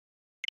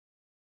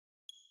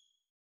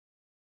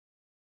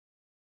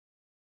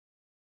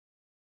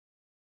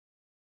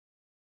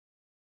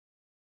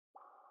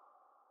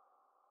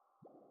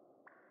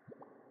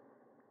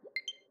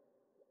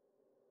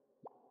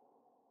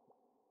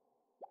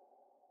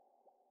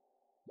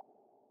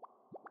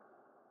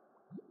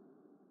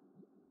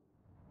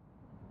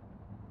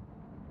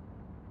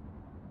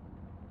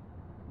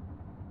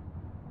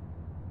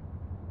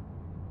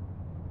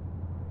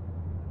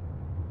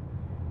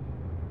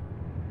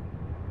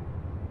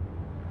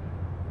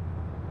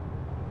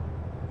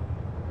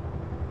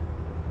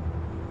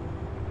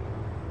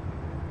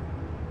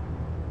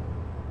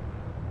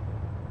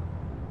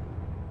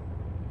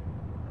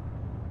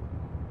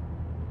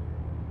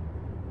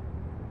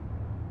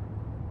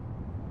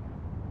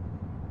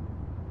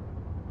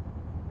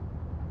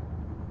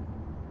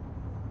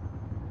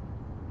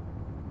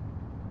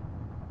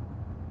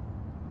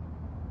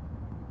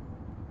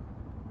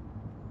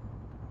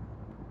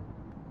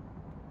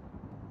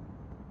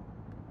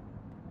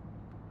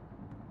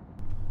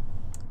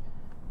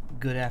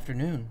Good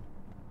afternoon.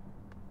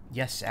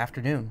 Yes,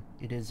 afternoon.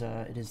 It is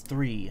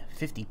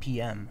 3:50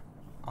 p.m.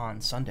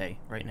 on Sunday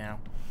right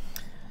now.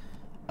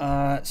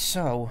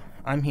 So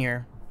I'm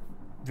here.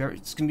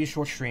 It's gonna be a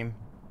short stream.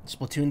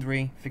 Splatoon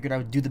 3. Figured I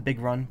would do the big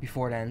run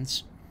before it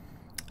ends.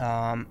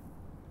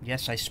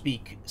 Yes, I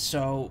speak.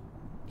 So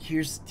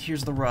here's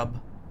the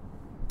rub.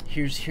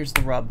 Here's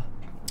the rub.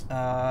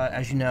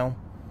 As you know,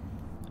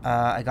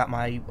 I got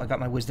my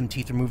wisdom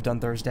teeth removed on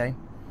Thursday.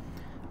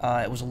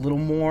 It was a little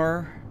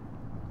more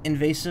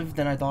invasive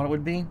than I thought it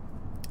would be.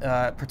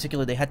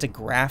 Particularly, they had to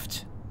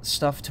graft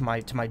stuff to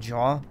my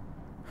jaw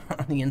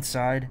on the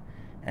inside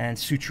and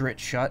suture it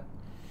shut.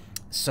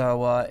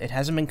 So it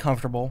hasn't been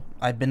comfortable.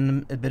 I've been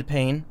in a bit of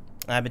pain.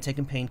 I've been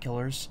taking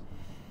painkillers,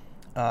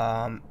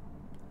 and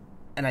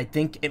I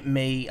think I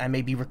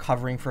may be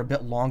recovering for a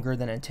bit longer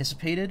than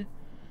anticipated.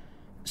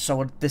 So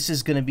what this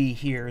is going to be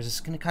here is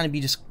it's going to kind of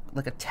be just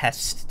like a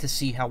test to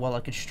see how well I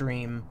could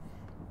stream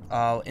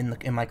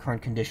in my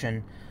current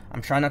condition.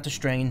 I'm trying not to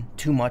strain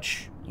too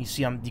much. You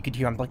see, you could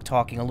hear I'm like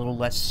talking a little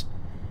less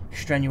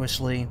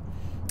strenuously.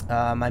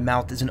 My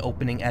mouth isn't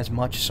opening as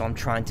much, so I'm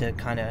trying to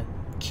kind of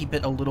keep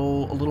it a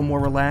little more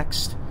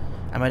relaxed.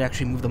 I might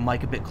actually move the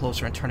mic a bit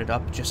closer and turn it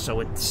up just so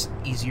it's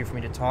easier for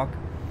me to talk.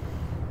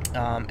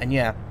 And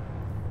yeah,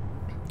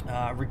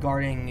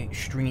 regarding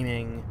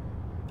streaming,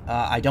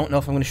 I don't know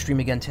if I'm going to stream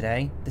again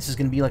today. This is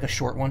going to be like a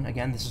short one.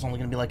 Again, this is only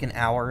going to be like an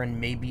hour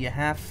and maybe a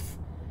half,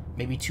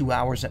 maybe 2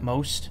 hours at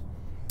most.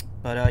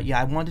 But yeah,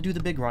 I wanted to do the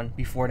big run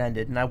before it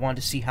ended, and I wanted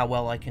to see how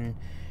well I can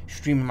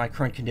stream in my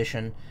current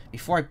condition.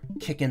 Before I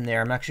kick in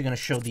there, I'm actually going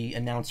to show the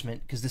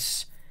announcement, because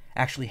this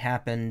actually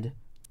happened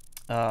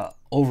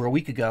over a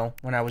week ago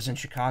when I was in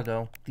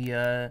Chicago.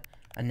 The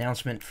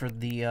announcement for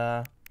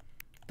the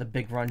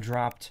big run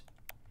dropped,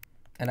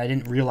 and I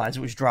didn't realize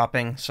it was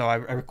dropping, so I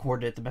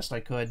recorded it the best I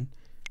could.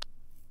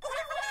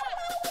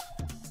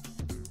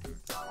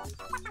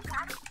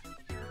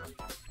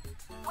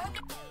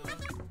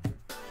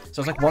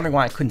 So I was like wondering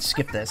why I couldn't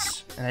skip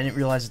this, and I didn't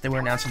realize that they were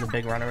announcing the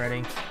big run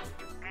already.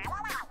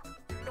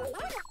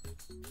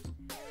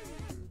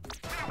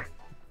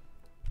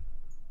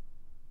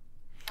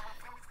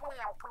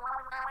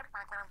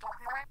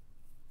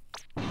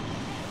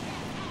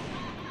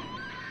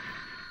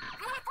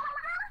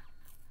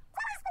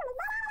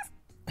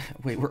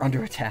 Wait, we're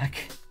under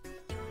attack.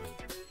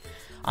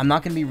 I'm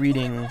not going to be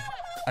reading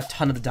a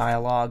ton of the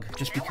dialogue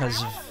just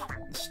because of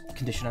this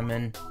condition I'm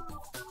in.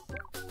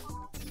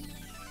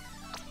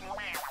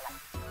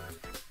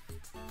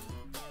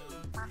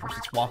 First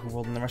it's Wahoo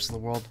World and the rest of the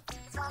world.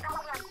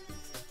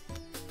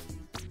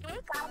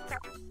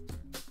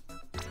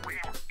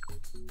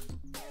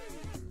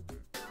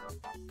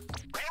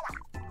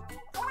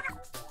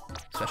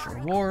 Special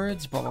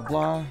rewards, blah blah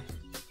blah.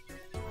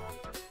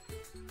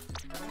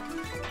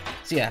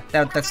 So yeah,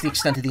 that's the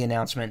extent of the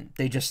announcement.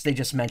 They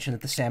just mentioned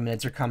that the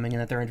Salmonids are coming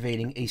and that they're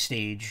invading a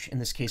stage, in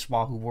this case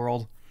Wahoo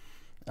World,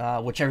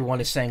 which everyone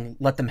is saying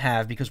let them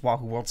have because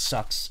Wahoo World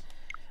sucks.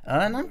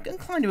 And I'm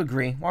inclined to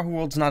agree. Wahoo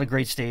World's not a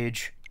great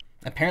stage.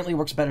 Apparently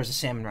works better as a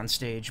salmon run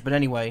stage. But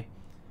anyway,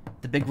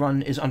 the big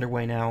run is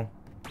underway now,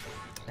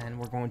 and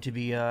we're going to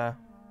be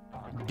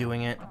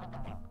doing it.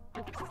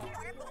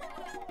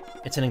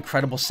 It's an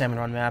incredible salmon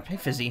run map. Hey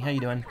Fizzy, how you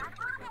doing?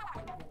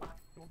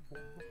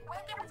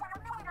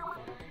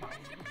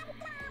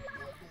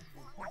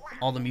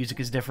 All the music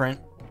is different.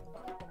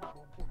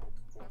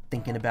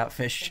 Thinking about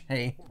fish.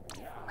 Hey.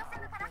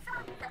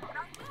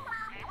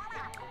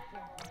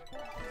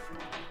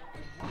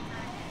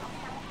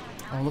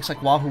 Oh, it looks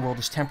like Wahoo World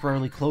is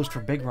temporarily closed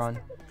for Big Run.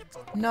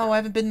 No, I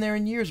haven't been there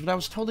in years, but I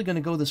was totally going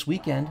to go this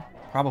weekend.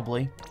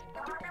 Probably.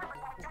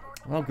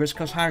 Well,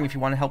 Grisco's hiring if you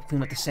want to help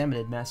clean up the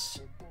Salmonid mess.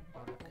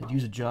 Could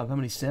use a job. How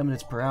many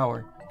Salmonids per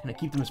hour? Can I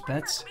keep them as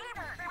pets?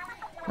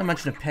 Not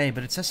mention of pay,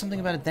 but it says something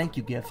about a thank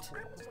you gift.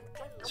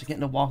 So get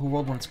into Wahoo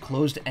World when it's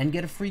closed and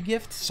get a free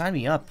gift? Sign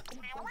me up.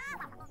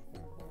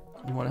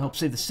 You want to help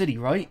save the city,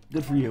 right?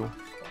 Good for you.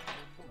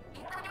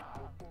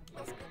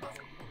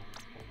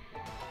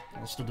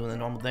 I'm still doing the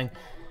normal thing.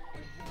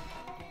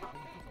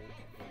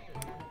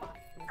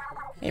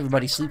 Hey,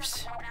 everybody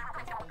sleeps.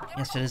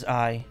 Yes, it is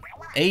I.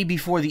 A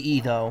before the E,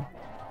 though.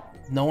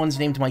 No one's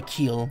named my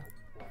keel.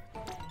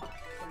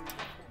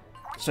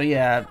 So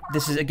yeah,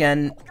 this is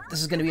going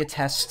to be a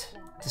test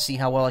to see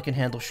how well I can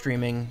handle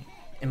streaming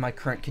in my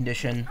current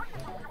condition.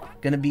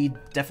 Gonna be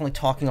definitely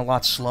talking a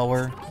lot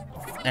slower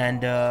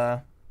and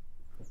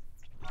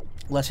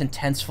less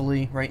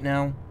intensely right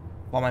now,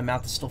 while my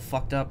mouth is still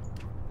fucked up.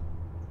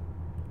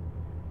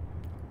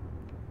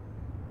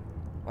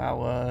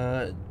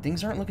 Wow,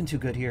 things aren't looking too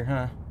good here,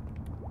 huh?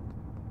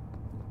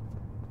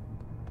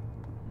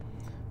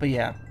 But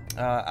yeah,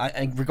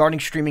 regarding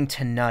streaming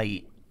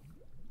tonight,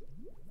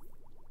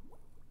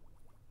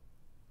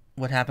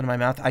 what happened to my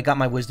mouth? I got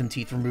my wisdom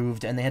teeth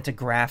removed, and they had to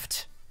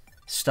graft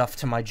stuff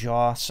to my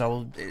jaw,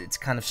 so it's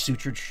kind of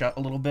sutured shut a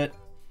little bit.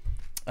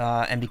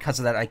 And because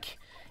of that,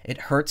 it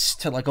hurts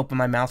to like open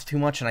my mouth too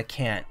much, and I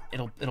can't.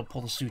 It'll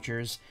pull the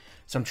sutures.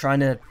 So I'm trying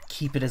to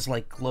keep it as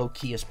like low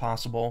key as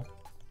possible.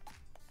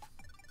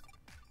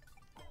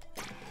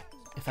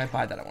 If I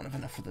buy that, I won't have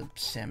enough for the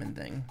salmon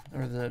thing.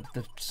 Or the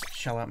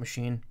shell-out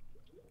machine.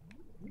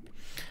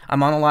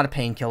 I'm on a lot of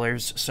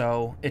painkillers,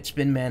 so it's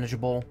been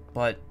manageable,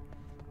 but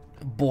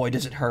boy,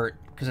 does it hurt.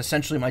 Because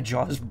essentially my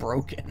jaw is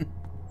broken.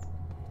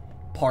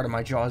 Part of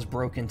my jaw is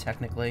broken,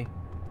 technically.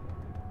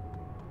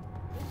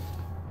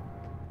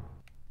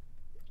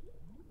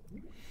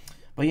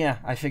 But yeah,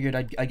 I figured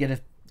I'd get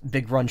a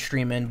big run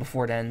stream in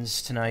before it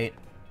ends tonight.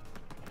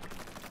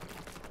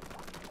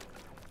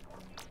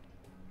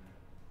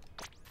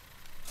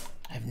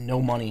 I have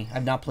no money.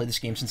 I've not played this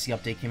game since the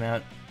update came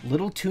out.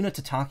 Little Tuna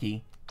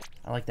Tataki.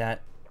 I like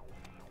that.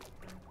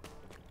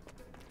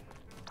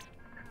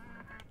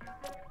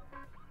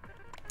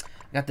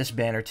 I got this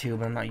banner too,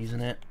 but I'm not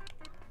using it.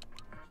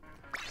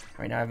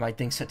 Right now I have my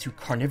thing set to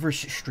Carnivorous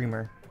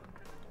Streamer.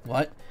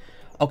 What?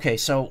 Okay,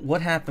 so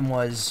what happened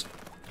was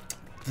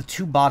the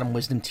two bottom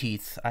wisdom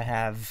teeth I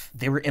have,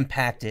 they were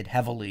impacted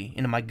heavily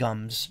into my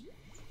gums.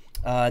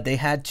 They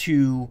had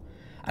to...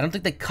 I don't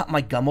think they cut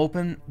my gum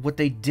open. What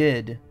they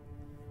did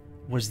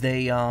was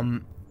they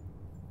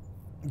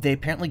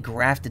apparently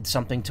grafted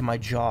something to my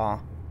jaw.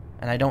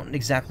 And I don't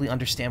exactly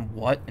understand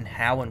what and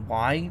how and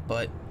why,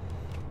 but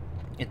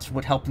it's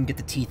what helped them get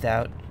the teeth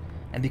out.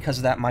 And because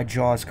of that, my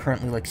jaw is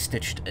currently, like,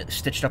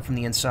 stitched up from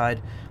the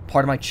inside.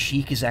 Part of my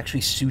cheek is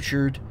actually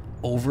sutured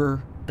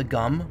over the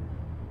gum,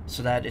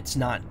 so that it's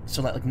not,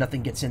 so that, like,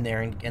 nothing gets in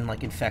there and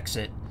like, infects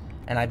it.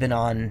 And I've been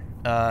on,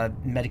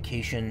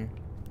 medication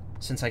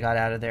since I got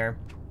out of there.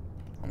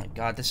 Oh my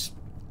god, this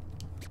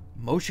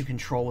motion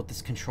control with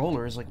this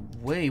controller is, like,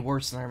 way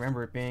worse than I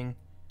remember it being.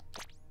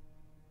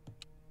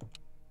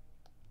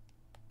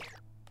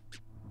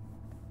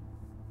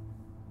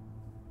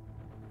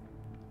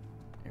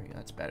 There we go,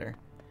 that's better.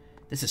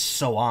 This is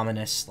so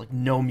ominous. Like,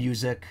 no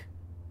music.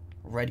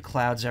 Red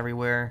clouds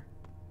everywhere.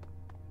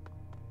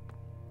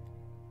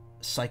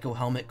 Psycho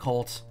Helmet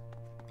Cult.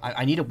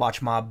 I need to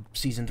watch Mob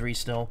Season 3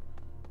 still.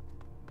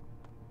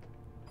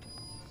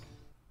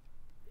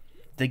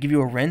 Did they give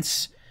you a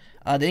rinse?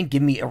 They didn't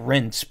give me a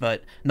rinse,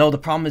 but... No, the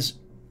problem is...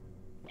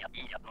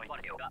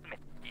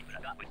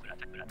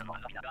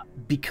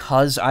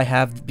 Because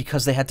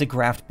they had to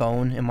graft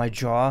bone in my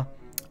jaw,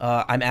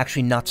 I'm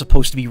actually not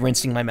supposed to be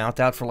rinsing my mouth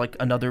out for, like,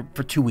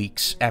 for 2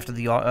 weeks after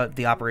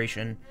the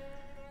operation.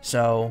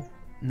 So,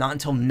 not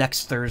until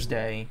next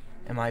Thursday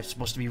am I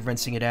supposed to be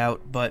rinsing it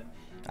out, but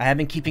I have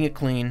been keeping it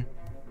clean.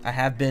 I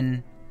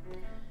haven't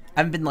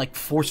been, like,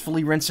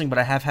 forcefully rinsing, but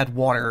I have had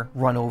water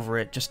run over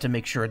it just to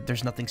make sure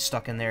there's nothing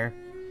stuck in there.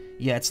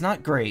 Yeah, it's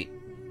not great.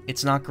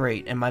 It's not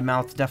great, and my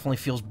mouth definitely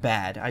feels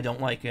bad. I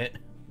don't like it.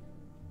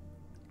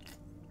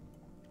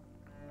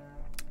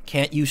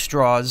 Can't use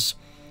straws.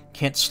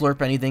 Can't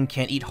slurp anything.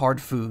 Can't eat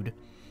hard food.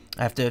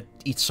 I have to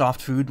eat soft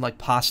food like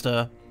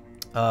pasta,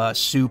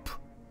 soup,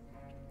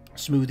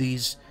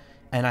 smoothies,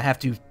 and I have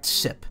to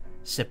sip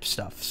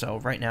stuff. So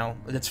right now,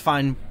 that's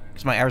fine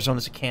because my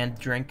Arizona's a canned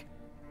drink.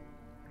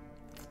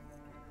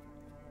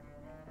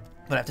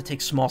 But I have to take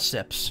small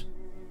sips.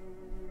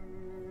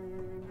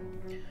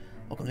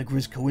 Welcome to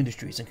Grizzco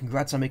Industries, and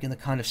congrats on making the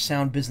kind of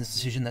sound business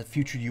decision that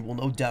future you will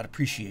no doubt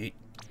appreciate.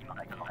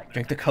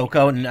 Drink the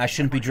cocoa, and I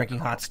shouldn't be drinking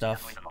hot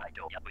stuff.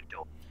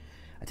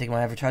 I take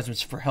my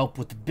advertisements for help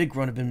with the big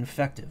run have been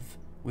effective.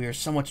 We are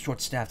somewhat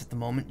short-staffed at the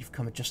moment. You've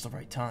come at just the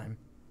right time.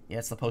 Yeah,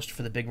 it's the poster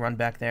for the big run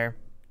back there.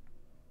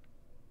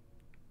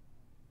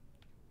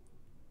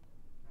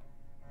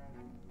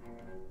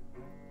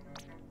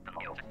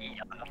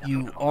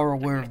 You are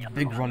aware of the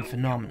big run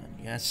phenomenon,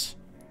 yes?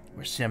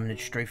 Where Salmonid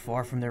stray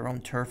far from their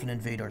own turf and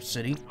invade our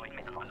city.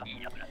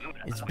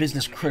 It's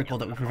business critical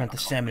that we prevent the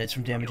Salmonids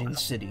from damaging the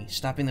city.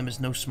 Stopping them is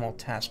no small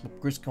task, but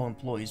Grizzco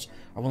employees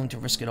are willing to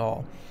risk it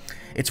all.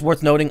 It's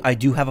worth noting, I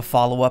do have a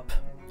follow-up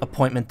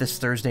appointment this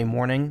Thursday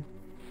morning.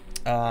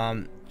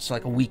 So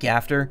like a week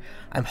after.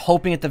 I'm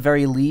hoping at the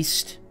very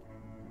least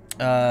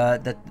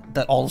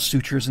that all the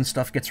sutures and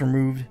stuff gets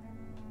removed.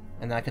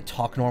 And that I could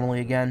talk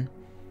normally again.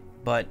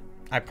 But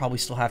I probably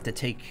still have to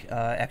take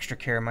extra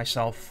care of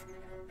myself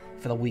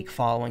for the week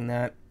following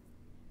that.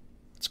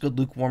 It's good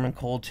lukewarm and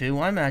cold too,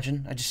 I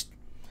imagine.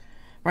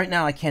 Right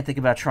now I can't think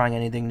about trying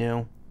anything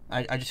new.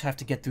 I just have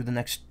to get through the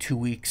next 2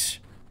 weeks.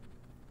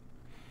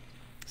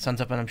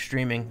 Sun's up and I'm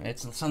streaming. The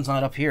sun's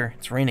not up here.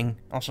 It's raining.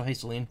 Also, hey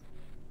Celine.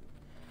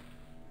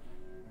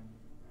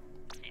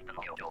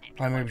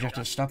 Primary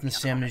objective of stopping the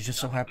salmon just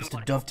so happens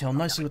to dovetail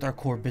nicely with our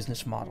core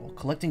business model.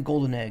 Collecting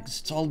golden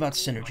eggs. It's all about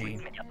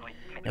synergy.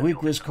 Now we at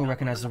Grizzco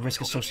recognize the risk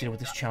associated with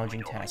this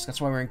challenging task.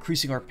 That's why we're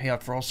increasing our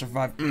payout for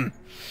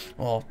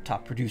all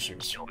top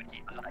producers.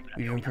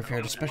 We've even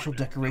prepared a special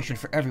decoration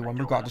for everyone,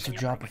 regardless of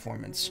job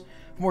performance.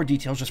 For more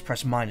details, just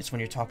press minus when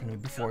you're talking to me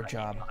before a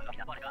job.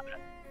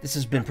 This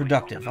has been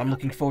productive. I'm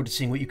looking forward to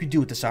seeing what you could do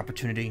with this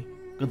opportunity.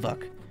 Good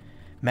luck.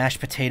 Mashed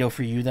potato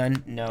for you,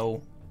 then?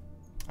 No.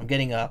 I'm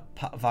getting a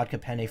vodka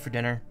penne for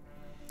dinner.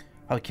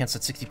 Probably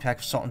cancel that 60-pack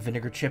of salt and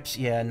vinegar chips.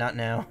 Yeah, not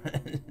now.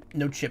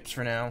 No chips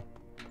for now.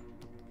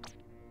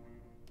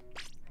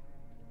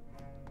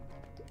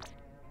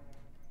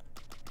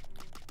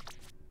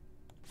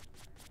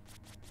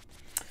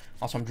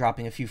 Also, I'm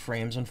dropping a few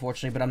frames,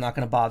 unfortunately, but I'm not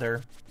going to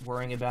bother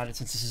worrying about it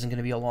since this isn't going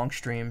to be a long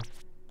stream.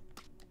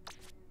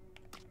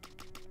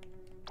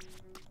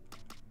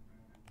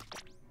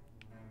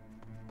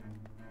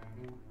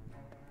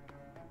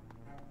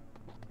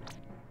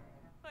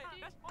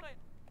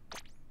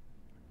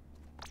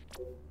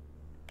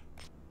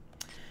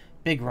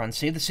 Big run.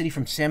 Save the city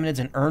from Salmonids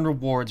and earn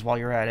rewards while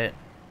you're at it.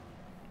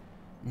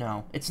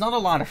 No. It's not a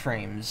lot of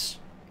frames.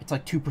 It's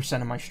like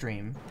 2% of my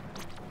stream.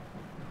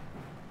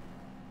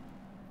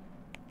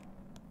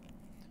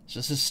 So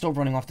this is still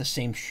running off the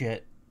same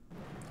shit.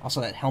 Also,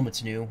 that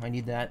helmet's new. I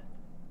need that.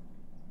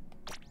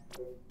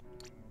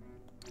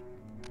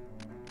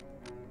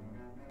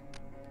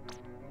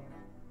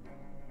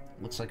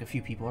 Looks like a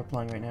few people are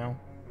playing right now.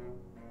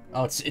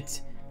 Oh,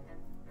 it's...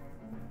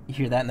 You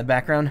hear that in the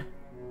background?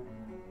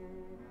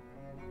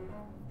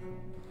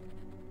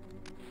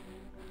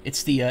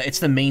 It's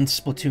the main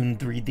Splatoon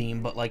 3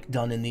 theme, but like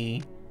done in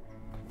the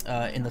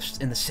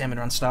Salmon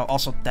Run style.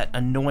 Also, that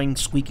annoying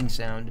squeaking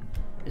sound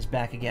is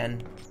back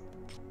again.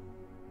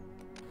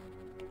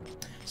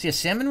 So yeah,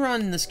 Salmon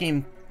Run in this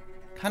game,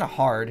 kind of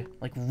hard,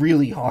 like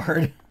really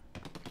hard.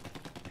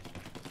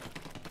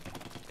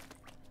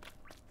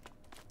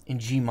 In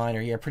G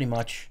minor, yeah, pretty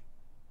much.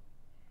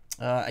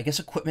 I guess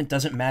equipment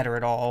doesn't matter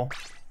at all.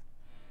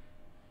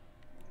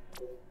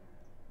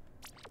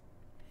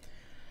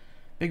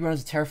 Big Run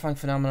is a terrifying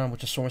phenomenon in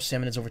which a swarm of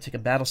salmonids overtake a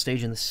battle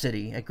stage in the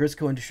city. At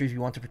Grizzco Industries, we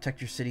want to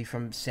protect your city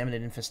from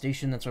salmonid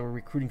infestation. That's why we're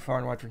recruiting far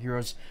and wide for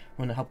heroes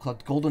who want to help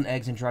collect golden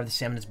eggs and drive the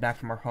salmonids back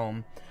from our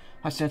home.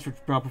 High standards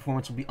for battle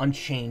performance will be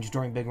unchanged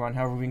during Big Run.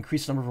 However, we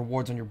increase the number of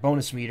rewards on your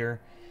bonus meter.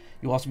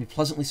 You'll also be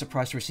pleasantly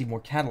surprised to receive more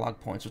catalog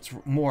points. What's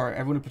more,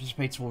 everyone who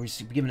participates will be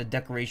given a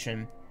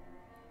decoration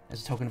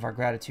as a token of our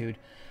gratitude.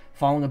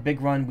 Following a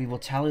Big Run, we will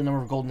tally the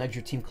number of golden eggs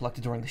your team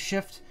collected during the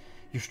shift.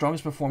 Your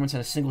strongest performance in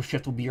a single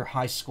shift will be your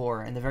high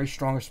score, and the very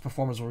strongest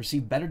performers will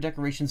receive better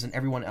decorations than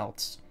everyone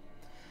else.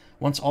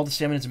 Once all the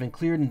salmonids have been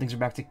cleared and things are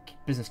back to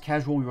business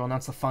casual, we will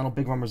announce the final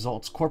Big Run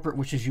results. Corporate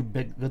wishes you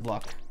good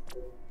luck.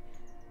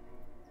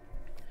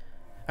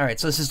 Alright,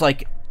 so this is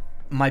like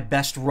my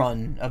best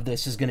run of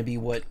this is going to be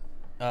what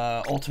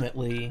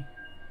ultimately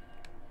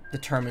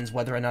determines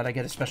whether or not I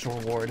get a special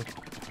reward.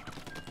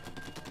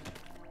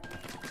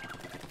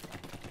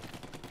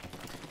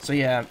 So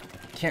yeah,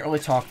 can't really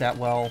talk that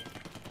well.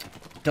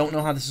 Don't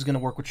know how this is going to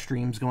work with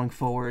streams going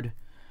forward.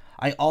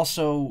 I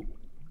also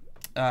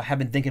have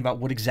been thinking about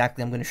what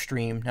exactly I'm going to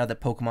stream now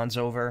that Pokemon's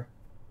over.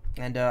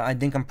 And I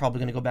think I'm probably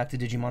going to go back to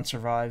Digimon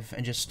Survive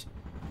and just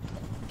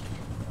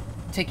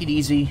take it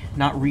easy,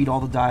 not read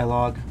all the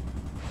dialogue,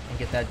 and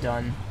get that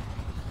done.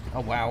 Oh,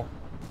 wow.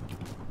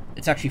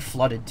 It's actually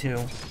flooded, too.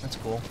 That's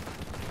cool.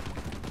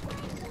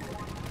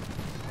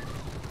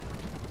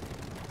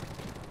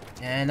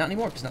 And not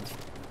anymore, because now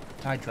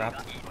the tide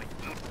dropped.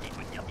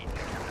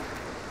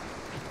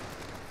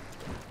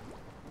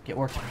 Get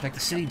work to protect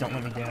the city, don't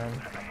let me down.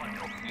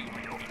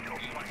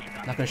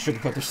 Not gonna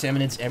sugarcoat, there's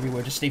salmonids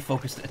everywhere, just stay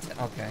focused.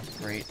 Okay,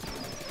 great.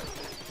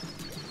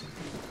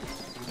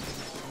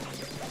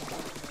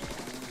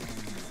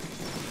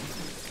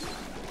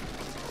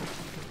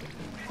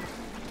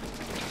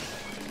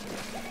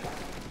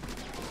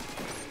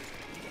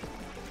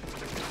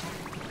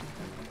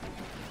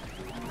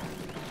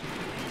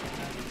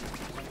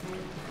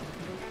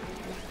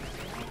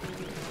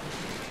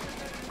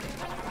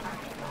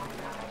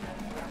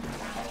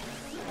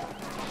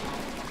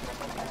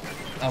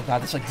 Oh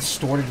god, this like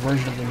distorted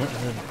version of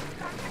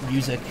the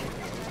music.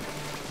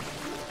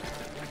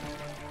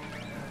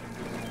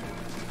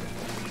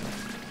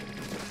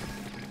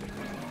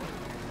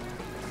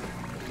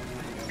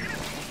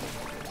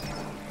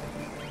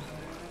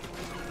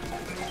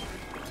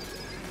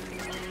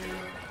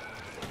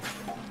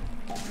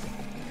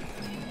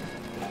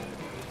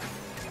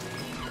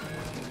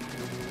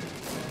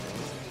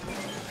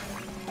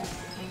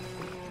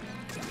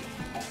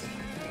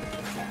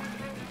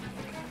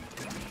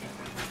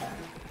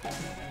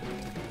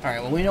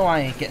 Alright, well we know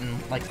I ain't getting,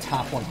 like,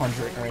 top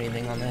 100 or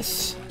anything on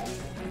this.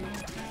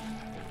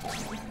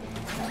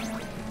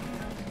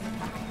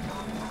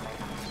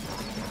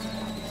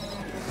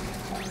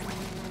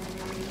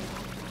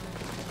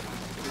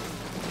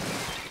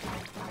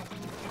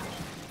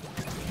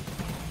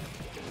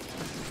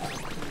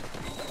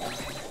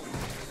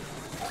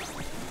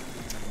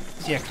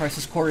 So yeah,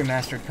 Crisis Core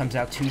Remastered comes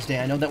out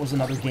Tuesday. I know that was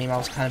another game I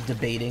was kind of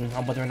debating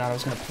on whether or not I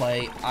was going to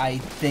play. I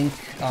think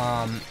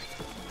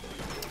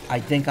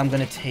I'm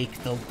gonna take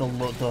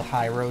the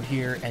high road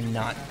here and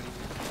not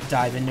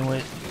dive into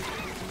it.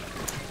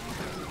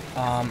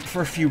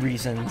 For a few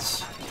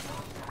reasons.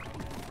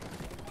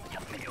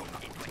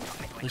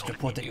 Please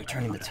report that you're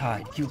turning the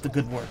tide. Keep up the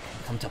good work.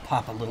 Come to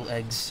Papa, little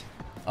eggs.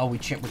 Oh, we're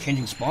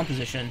changing spawn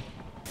position.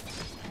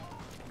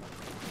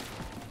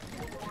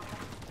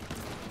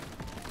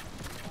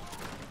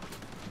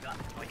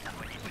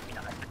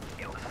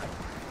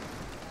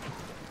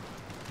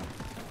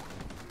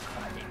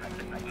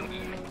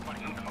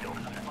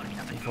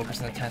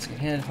 Focus on the task at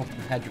hand. Hope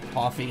you had your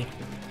coffee.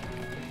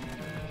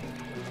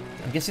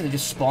 I'm guessing they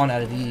just spawn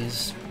out of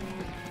these.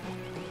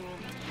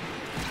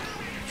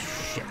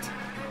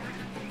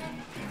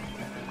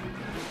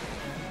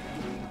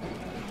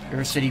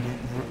 River City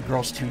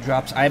Girls 2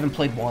 drops. I haven't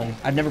played one.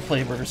 I've never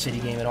played a River City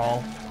game at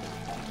all.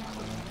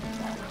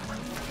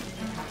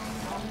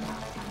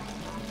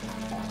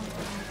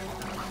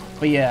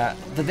 But yeah,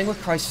 the thing with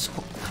Crisis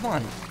Core... Come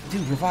on,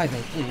 dude, revive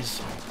me, please.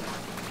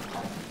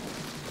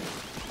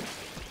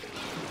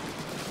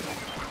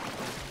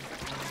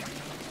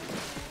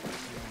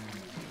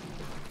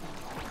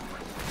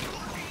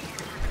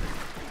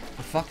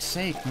 For fuck's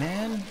sake,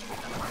 man.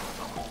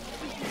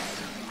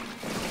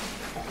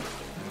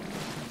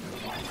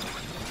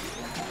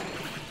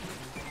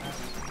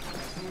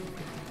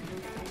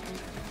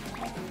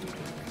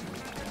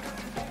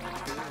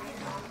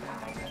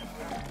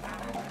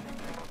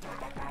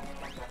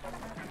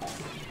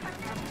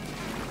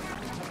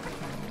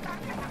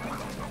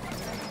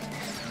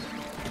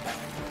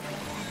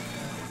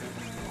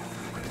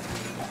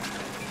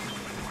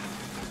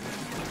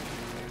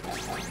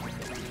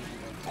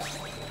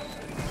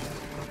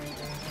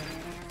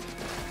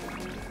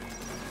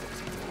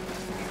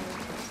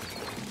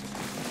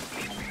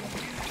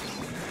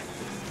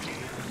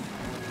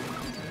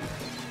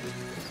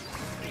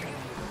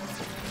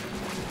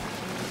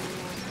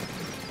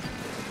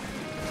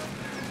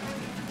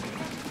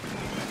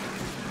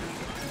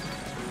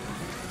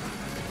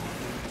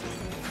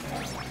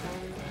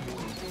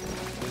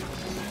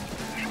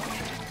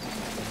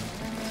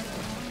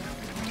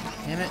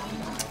 Damn it.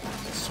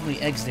 So many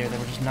eggs there that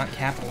we're just not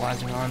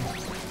capitalizing on.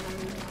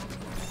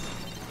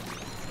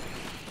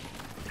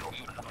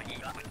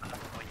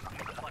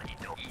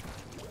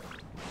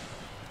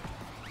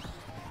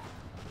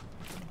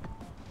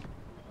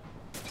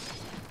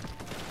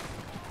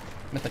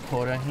 Met the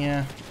quota,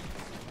 yeah.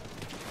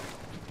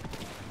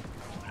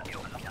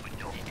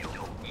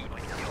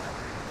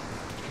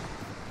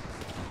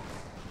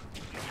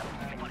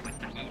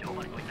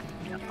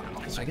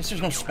 So I guess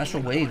there's no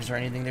special waves or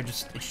anything,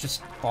 it's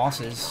just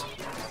bosses.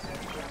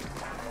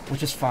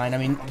 Which is fine. I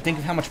mean, think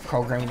of how much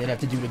programming they'd have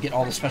to do to get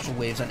all the special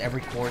waves on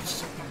every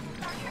course.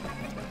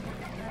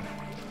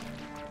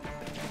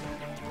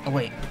 Oh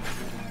wait.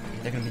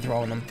 They're gonna be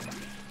throwing them.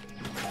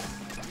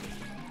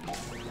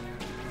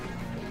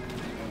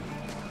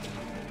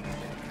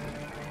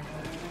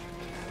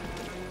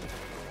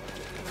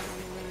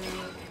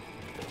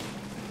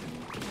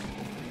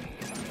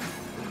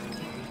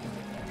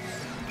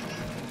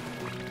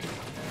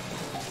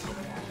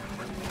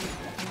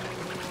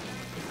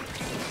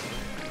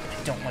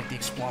 I don't like the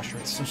Explosher,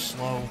 it's so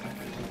slow.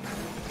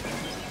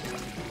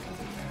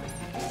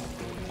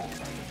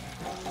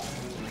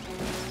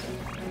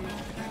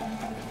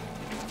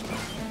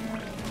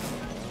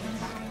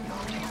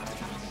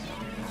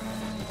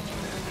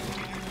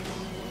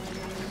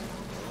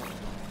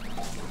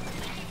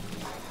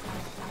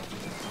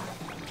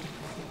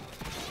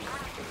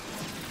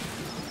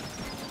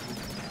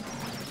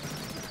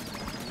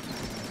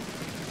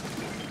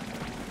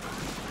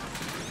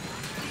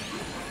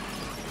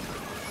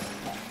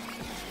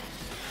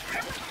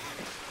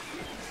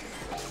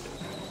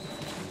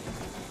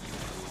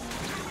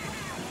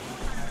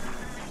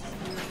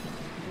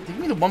 Did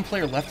you mean the one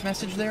player left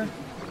message there?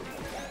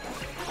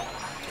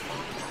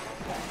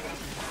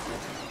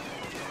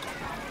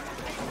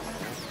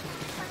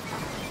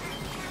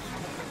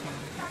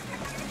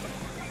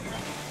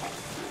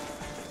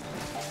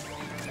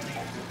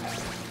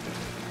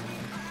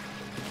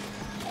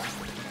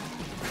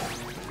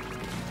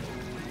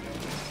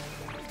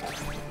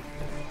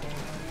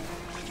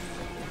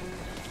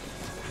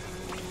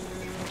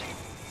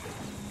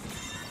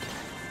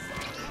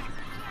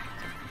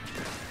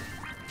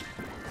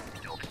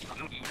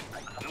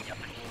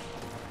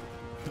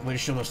 Way to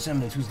show those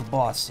Salmonids who's the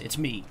boss. It's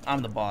me.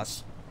 I'm the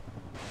boss.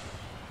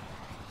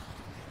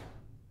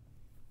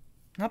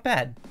 Not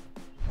bad.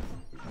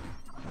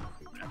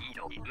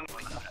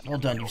 Well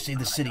done, you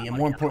saved the city, and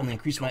more importantly,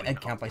 increased my egg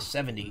count by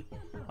 70.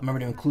 I'll remember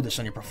to include this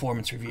on your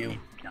performance review.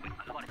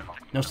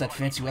 Notice that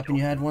fancy weapon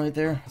you had right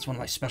there? That's one of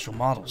my special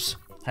models.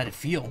 How'd it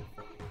feel?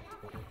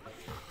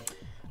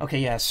 Okay,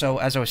 yeah, so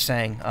as I was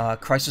saying,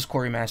 Crisis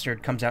Core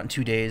Remastered comes out in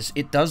 2 days.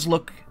 It does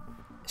look,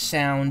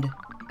 sound,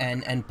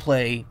 and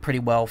play pretty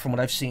well from what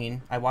I've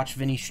seen. I watched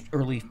Vinny's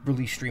early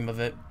release stream of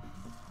it.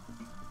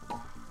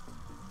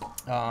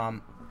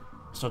 So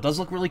it does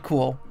look really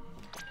cool.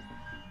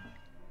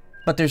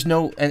 But there's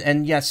no...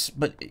 And yes,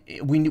 but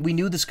we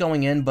knew this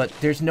going in, but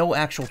there's no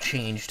actual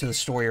change to the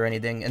story or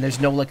anything. And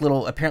there's no, like,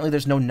 little... Apparently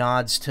there's no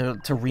nods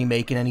to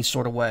remake in any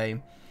sort of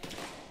way.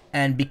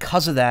 And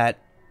because of that,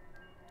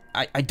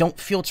 I don't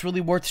feel it's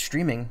really worth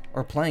streaming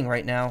or playing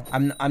right now.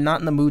 I'm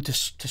not in the mood to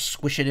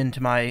squish it into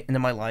my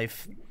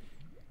life.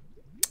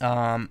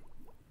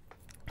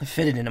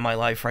 Fit it into my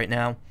life right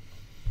now.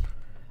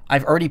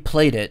 I've already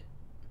played it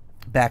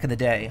back in the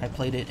day. I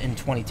played it in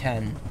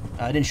 2010.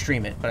 I didn't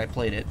stream it, but I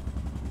played it.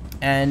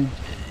 And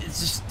it's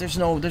just there's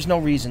no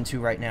reason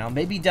to right now.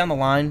 Maybe down the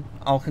line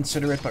I'll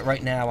consider it, but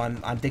right now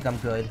I think I'm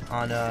good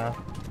on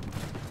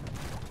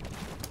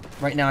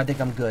right now I think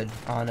I'm good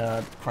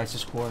on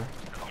Crisis Core.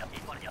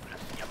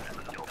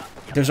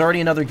 There's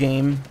already another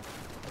game.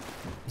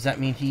 Does that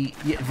mean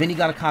Vinny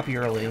got a copy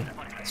early?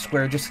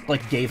 Square just,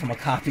 like, gave him a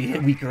copy a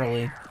week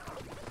early.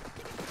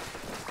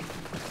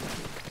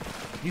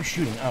 You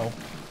shooting? Oh.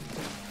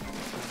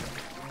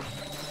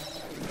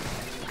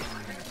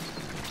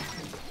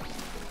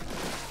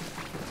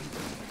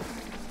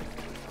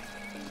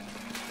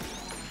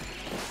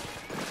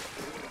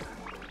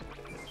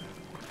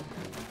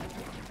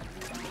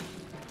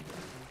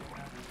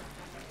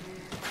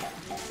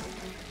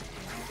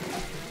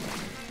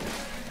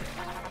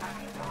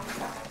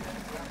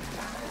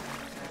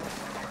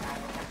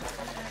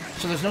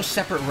 So there's no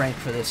separate rank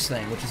for this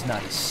thing, which is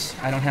nice.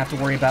 I don't have to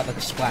worry about, like,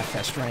 a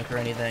Splatfest rank or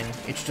anything.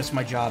 It's just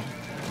my job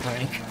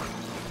rank.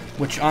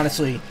 Which,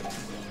 honestly,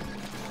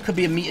 could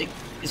be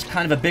is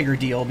kind of a bigger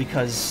deal,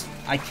 because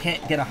I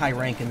can't get a high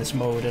rank in this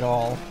mode at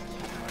all.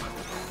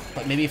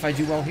 But maybe if I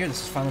do well here,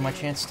 this is finally my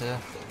chance to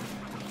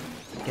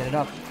get it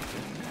up.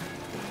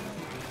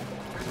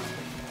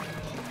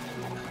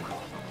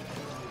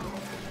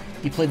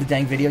 He played the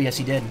dang video? Yes,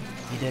 he did.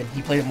 He did.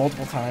 He played it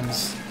multiple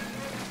times.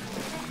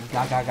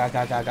 Got.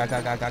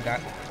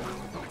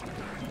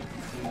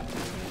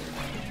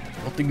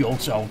 Nothing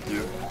else out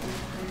there.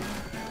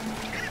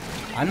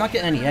 I'm not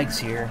getting any eggs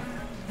here.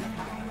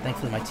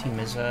 Thankfully, my team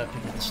is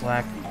picking up the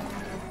slack.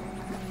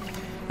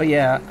 But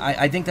yeah,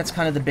 I think that's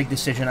kind of the big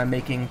decision I'm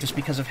making, just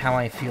because of how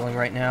I'm feeling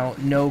right now.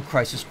 No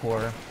Crisis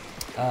Core.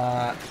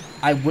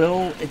 I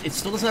will... It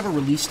still doesn't have a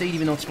release date,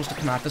 even though it's supposed to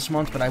come out this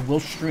month, but I will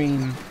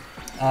stream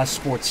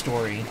Sports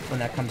Story when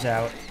that comes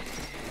out.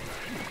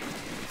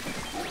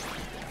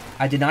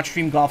 I did not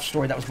stream Golf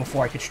Story. That was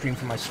before I could stream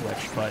from my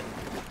Switch, but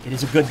it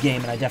is a good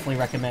game, and I definitely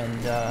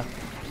recommend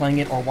playing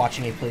it or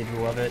watching a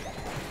playthrough of it.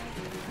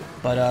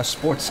 But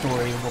Sports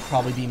Story will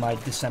probably be my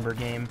December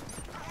game.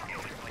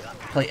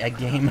 Play Egg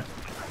Game.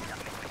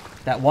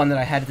 That one that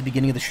I had at the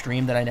beginning of the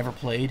stream that I never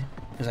played,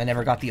 because I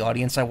never got the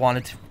audience I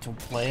wanted to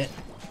play it.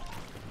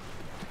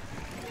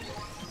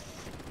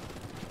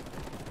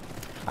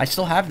 I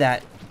still have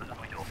that.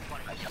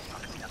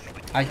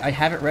 I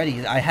have it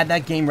ready. I had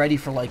that game ready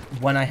for, like,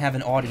 when I have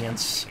an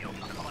audience.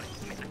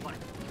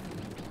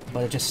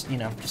 But it just, you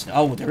know,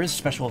 oh, there is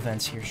special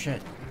events here.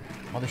 Shit.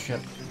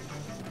 Mothership.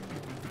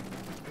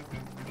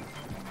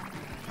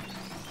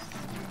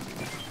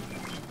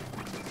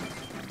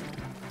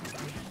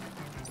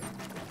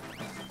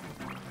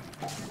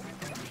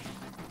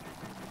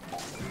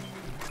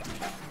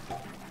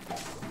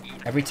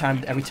 Every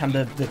time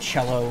the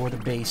cello or the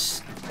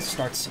bass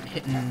starts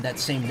hitting that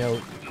same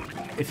note,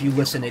 if you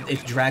listen,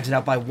 it drags it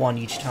out by one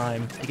each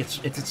time.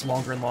 It's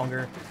longer and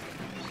longer.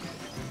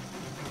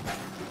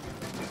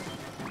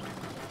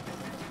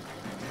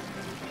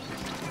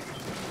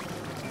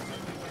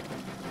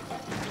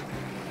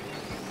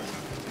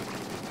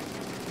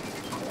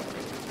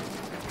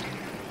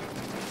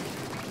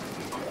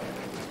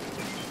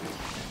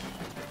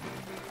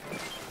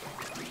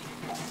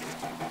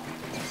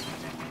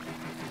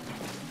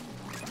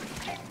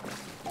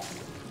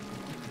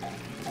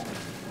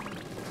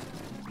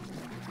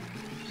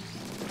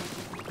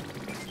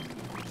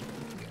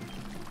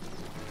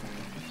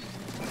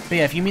 But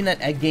yeah, if you mean that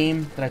egg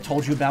game that I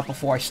told you about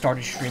before I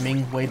started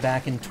streaming way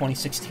back in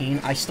 2016,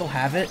 I still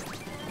have it.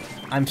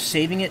 I'm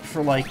saving it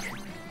for, like,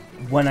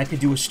 when I could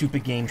do a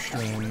stupid game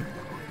stream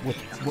with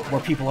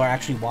where people are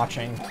actually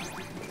watching.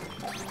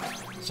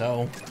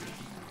 So,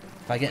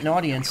 if I get an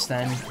audience,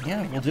 then,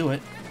 yeah, we'll do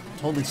it.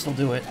 Totally still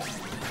do it.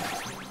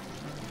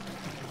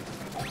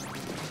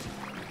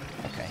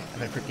 Okay, I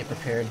better get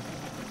prepared.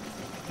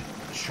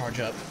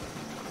 Charge up.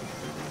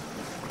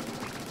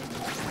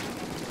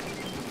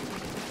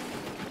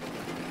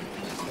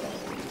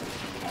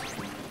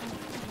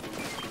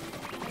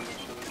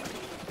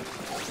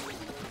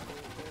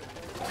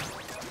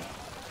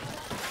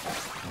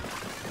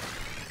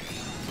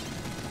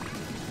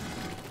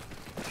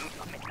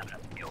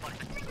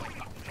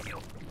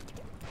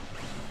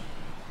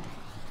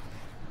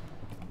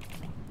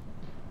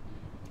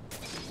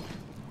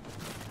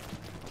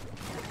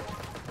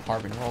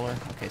 Carbon roller.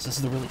 Okay, so this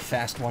is the really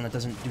fast one that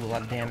doesn't do a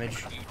lot of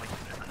damage.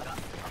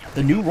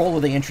 The new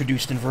roller they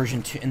introduced in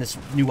version 2 in this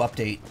new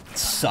update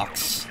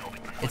sucks.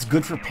 It's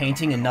good for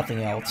painting and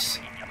nothing else.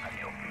 Okay,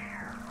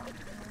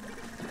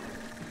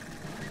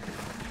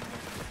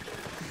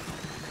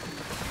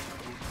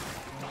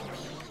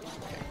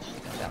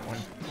 got that one.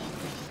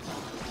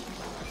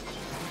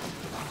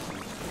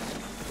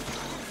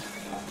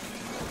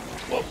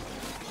 Whoa.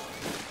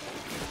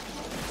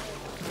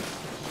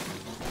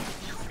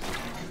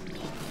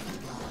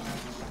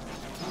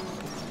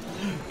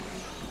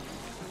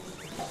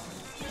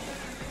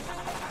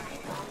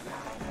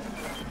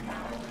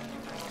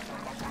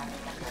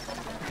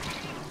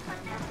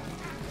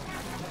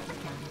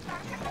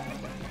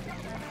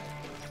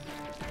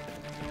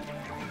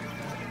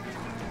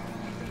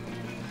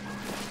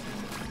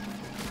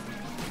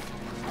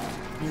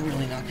 You're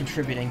really not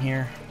contributing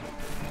here.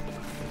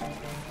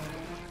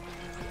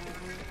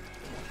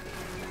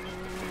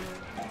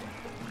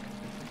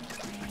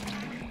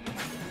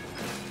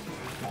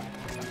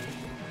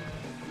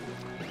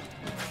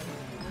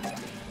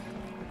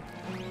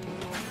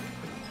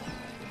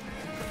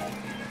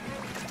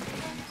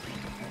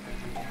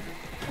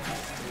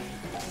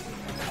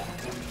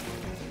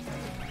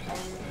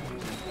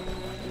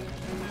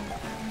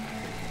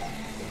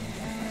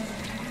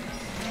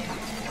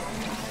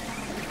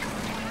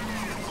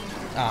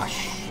 Ah,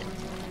 shit.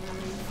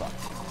 Fuck.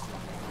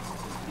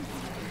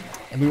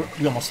 And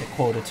we almost hit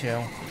quota,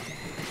 too.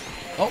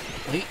 Oh,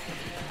 wait.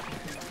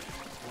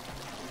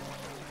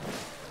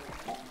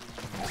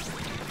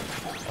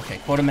 Okay,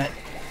 quota met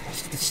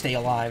to stay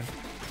alive.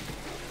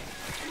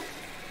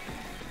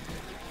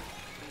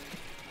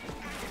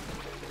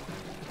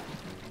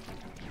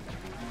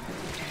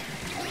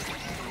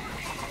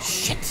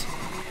 Shit!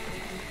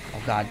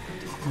 Oh god.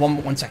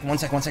 One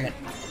second.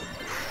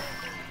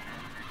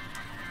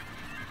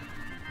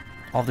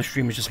 All the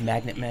stream is just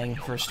Magnet Mang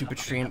for a stupid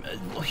stream.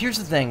 Well, here's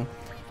the thing.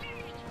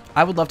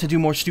 I would love to do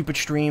more stupid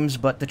streams,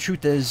 but the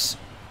truth is,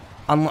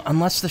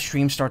 unless the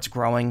stream starts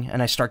growing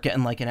and I start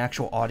getting, like, an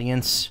actual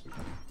audience,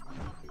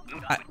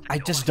 I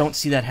just don't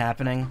see that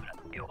happening.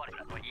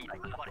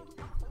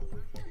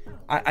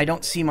 I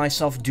don't see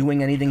myself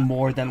doing anything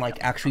more than, like,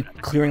 actually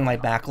clearing my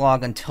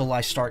backlog until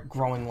I start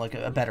growing, like,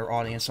 a better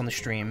audience on the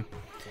stream.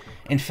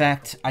 In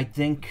fact, I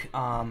think,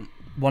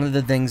 one of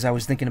the things I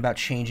was thinking about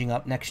changing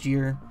up next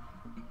year,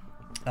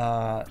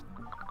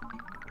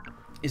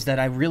 is that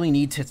I really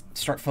need to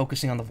start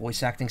focusing on the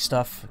voice acting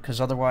stuff, because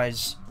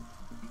otherwise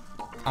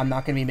I'm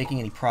not going to be making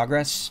any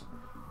progress.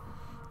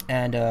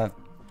 And,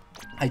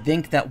 I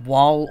think that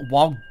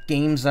while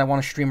games that I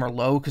want to stream are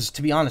low, because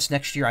to be honest,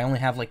 next year I only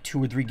have like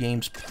 2 or 3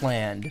 games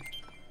planned.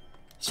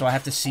 So I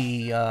have to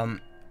see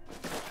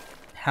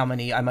how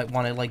many I might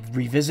want to like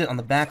revisit on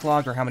the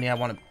backlog, or how many I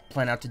want to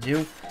plan out to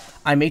do.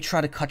 I may try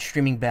to cut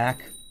streaming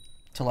back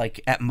to like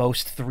at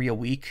most 3 a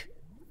week,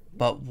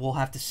 but we'll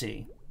have to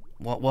see.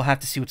 We'll have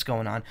to see what's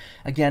going on.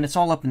 Again, it's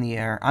all up in the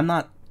air. I'm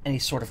not any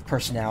sort of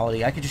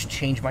personality. I could just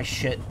change my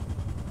shit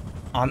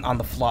on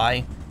the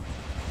fly,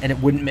 and it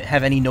wouldn't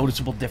have any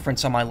noticeable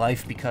difference on my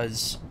life,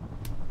 because,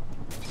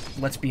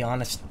 let's be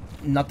honest,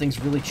 nothing's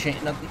really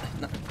changed.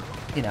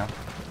 You know,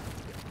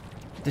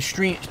 the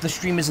stream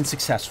isn't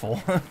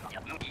successful.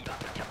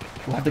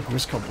 We'll have the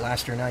Grisco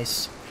Blaster,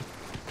 nice.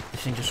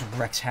 This thing just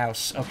wrecks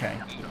house. Okay.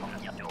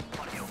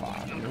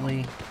 Fuck,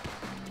 really?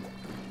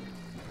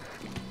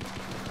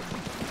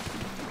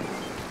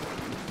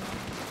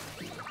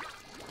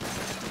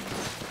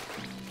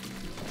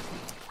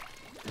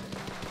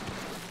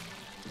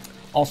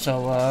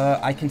 Also,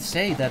 I can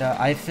say that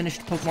I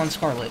finished Pokemon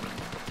Scarlet.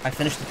 I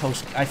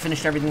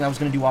finished everything I was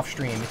going to do off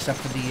stream, except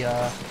for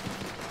the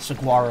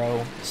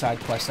Saguaro side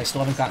quest. I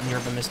still haven't gotten the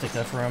Herba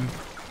Mystica for him,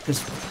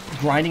 because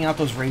grinding out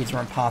those raids are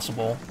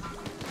impossible.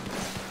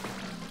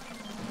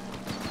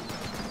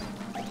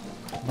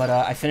 But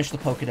I finished the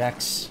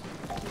Pokedex.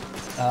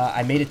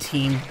 I made a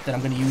team that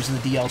I'm going to use in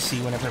the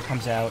DLC whenever it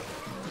comes out.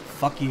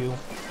 Fuck you.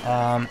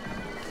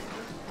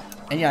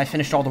 And yeah, I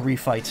finished all the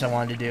refights I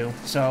wanted to do,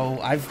 so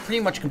I've pretty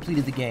much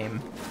completed the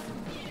game.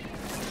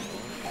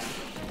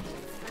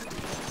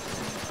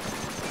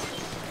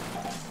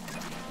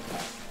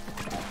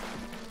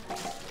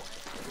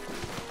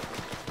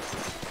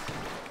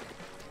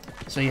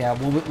 So yeah,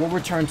 we'll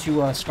return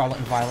to Scarlet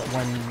and Violet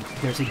when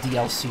there's a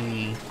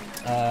DLC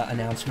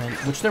announcement,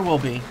 which there will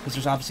be, because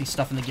there's obviously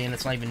stuff in the game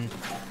that's not even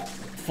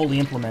fully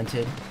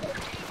implemented.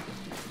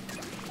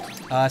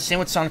 Same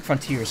with Sonic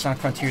Frontiers. Sonic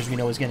Frontiers, we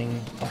know, is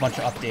getting a bunch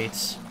of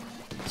updates.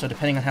 So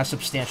depending on how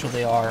substantial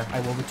they are,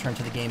 I will return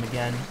to the game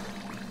again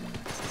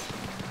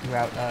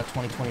throughout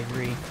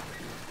 2023.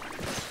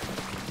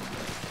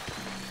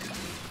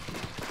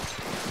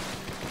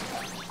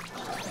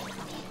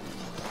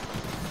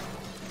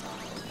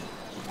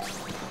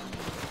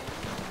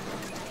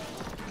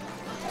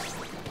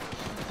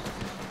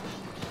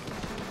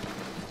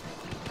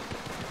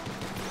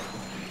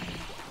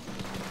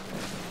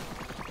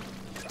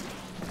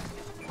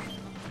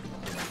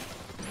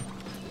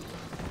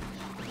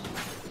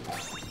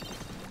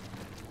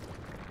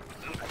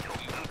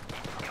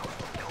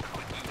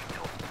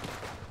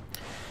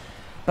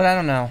 But I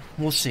don't know.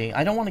 We'll see.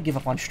 I don't want to give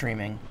up on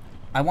streaming.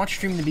 I want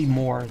streaming to be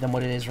more than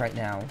what it is right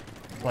now.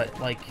 But,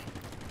 like,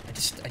 I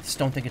just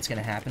don't think it's going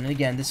to happen. And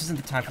again, this isn't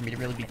the time for me to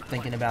really be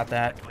thinking about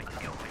that.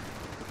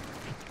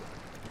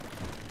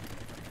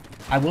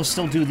 I will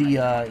still do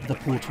the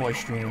pool toy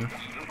stream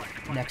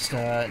next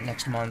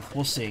month.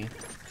 We'll see.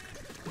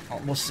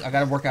 I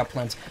gotta work out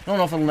plans. I don't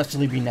know if it'll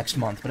necessarily be next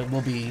month, but it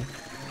will be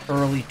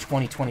early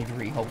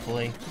 2023,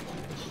 hopefully.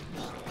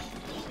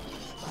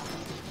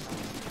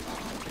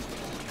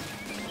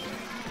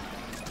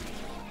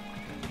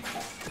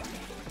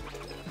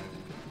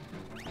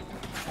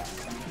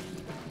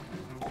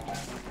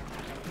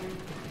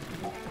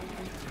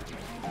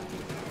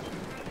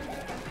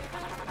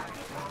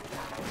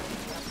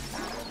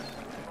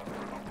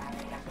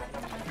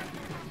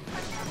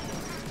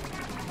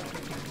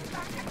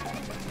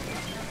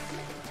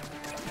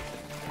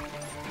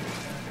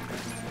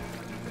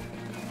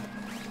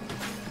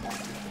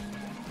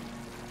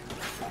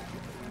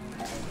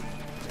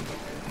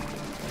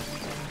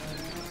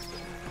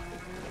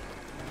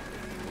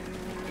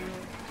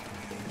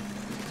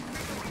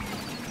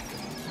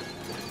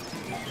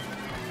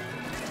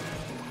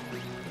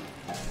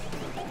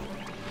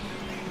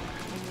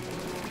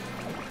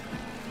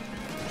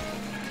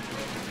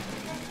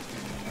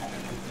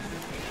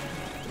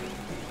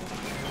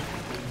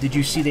 Did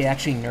you see they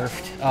actually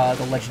nerfed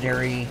the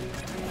legendary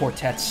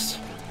quartet's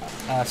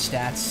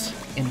stats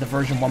in the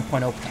version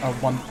 1.0 or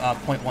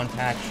 1.1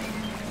 patch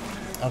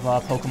of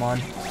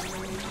Pokemon?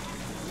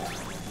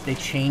 They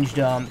changed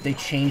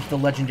the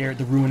legendary,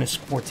 the ruinous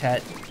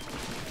quartet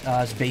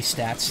base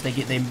stats.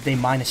 They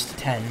minus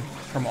 10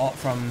 from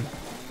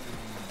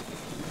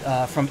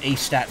a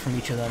stat from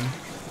each of them.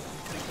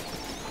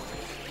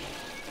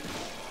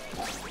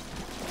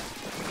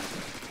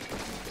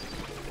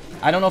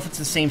 I don't know if it's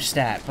the same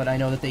stat, but I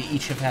know that they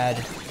each have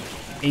had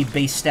a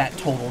base stat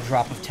total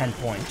drop of 10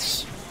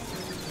 points.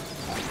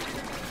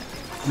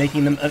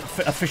 Making them,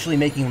 officially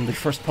making them the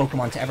first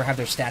Pokemon to ever have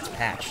their stats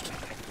patched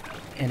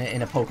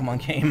in a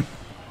Pokemon game.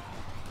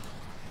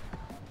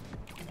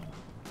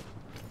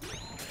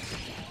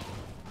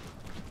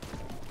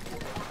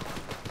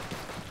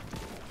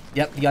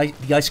 Yep,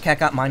 the Ice Cat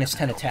got minus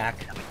 10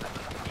 attack.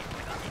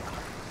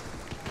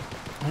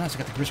 Oh no, I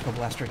got the Grisco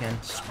Blaster again.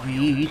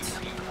 Sweet.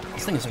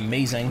 This thing is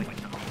amazing.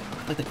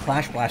 It's like the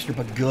Clash Blaster,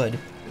 but good.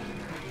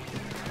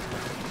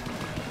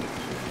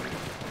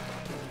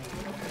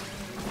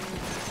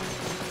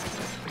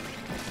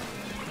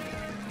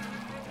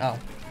 Oh.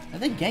 I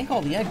think gank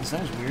all the eggs.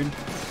 That was weird.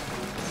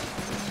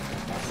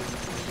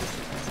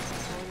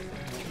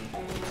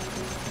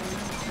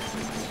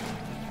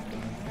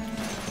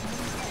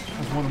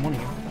 There's more than one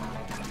of you.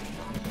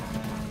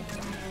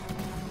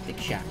 Big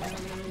shot.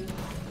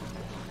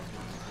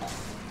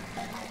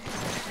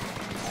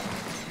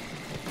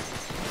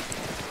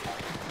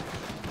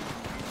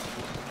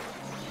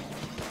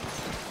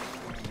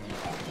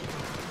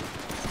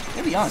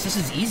 To be honest, this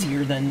is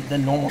easier than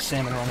normal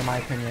Salmon Run, in my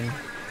opinion.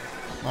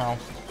 Well,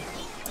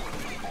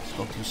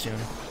 spoke too soon.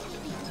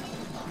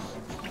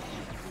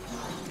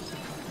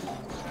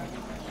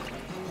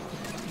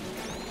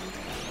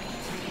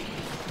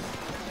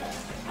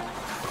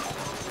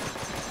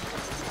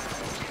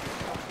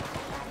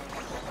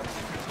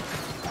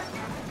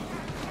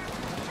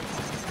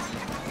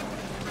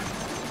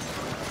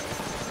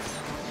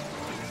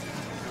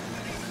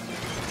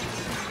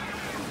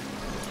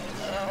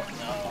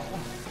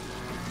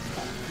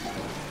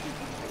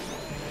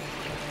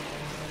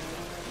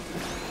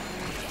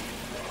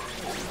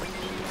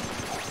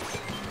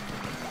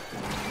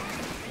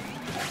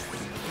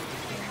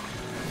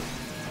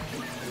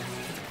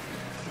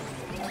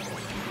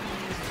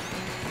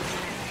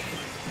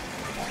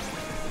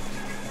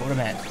 What am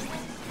I at?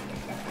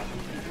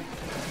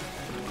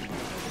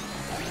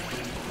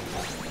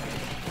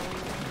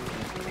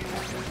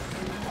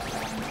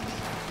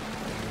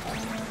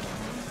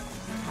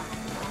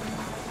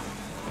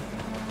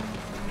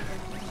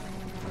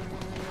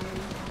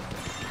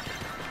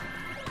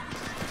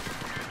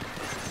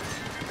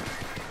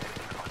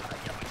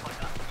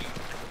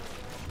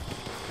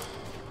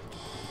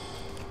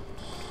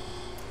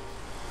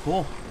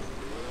 Cool.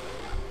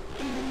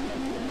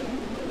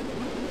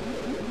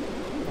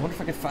 I wonder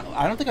if I could find...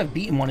 I don't think I've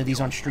beaten one of these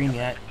on stream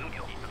yet.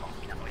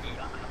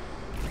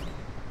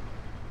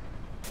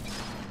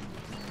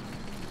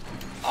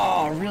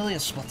 Oh, really? A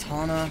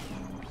Splatana?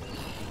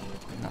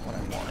 Not what I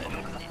wanted.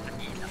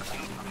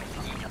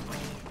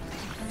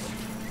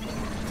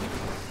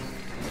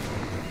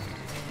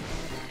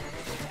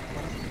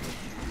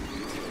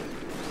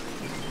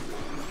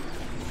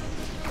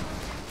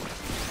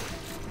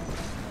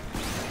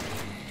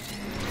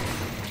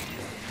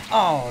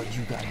 Oh,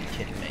 you gotta be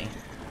kidding me.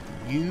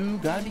 You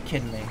gotta be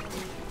kidding me.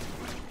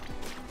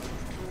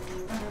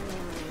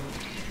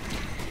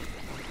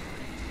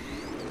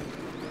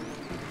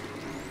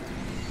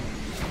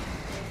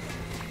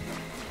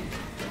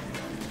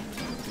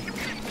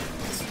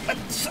 That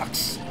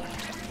sucks.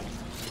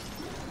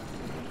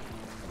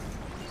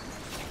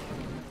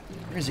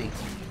 Where is he?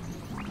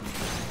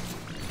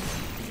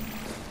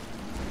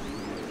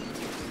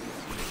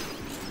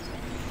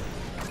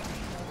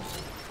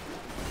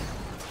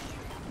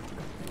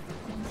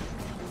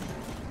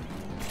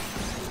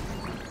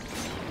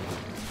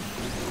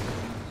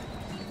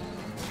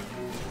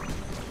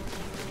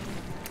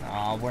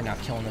 Oh, we're not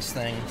killing this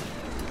thing.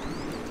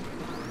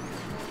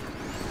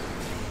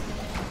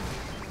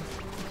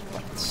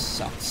 That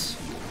sucks.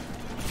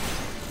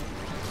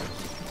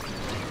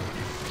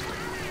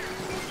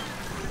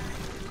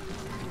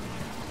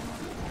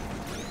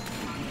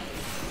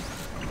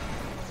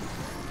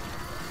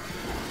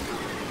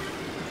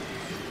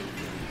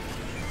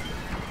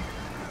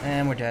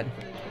 And we're dead.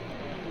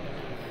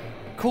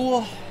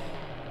 Cool.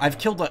 I've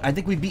killed, I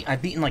think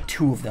I've beaten like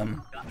 2 of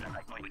them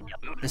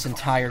this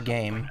entire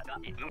game.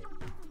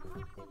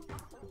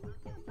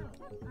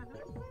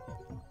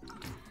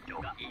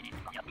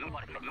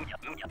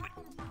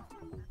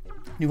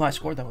 New high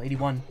score though,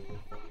 81.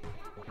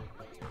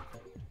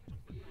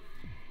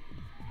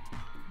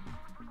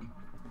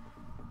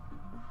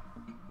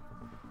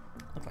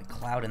 Look like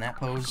Cloud in that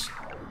pose.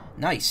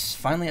 Nice,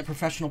 finally at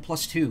professional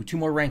 +2. 2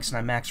 more ranks and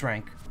I'm max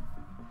rank.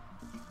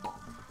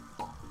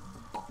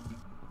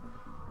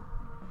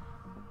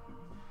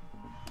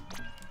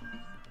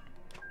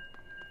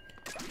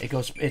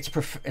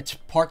 It's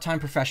part-time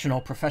professional,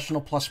 professional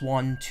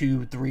 +1,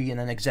 2, 3, and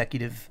then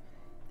executive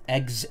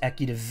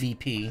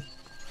VP,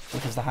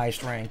 which is the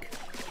highest rank.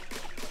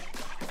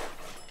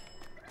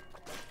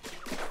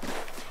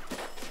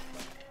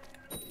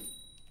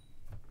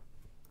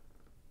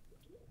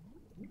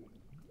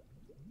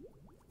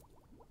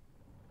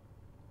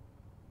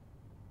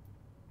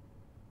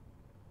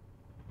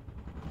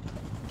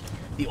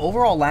 The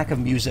overall lack of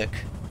music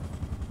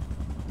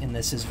in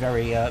this is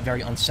very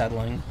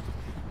unsettling.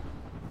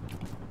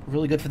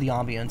 Really good for the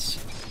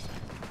ambience.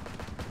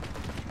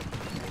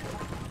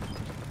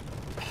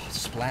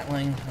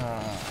 Splatling.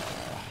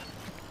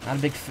 Not a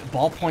big...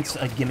 Ballpoint's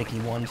a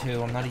gimmicky one,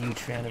 too. I'm not a huge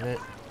fan of it.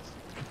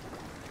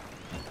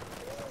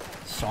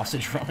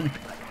 Sausage Run.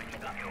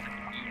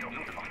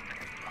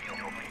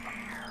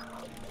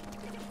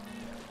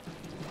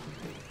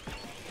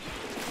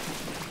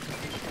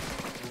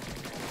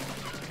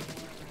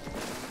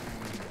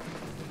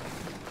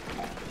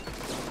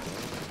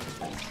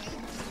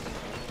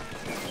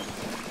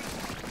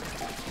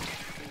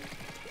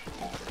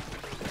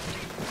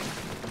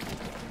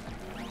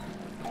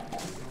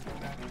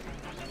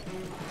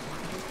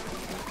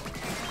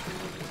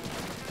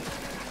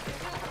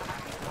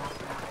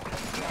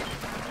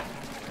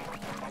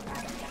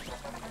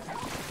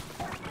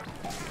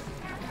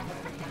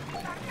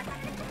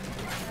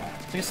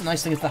 I guess the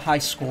nice thing is the high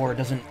score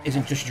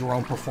isn't just your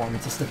own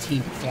performance, it's the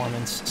team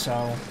performance, so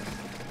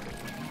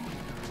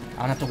I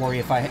don't have to worry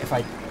if I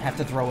have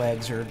to throw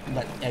eggs or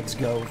let eggs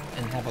go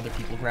and have other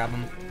people grab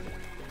them.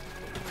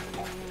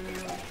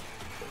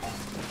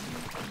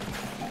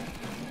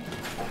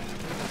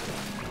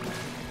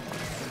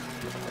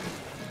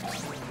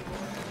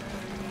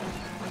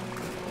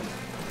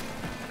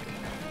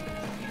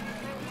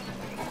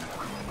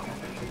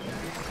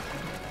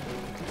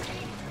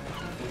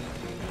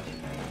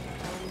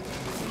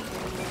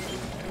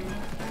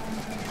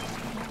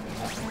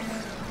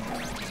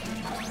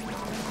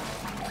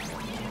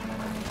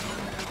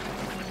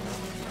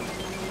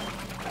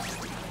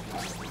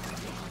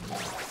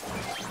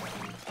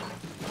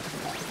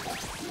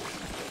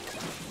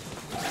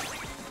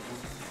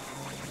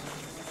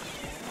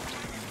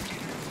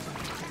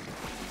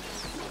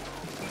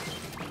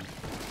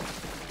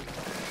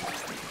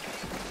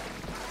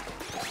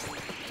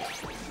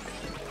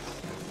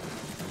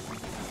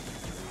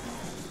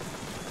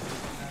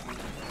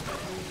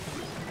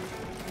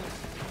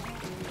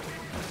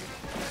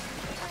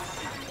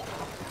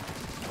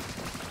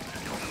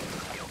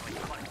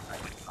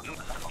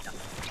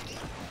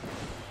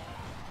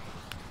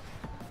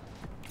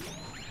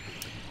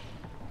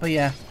 But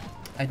yeah,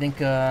 I think,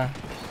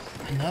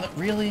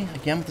 really?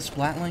 Again with the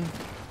splatling?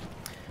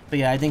 But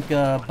yeah, I think,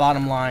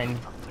 bottom line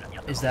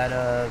is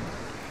that,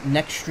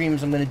 next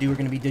streams I'm gonna do are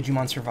gonna be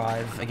Digimon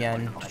Survive,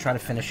 again, to try to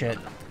finish it.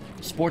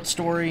 Sports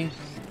Story,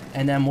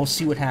 and then we'll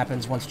see what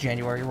happens once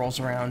January rolls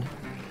around.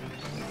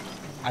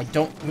 I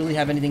don't really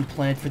have anything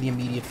planned for the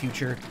immediate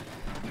future.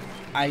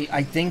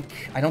 I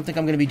don't think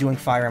I'm gonna be doing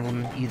Fire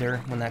Emblem either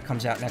when that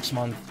comes out next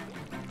month.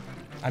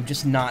 I'm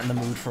just not in the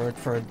mood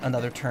for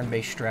another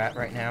turn-based strat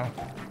right now.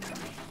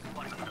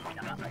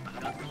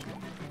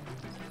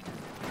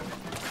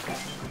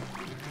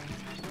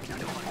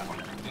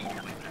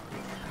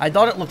 I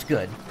thought it looked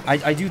good.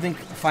 I do think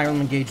Fire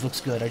Emblem Engage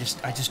looks good. I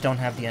just don't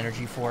have the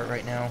energy for it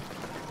right now.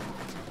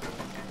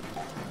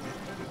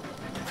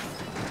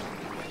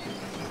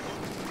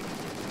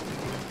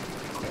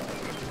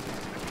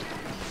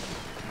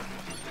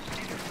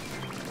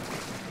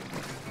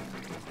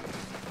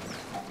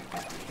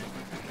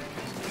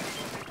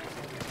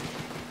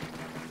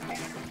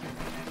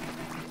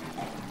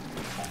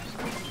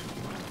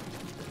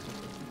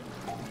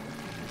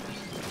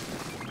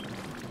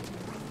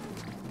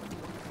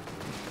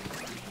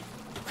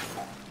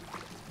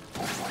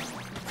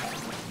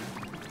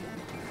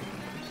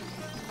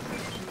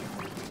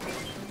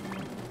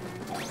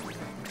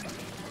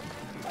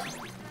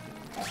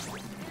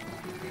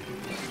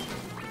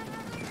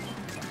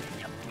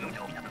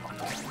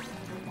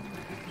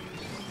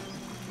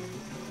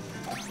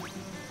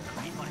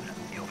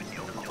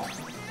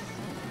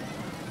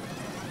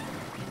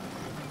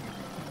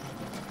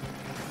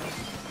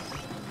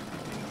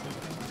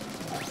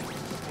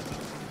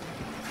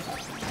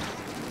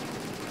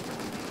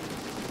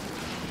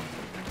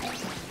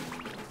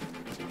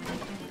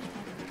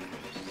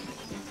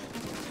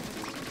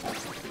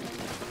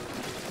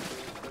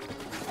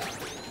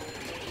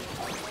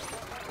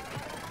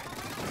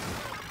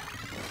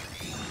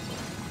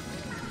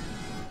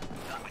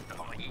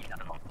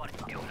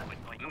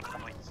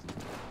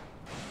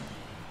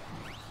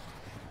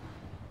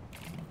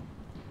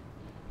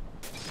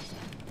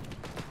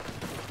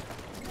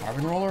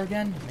 Carbon Roller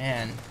again?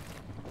 Man.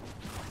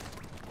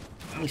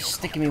 Really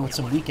sticking me with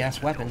some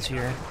weak-ass weapons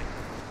here.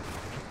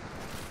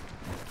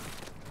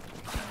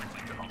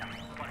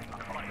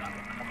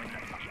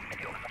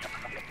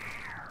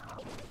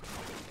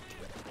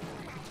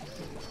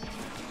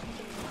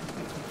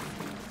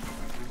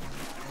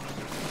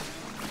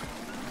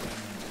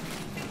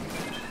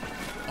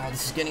 Oh,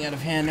 this is getting out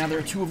of hand. Now there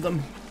are two of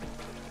them.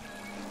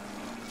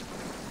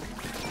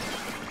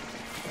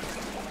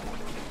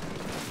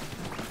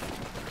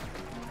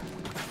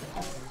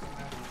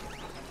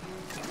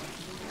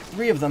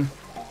 3 of them.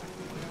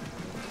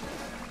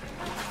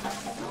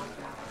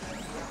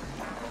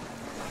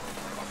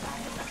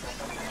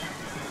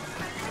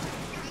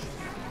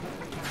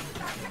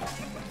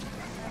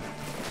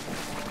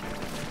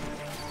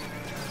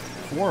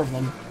 Four of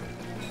them.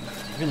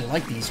 Really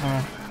like these,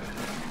 huh?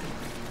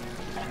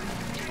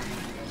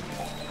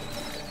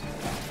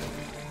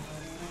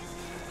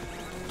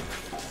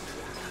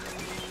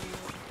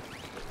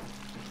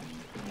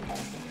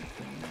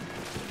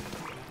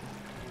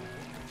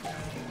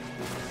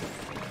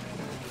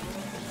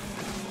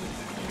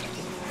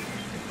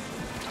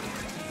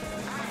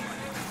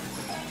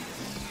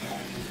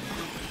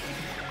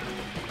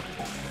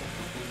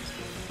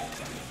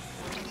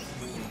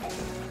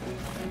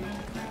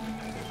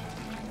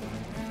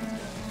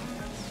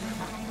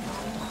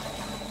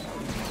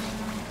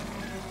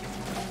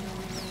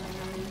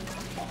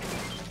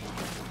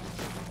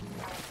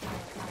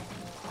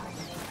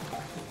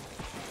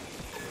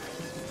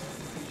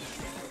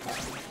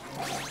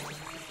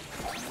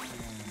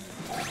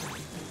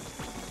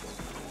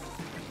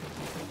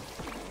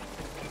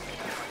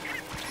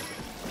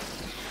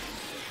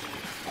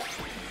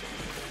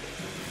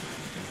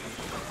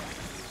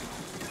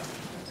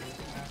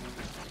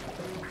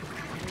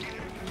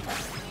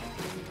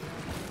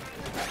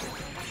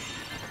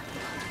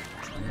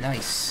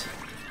 Nice.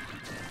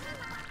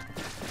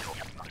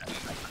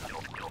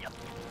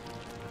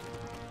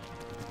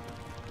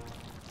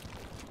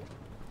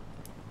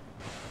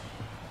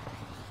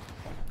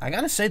 I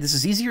gotta say, this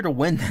is easier to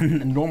win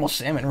than a normal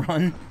salmon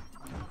run.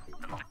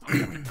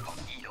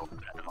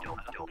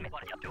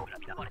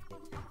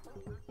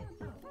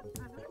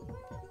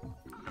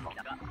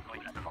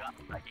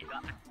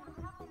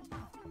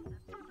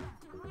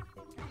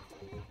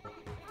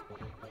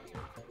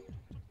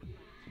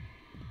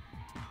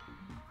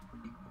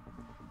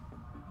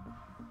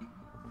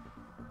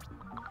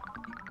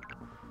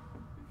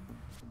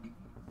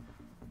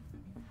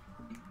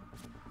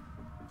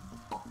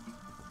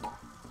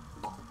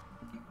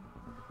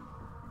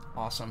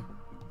 Awesome.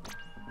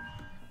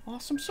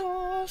 Awesome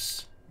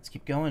sauce! Let's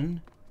keep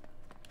going.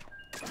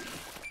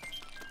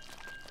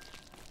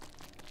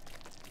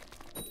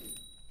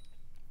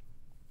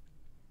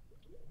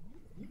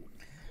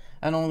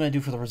 I don't know what I'm gonna do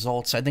for the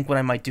results. I think what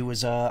I might do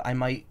is, I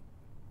might,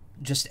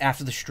 just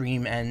after the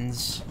stream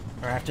ends,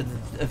 or after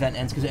the event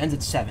ends, because it ends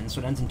at 7,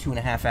 so it ends in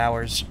 2.5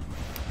 hours.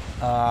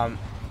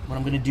 What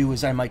I'm gonna do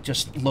is I might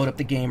just load up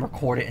the game,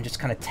 record it, and just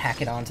kind of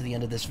tack it on to the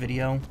end of this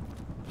video.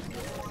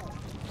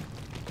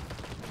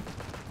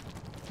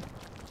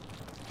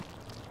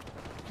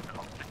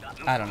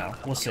 I don't know.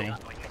 We'll see.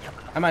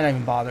 I might not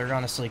even bother,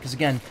 honestly, because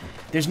again,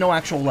 there's no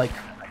actual, like,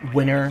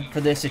 winner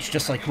for this. It's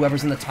just, like,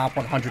 whoever's in the top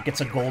 100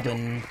 gets a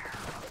golden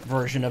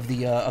version of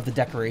the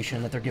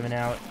decoration that they're giving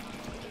out.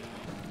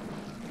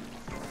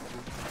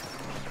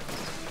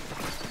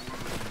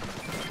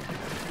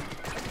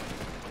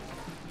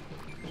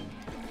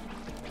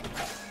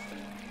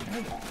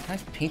 Can I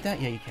paint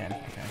that? Yeah, you can.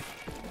 Okay.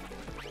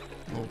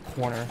 A little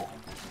corner.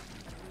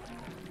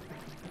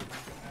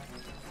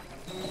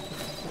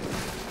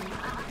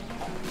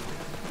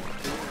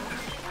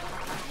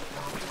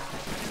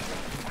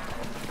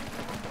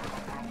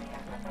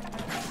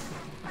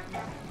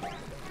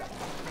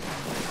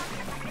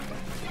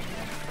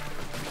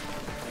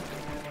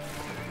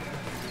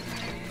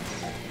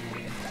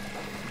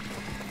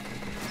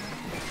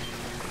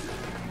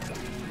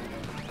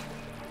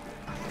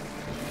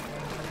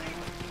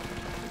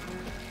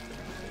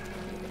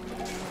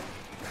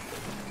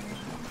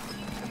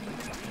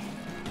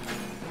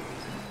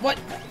 What?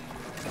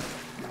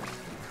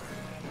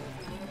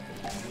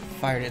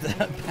 Fired it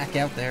back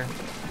out there.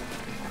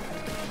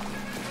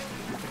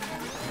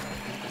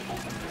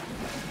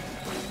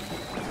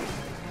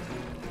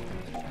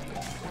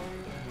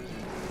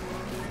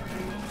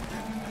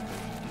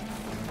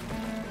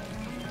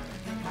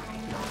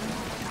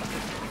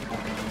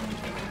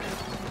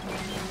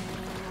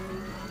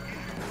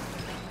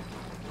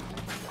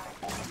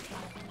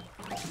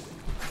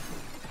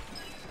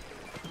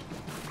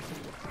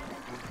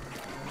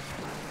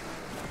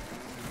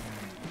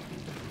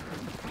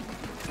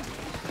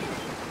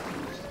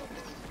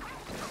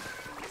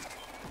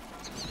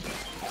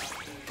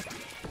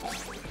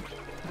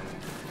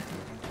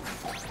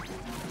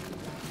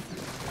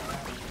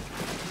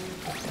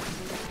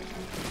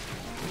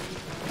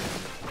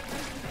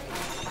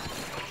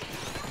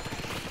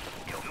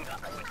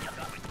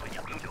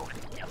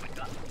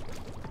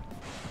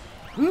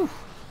 Whew.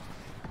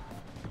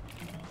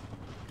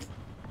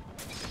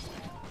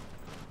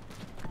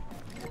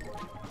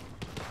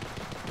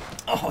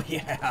 Oh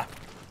yeah.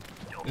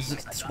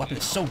 This weapon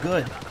is so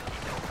good.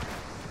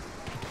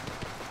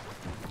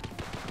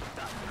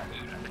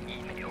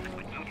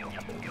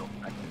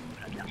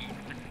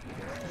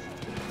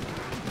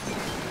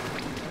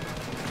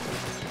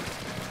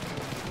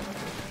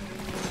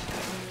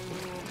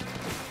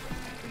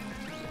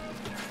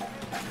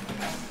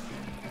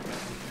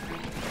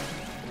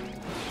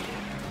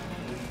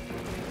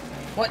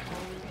 What?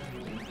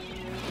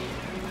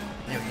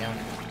 There we go.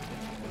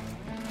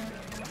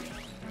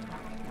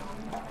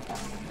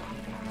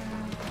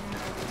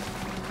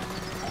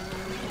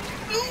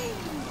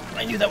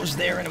 that was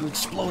there and it would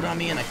explode on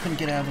me and I couldn't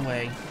get out of the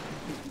way.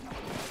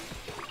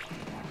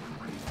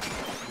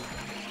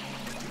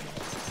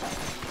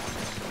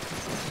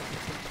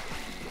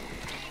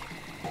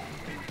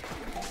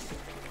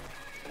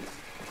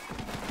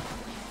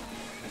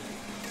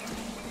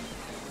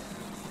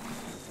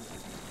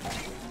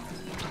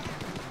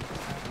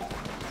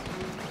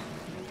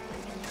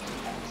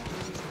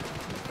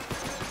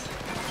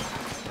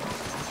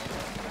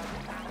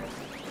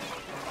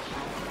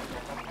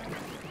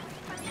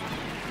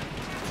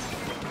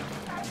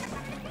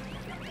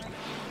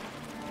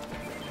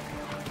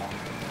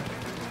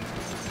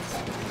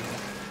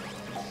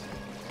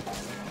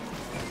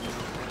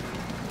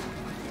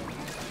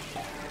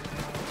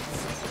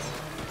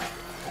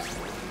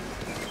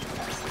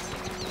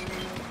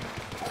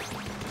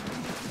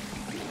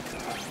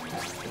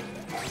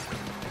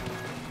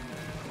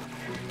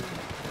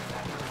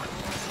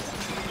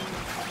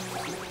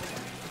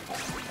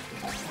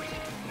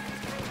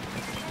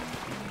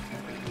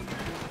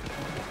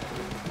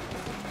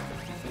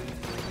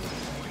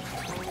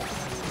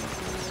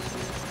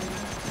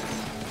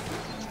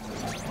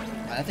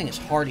 That thing is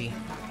hardy.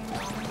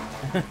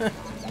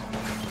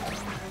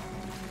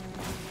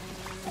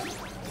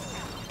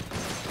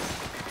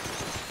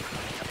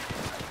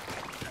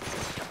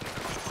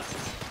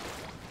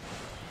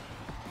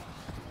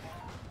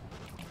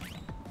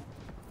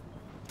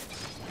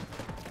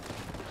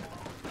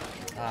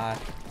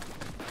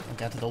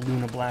 Down to the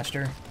Luna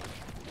Blaster.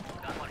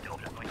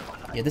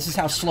 Yeah, this is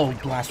how slow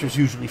blasters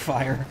usually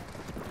fire.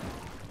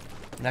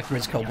 That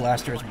Grizzco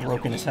blaster is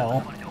broken as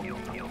hell.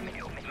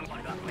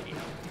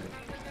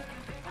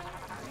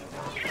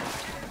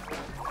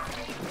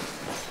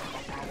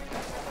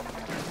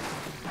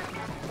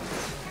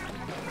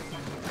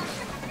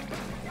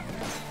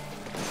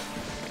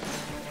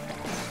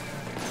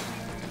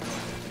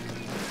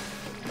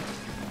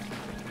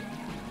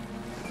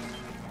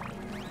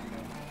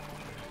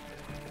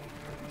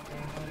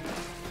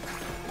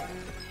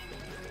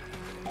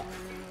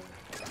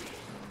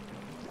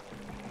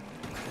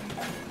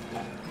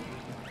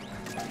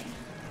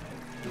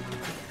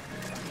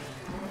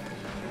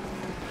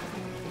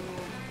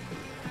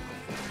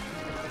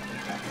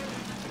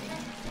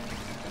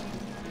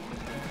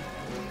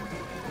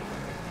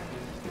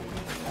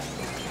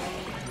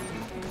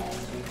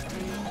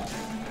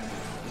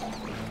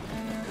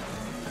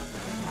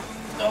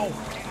 No!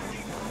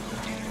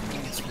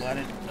 Get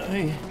splatted.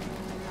 Hey.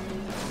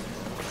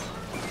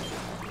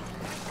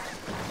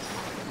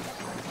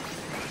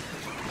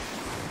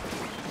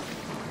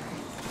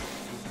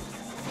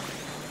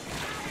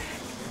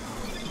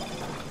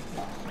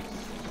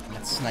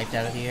 Got sniped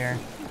out of the air.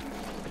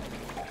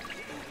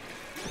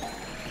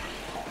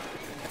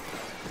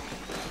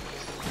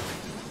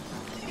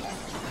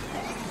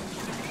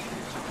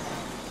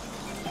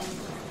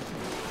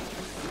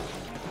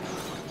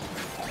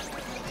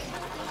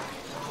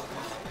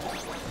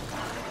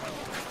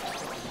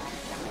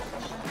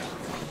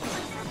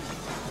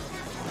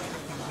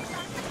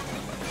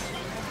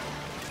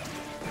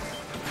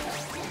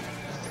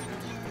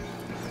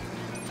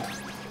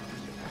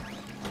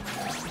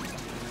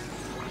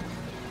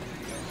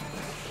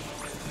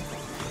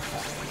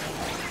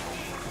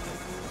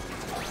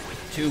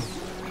 Two,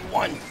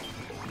 one.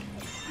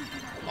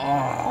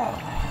 Oh.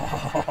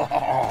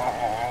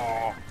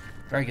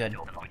 Very good.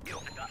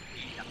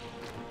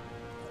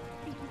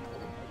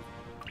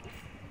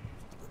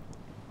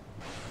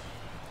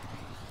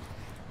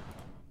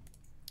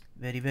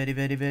 Very, very,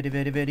 very, very,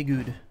 very, very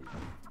good.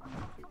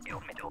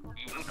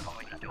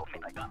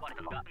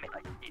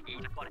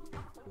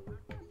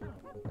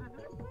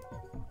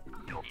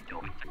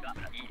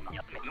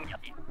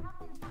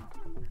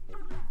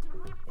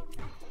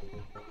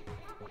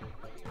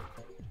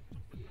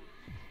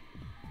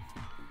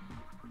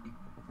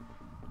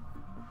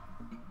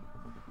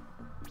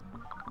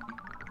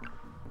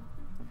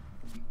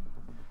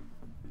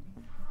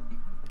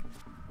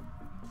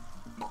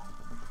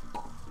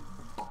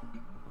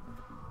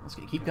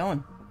 Let's keep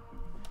going.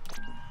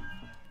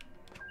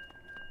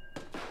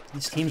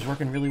 This team's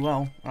working really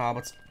well.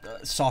 What's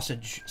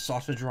sausage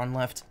run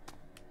left?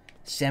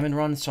 Salmon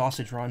run,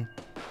 sausage run.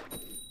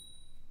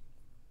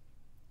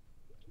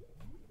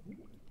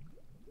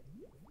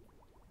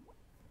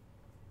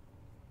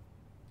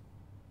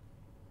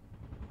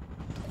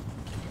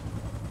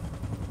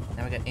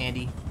 Now we got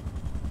Andy.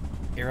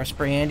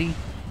 Aerospray Andy.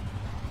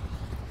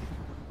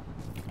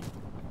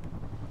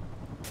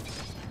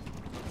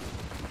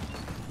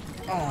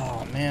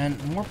 Oh man,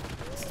 more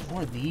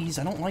of these.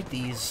 I don't like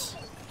these.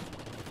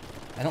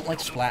 I don't like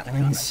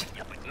splatterings.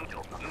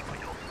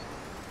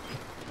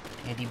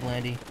 Andy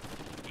Blandy.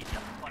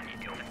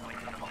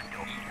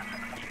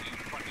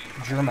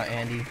 Germa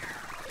Andy.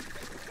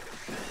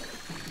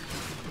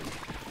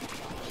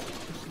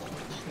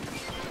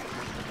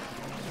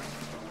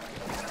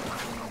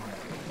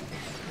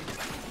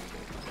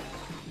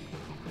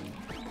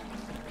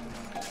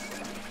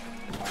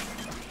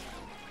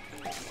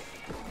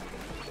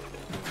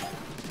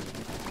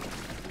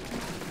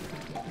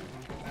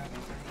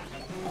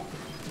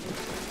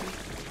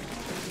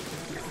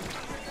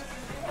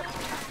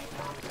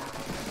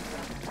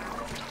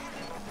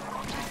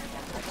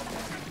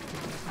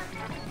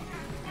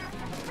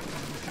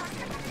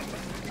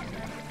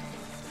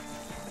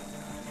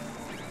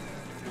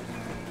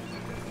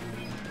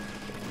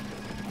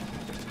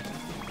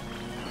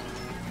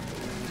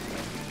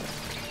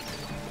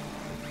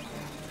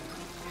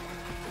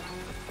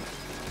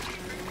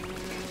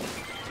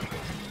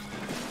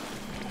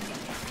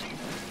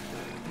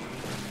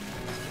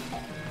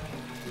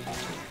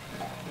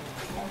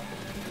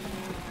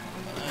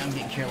 I'm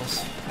being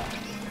careless.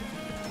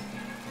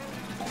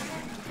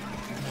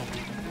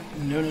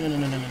 No, no, no, no,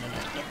 no, no, no, no, no,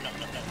 no,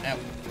 no, no, no.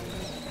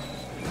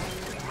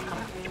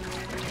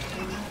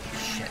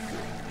 Shit.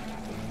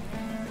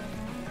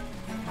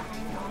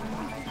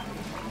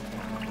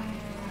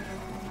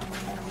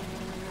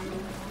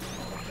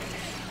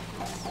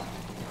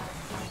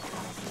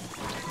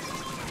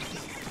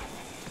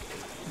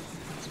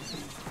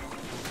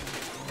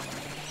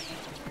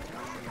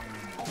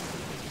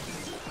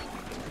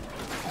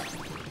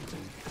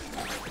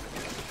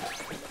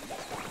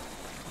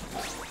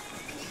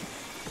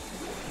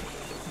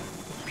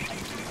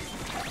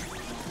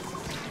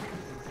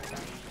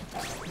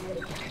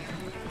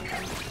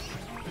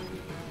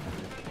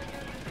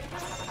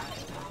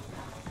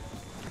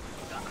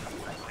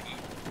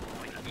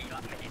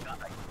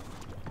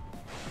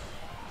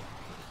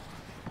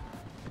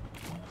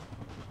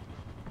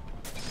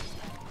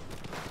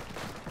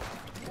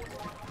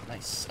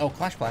 Nice. Oh,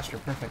 Clash Blaster,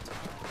 perfect.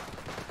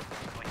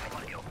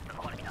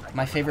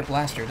 My favorite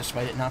blaster,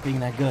 despite it not being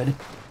that good.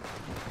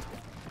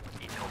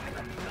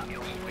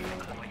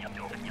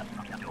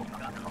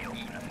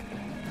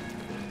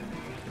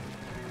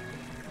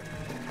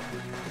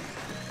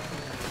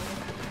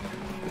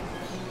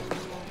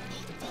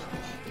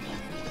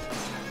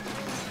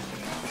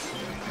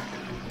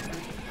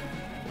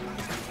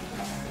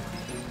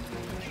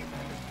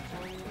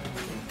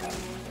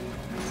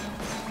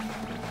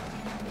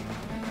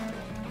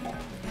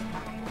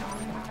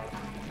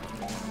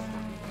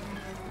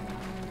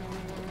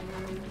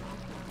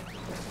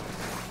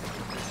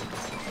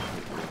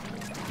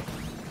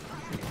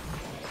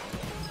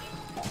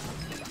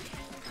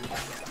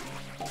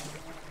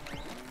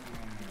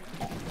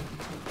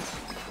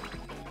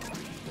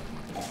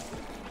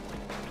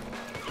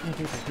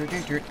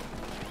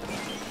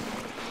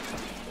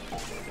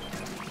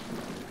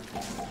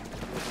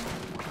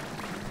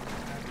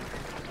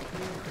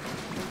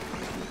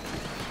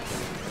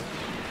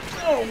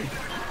 Oh!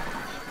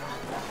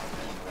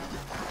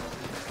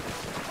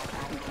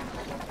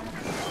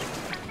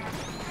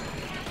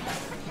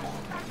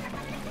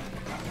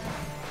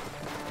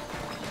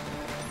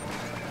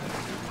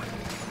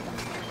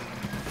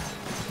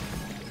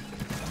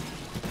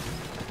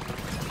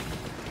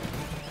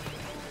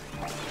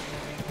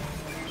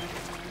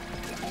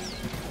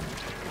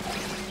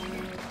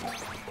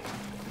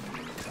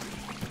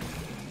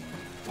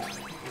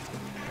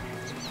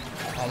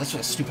 Oh, this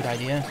was a stupid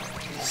idea.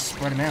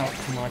 Spread them out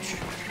too much.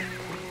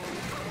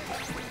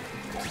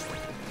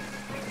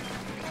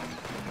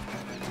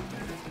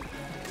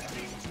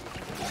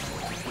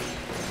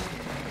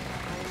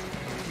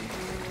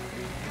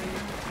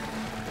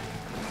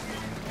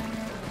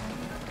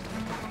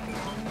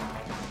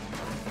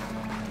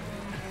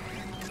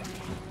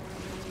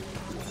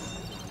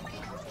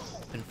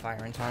 Been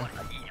fire in time.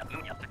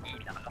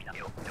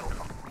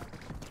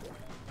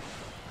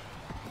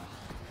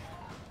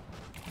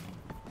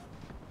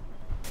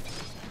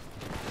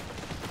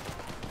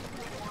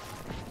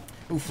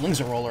 Ooh, flings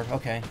a roller,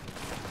 okay.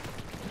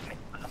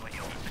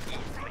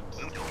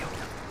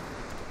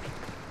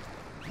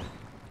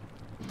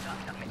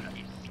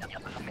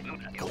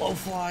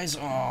 Glowflies,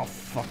 oh,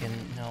 fucking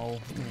no.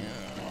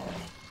 Yeah.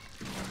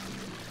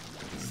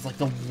 This is like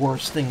the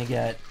worst thing to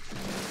get.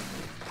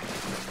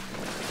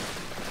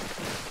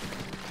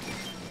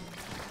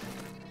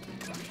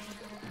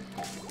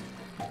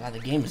 God, the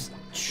game is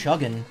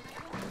chugging.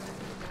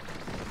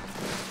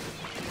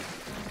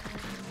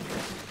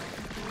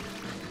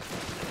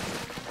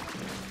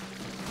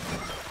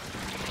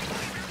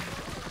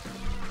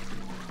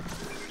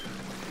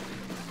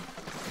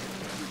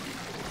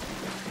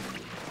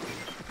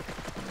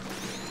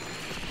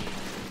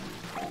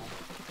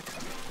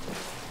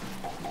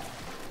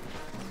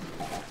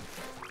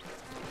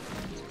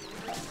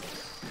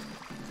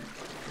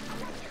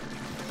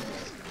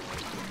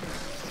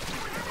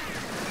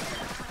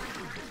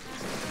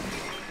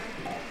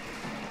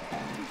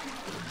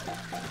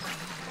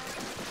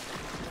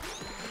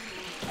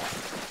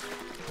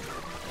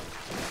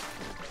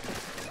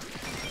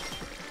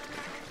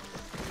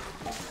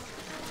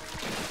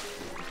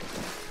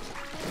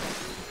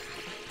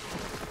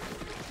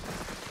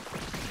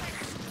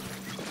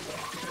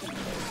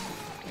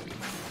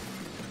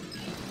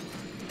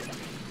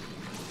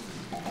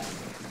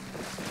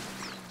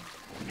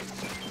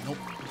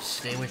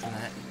 Stay away from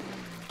that.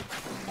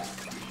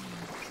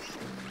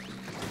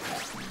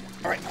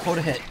 Alright,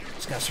 quota hit.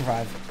 Just gotta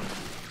survive.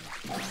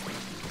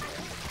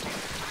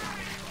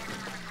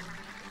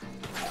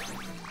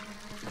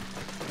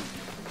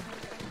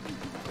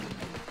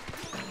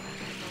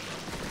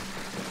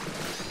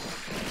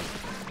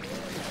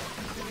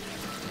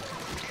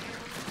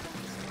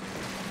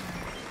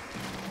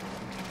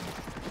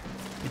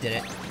 We did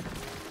it.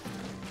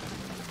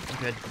 We're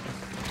good.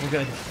 We're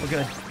good. We're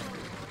good.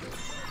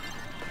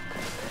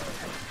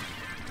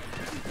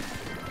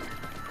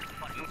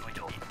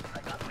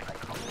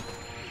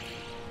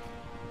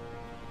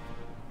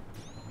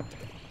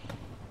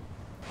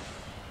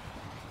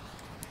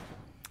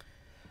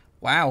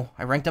 Wow,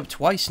 I ranked up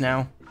twice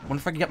now. Wonder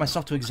if I can get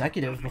myself to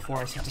executive before I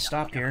have to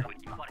stop here.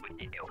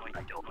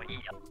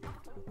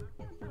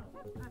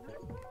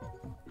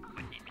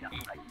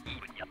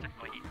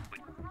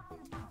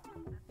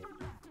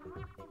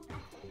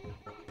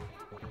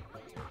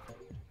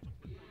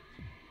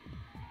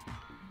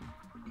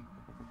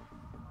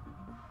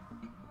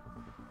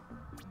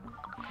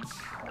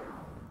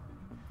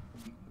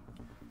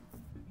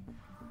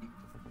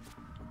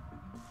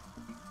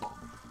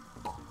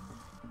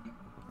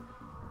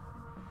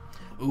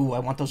 Ooh, I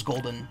want those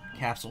golden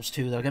capsules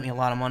too. That'll get me a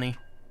lot of money.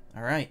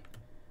 All right,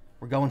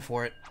 we're going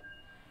for it.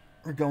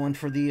 We're going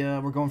for the.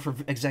 We're going for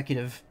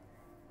executive.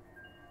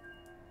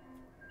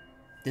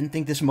 Didn't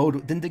think this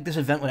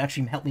event would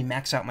actually help me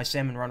max out my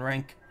salmon run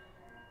rank.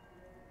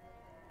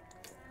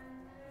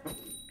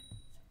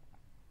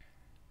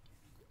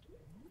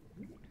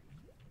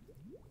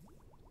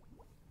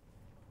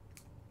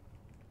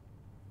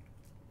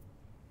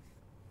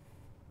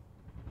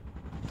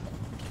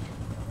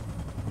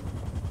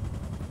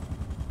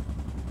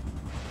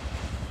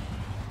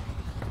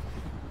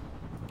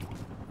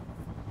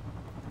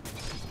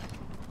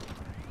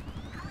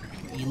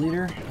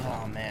 E-liter?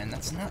 Oh man,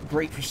 that's not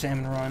great for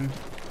salmon run.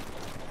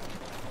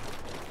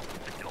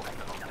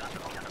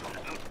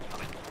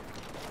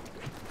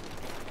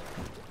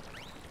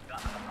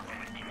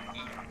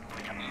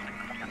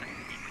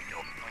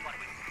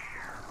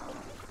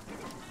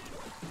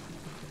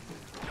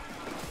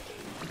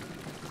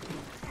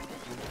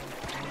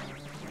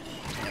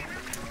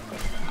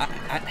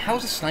 How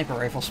is a sniper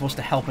rifle supposed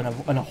to help in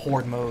a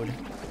horde mode?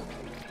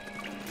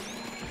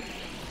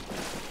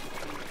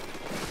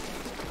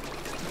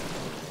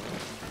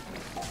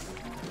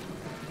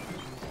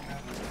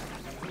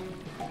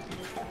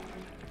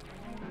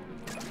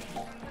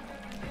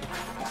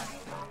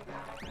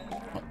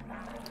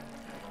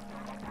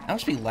 I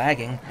must be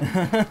lagging.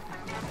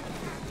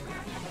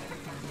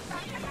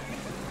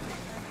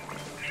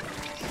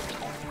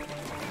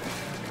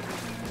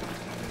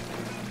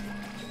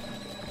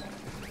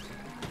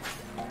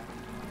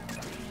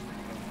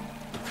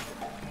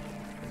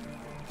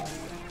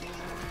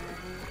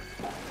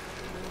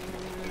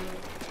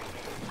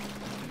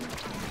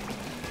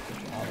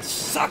 Oh, this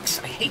sucks!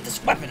 I hate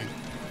this weapon!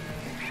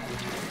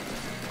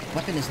 The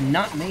weapon is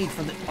not made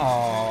for the...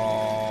 Oh...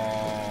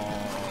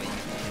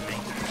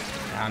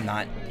 I'm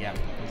not... Yeah.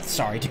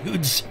 Sorry,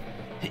 dudes.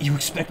 You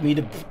expect me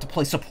to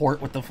play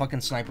support with the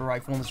fucking sniper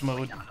rifle in this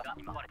mode?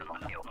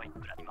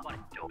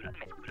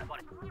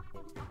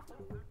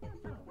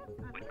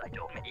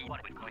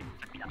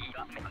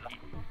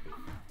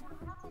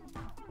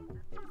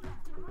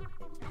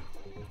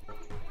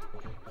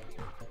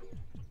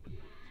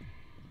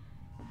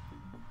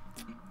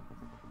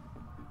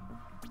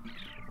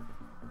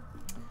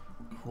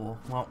 Cool.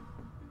 Well...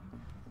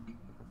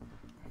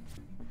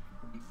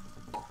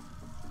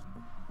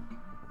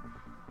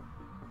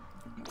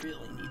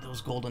 really need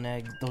those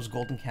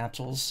golden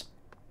capsules.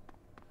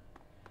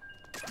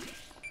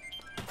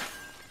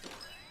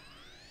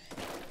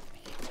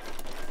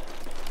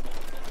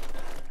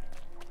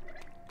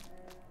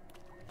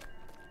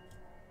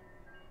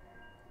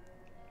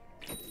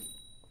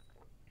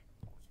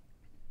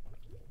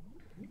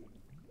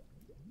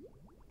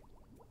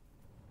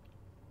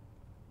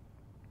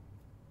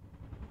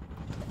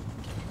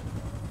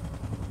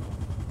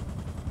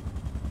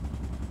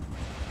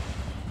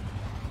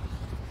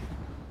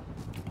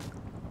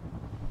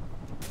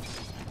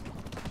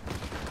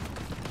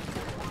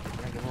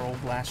 Roll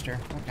blaster.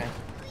 Okay.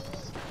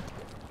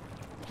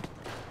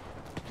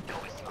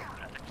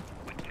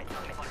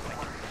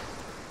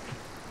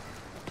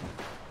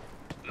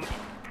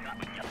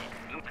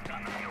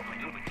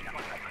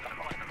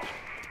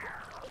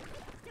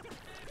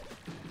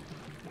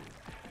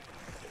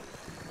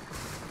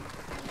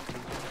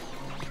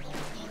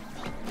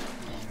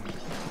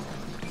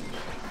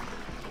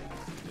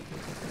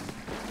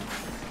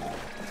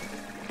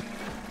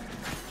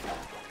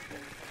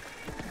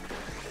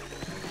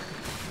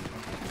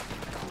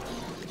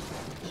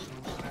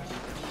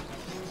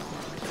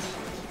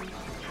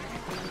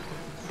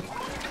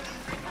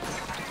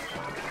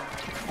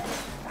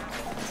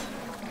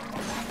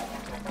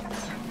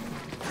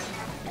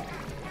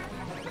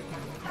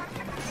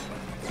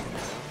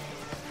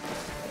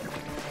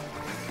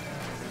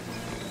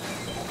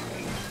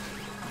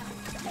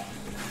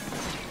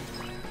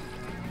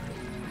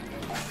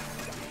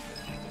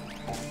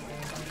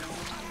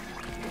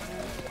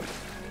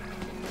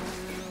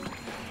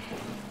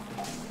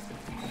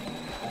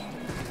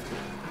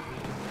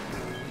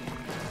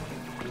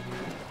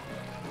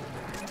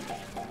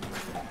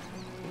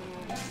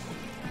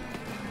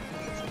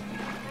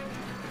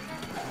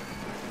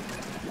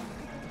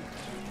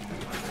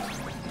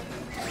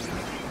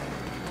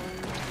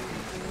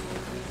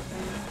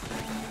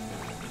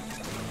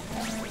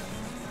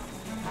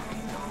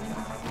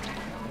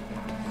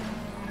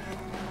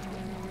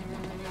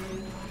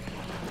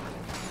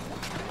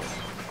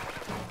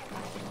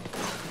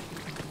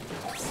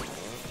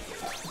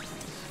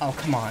 Oh,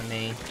 come on,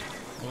 me.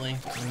 Really?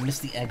 I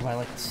missed the egg by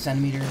like a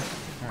centimeter?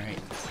 Alright.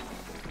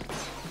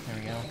 There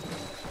we go.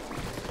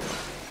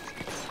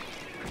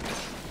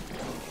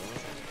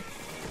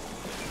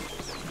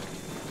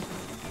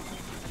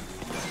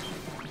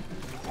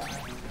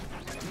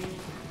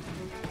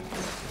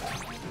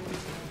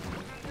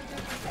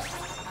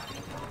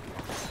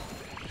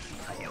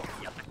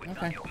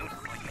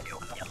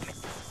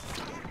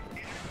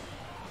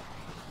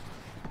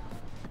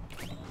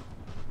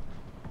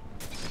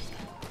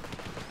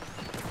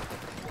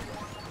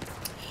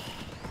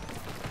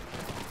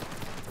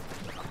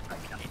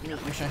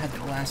 really wish I had the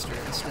blaster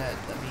instead.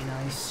 That'd be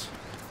nice.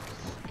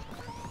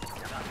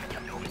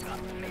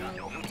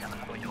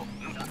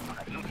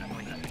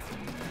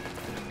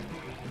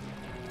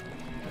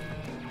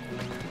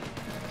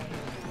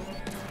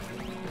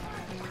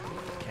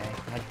 Okay,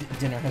 my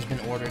dinner has been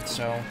ordered,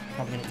 so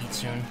probably gonna eat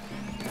soon.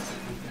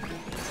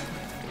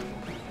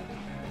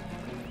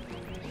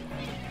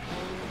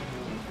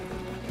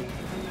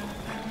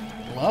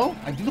 Hello?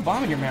 I threw the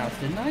bomb in your mouth,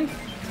 didn't I?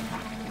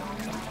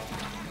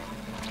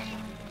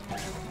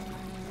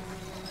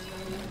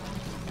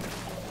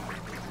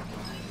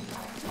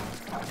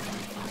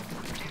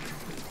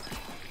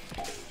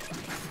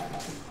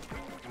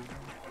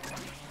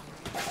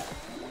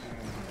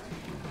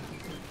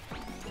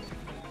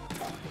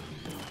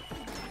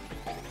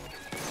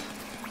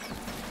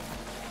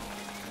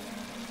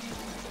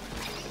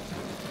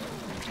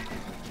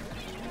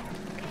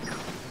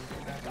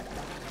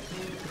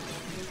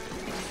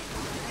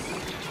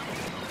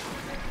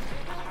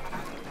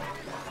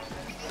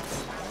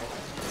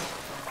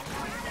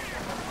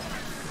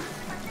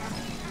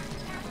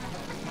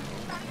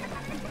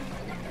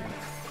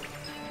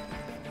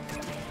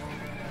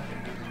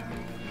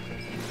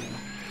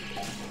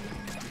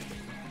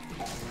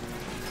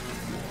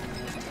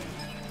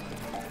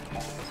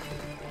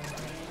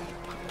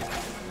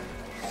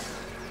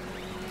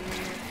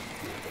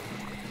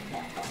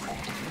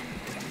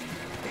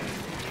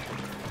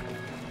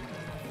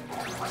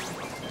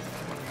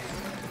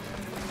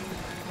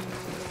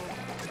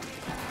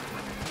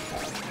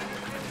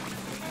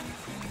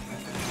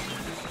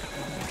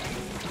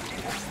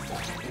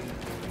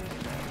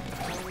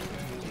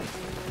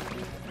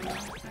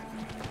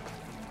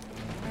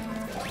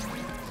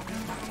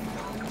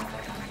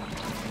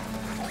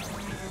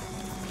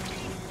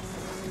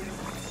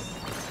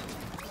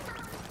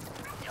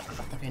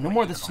 Okay, no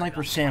more of the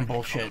Sniper Sam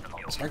bullshit.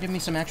 Start giving me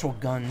some actual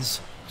guns.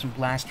 Some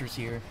blasters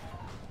here.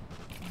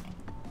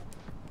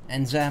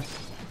 And zap.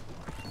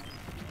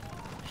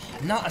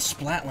 Not a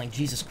Splatling,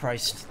 Jesus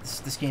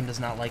Christ. This game does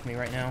not like me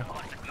right now.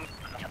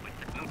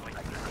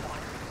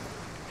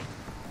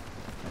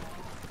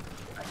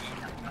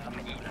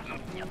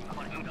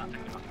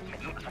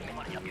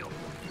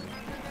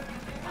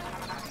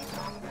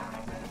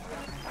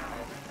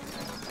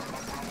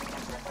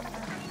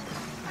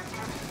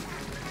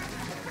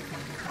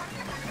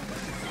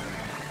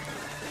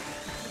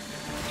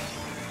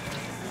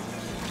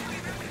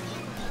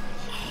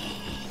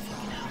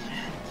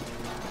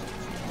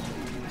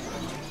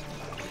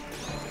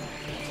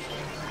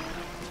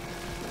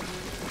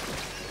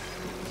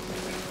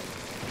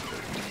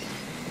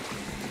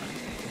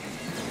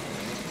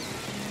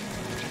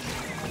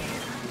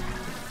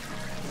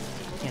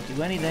 Can't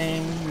do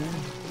anything.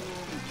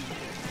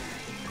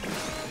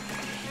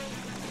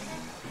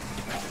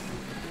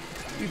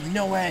 We have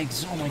no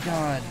eggs. Oh my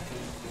god.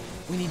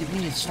 We need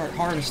to start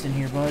harvesting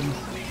here, bud.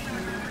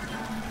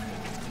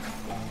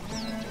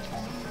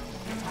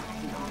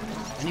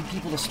 I need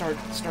people to start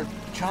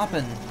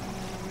chopping.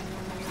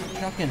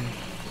 Chucking.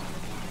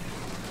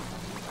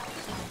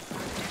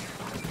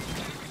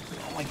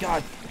 Oh my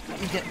god.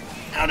 Let me get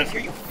out of here,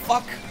 you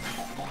fuck!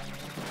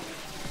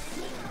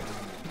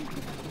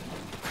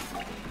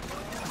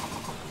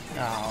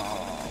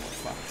 Oh,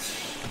 fuck.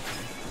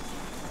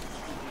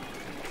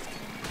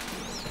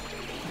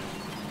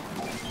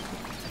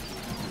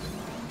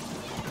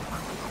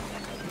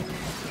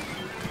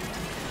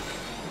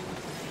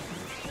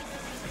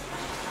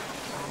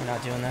 We're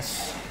not doing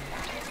this.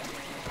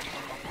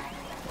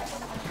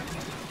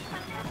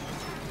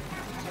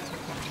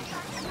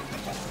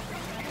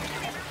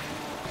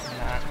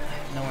 Nah,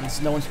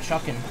 no one's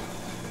chucking.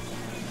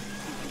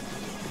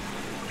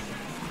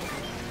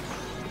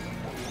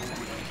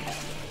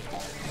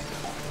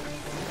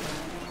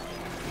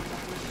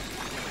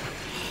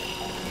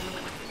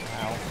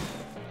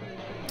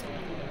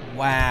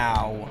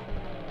 Wow.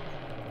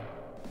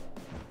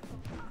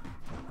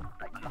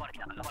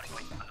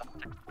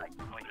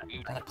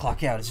 Gotta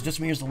clock out. Is it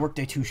just me or is the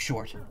workday too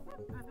short?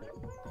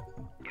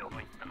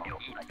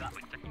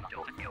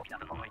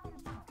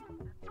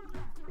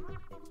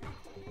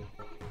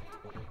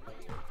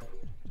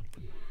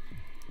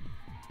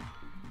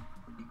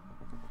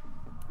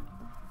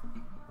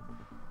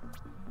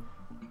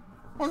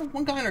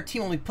 One guy on our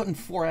team only put in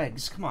 4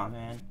 eggs. Come on,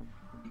 man.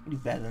 We can do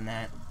better than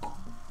that.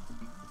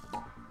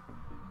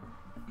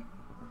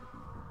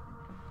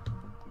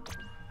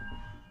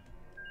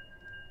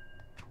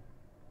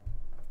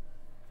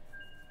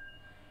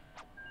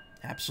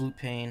 Absolute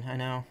pain, I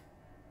know.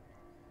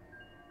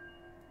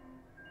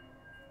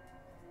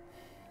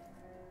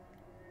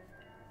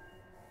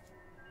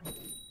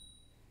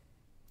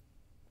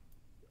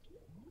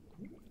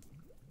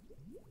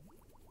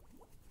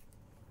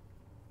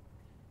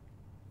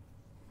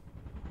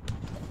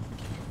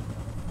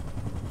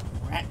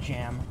 Rat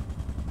jam.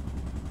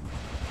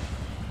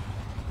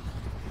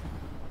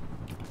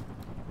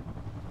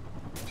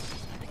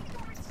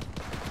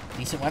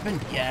 Decent weapon?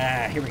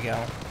 Yeah, here we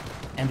go.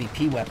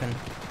 MVP weapon.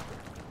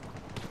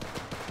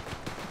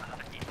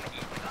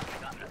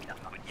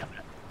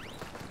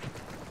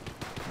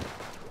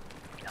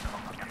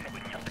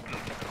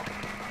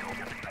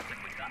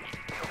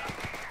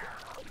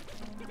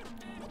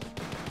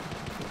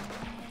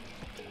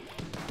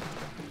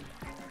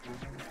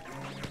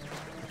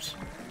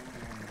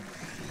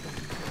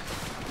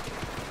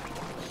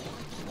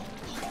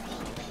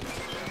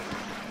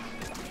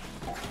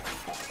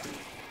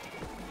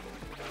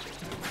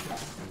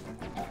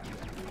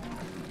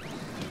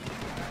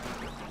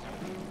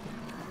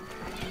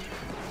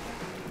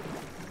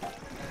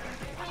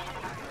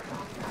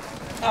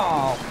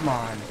 Come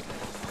on.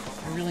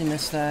 I really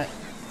missed that.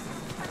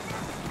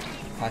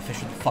 Fly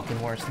fish are the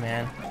fucking worst,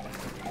 man.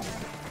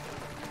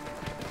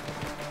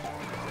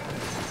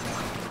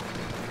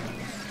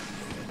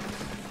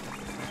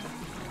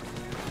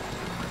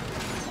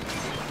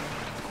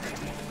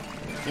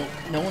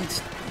 No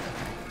one's...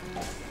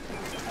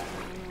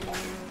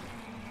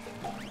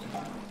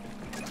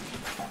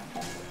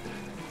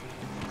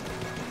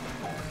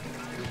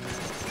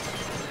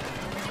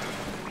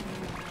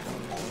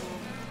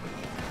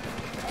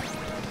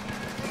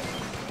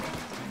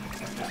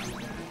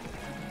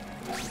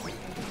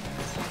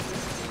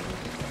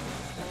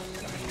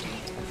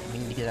 We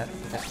need to get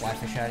that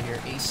flyfish out of here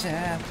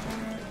ASAP.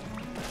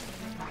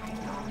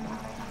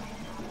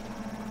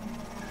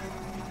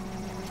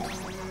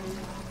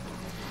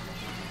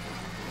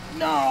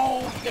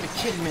 No! You gotta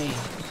kid me.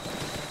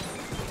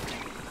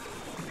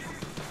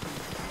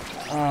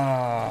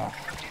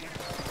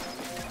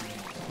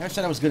 Never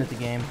said I was good at the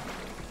game.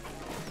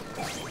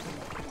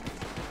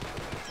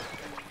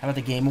 How about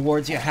the Game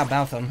Awards? Yeah, how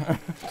about them?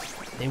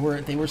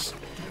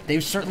 They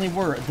certainly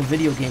were the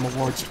Video Game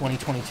Awards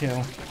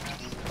 2022.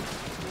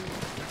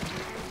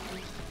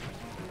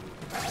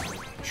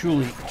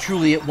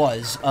 Truly it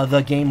was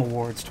the Game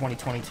Awards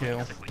 2022.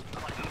 But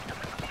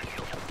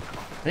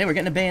hey, we're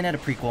getting a Bayonetta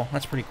prequel.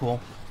 That's pretty cool.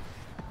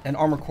 And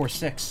Armor Core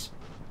 6.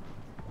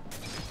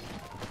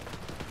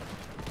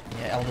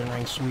 Yeah, Elden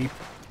Ring sweep.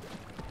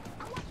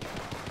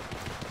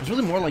 It was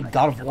really more like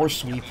God of War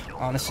sweep,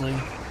 honestly.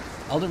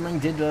 Elden Ring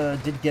did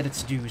get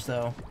its dues,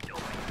 though.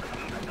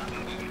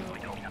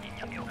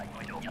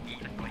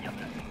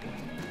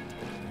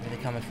 Where are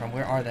they coming from?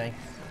 Where are they?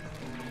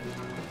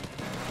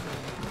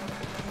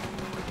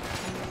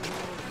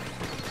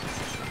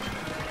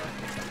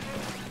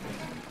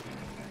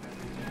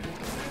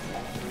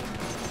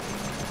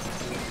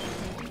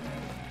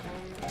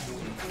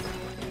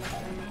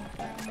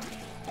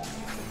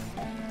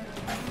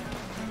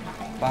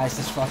 Biased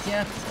as fuck,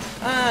 yeah.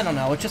 I don't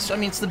know. I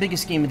mean, it's the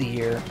biggest game of the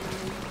year.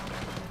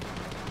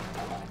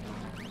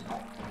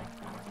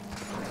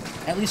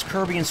 At least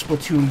Kirby and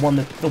Splatoon won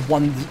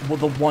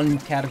the one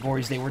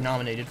categories they were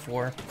nominated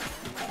for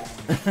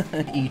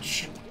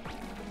each.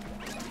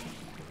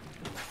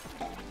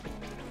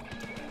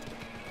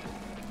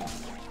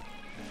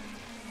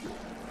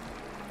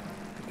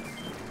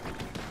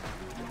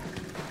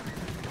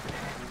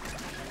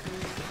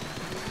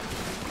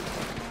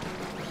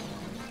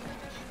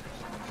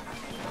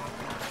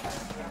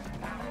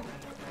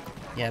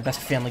 Yeah,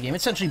 best family game.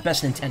 Essentially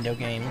best Nintendo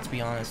game, let's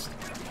be honest.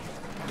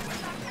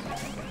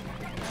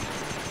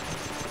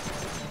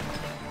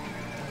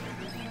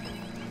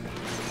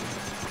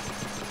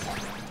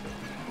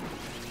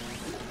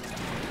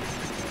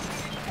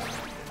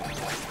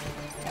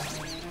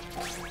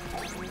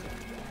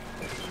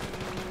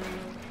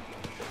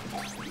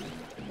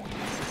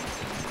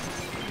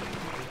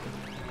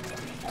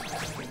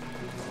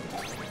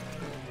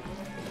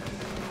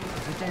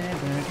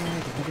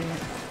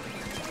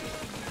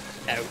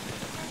 Out.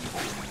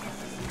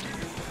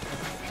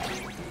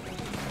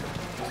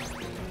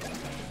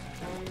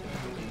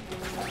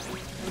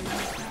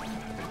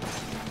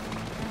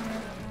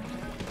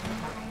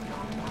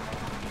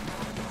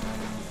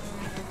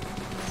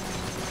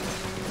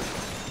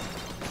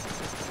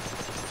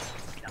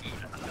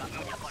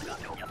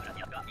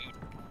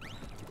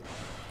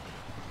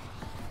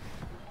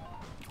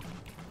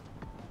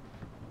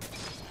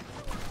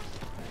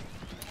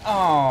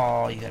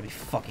 Oh, you gotta be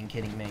fucking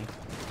kidding me.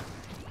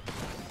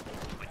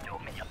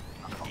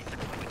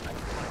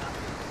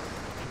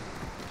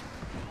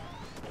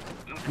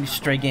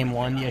 Stray Game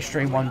 1. Yeah,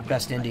 Stray won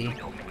Best Indie.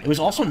 It was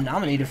also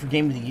nominated for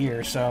Game of the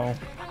Year, so...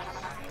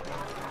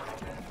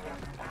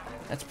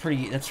 That's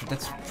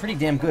pretty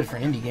damn good for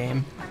an indie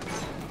game.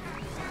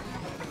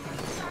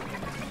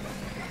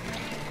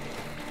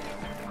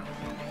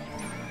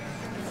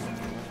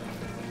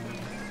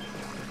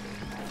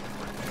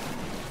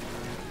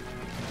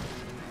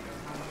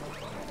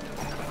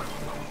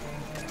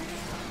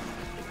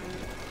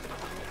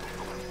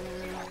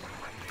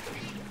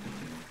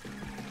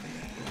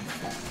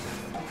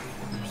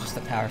 The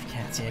power of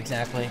cats, yeah,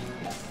 exactly.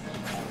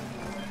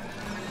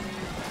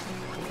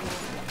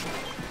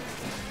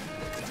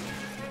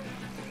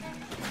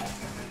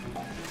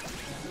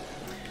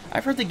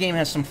 I've heard the game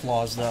has some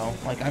flaws, though.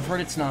 Like, I've heard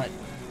it's not...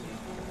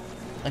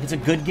 Like, it's a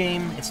good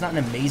game. It's not an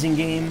amazing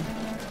game.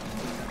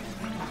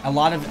 A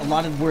lot of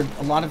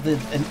the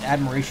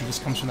admiration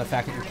just comes from the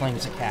fact that you're playing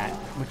as a cat,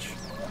 which,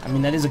 I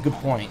mean, that is a good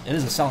point. It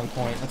is a selling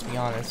point, let's be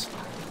honest.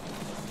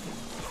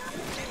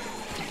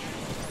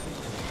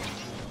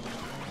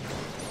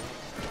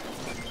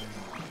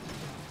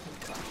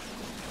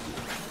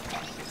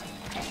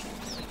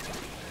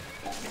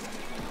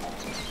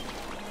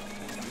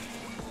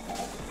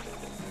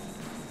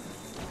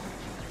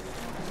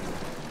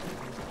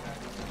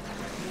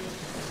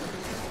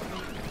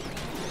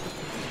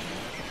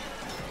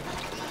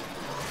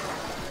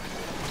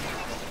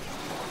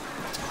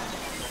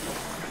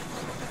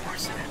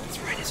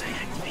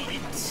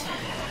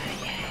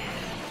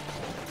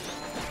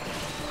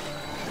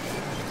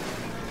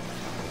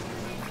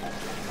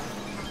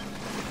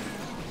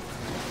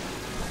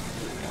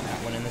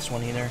 this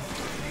one either.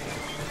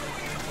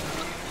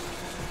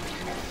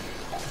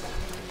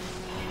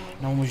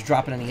 No one was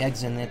dropping any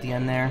eggs in at the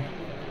end there.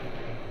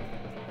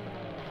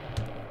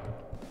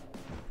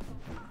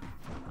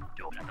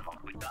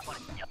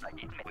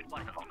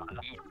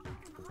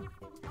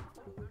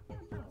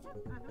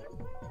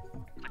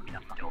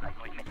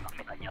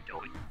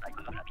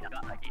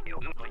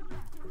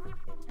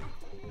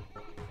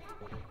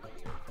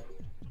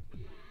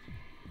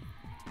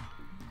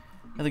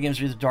 Other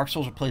games are either Dark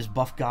Souls or plays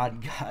buff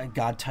god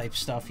type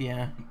stuff,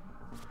 yeah.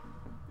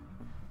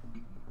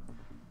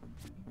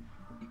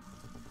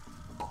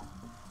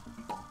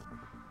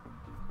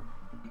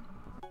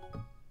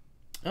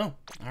 Oh,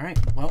 alright,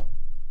 well.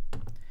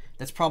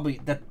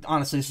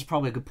 Honestly, this is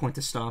probably a good point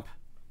to stop.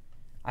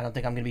 I don't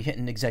think I'm going to be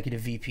hitting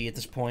Executive VP at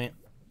this point.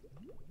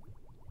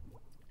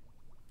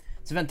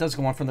 This event does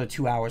go on for another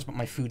 2 hours, but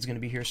my food's going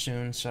to be here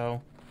soon,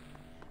 so...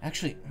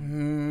 Actually,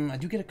 I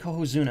do get a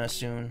Kohozuna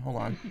soon. Hold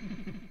on.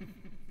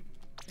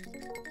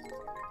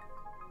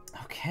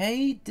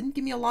 Okay, didn't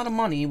give me a lot of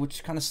money,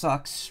 which kind of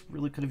sucks.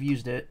 Really could have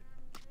used it.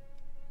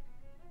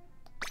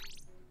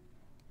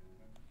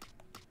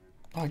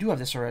 Oh, I do have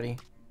this already.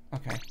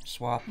 Okay,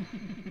 swap.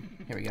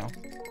 Here we go.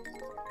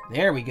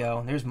 There we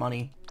go. There's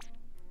money.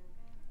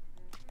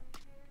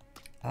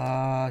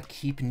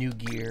 Keep new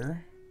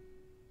gear.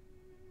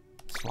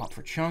 Swap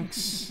for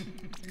chunks.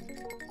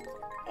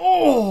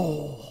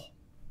 Oh!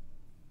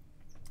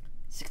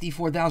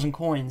 64,000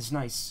 coins.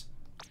 Nice.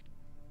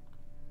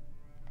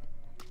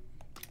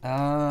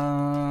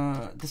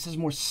 This has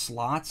more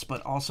slots,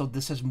 but also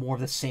this has more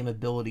of the same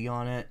ability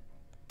on it.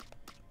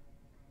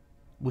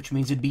 Which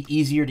means it'd be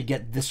easier to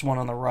get this one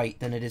on the right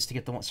than it is to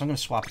get the one. So I'm going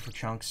to swap it for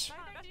chunks.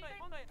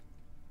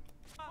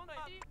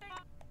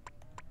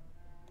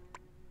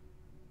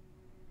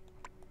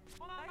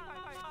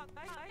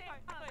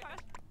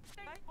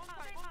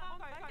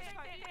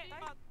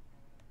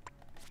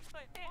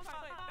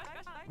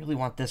 Really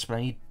want this, but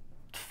I need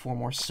 4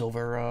 more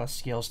silver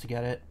scales to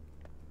get it.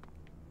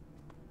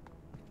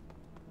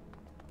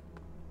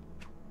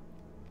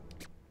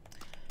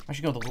 I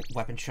should go to the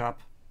weapon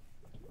shop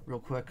real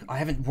quick. I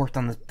haven't worked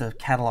on the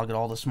catalog at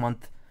all this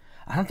month.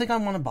 I don't think I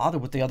want to bother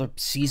with the other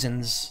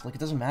seasons. Like, it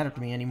doesn't matter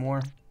to me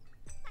anymore.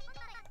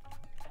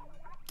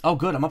 Oh,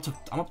 good. I'm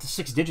up to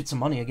 6 digits of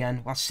money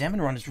again. Wow,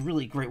 Salmon Run is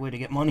really a great way to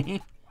get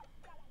money.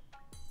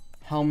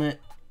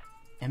 Helmet.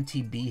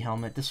 MTB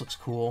helmet. This looks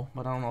cool,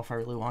 but I don't know if I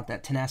really want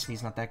that.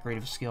 Tenacity's not that great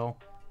of a skill.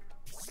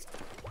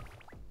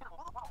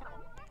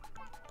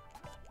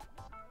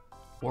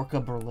 Orca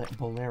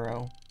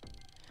Bolero.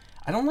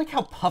 I don't like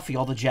how puffy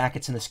all the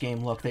jackets in this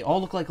game look. They all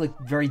look like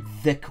very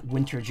thick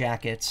winter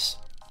jackets.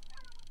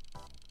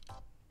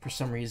 For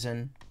some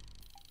reason.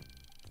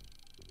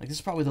 Like, this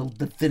is probably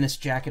the thinnest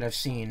jacket I've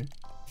seen.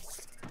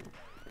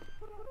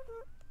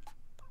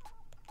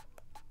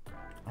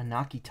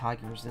 Anaki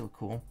Tigers, they look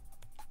cool.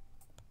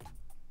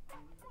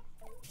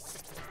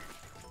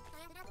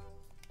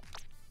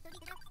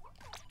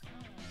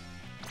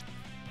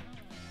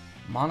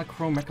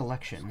 Monochrome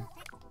Recollection.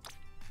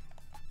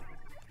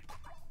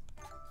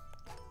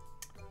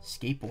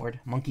 Skateboard.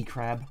 Monkey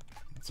Crab.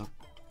 It's a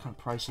kind of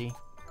pricey.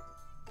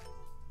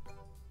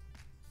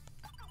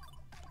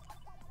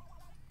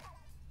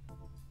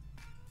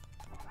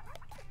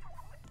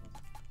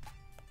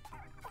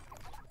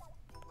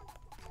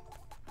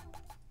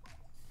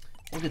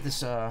 Look at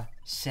this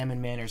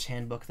Salmon Manners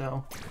handbook,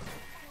 though.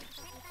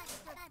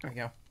 There we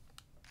go.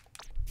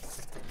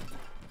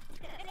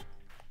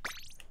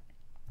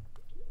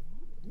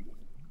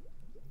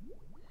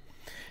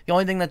 The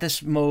only thing that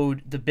this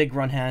mode, the big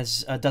run,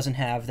 doesn't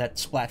have, that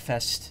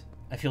Splatfest,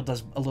 I feel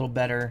does a little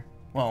better.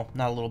 Well,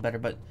 not a little better,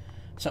 but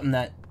something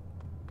that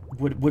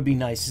would be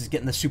nice is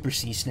getting the Super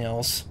Sea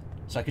Snails,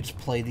 so I could just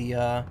play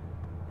the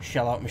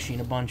shell-out machine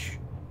a bunch.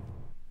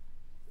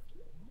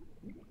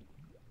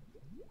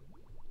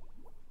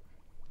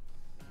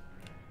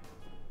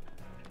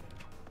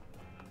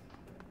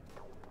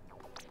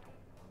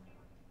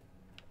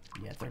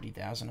 Yeah,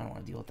 30,000. I don't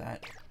want to deal with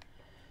that.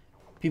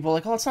 People are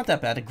like, oh, it's not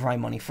that bad to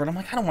grind money for it. I'm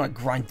like, I don't want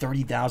to grind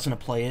 30,000 to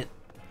play it.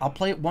 I'll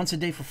play it once a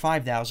day for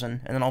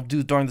 5,000, and then I'll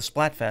do it during the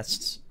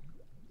Splatfests.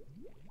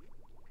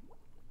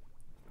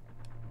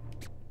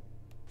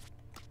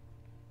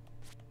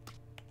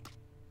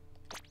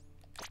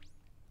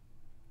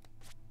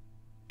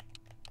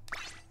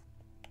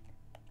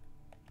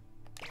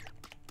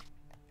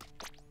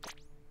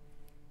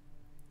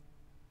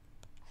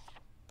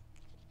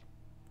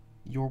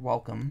 You're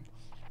welcome.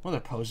 What other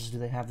poses do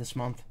they have this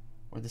month?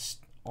 Or this...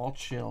 All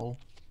chill.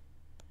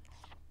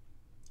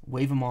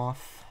 Wave them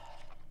off.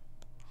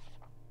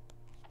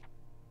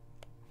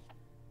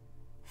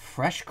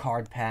 Fresh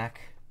card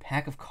pack.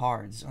 Pack of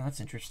cards. Oh,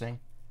 that's interesting.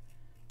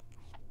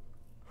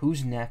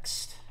 Who's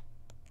next?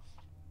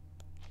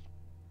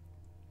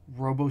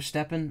 Robo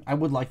Steppin'? I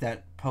would like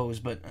that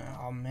pose, but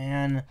oh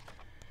man.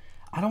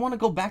 I don't want to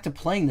go back to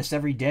playing this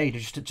every day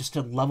just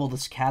to level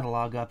this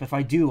catalog up. If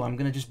I do, I'm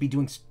gonna just be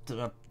doing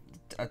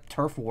a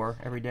turf war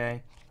every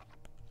day.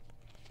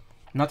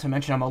 Not to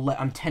mention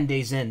I'm 10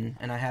 days in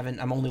and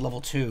I'm only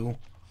level 2.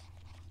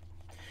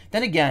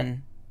 Then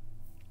again,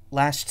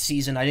 last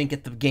season I didn't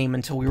get the game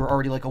until we were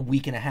already like a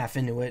week and a half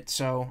into it,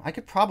 so I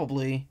could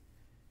probably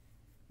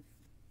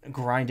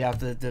grind out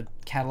the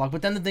catalog.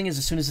 But then the thing is,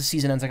 as soon as the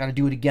season ends, I gotta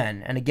do it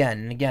again and again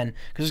and again,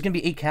 because there's gonna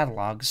be 8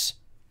 catalogs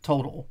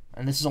total,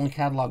 and this is only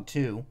catalog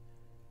 2.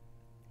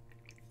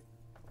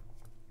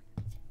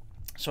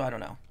 So I don't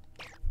know.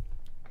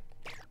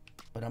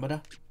 Ba-da-ba-da.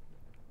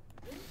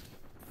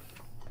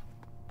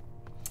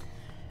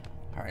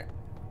 Alright.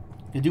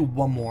 I'm gonna do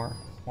one more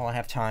while I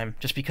have time,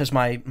 just because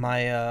my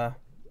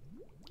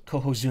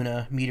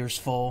Kohozuna meter's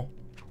full.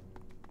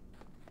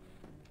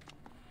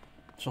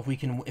 So if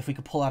we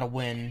could pull out a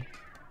win.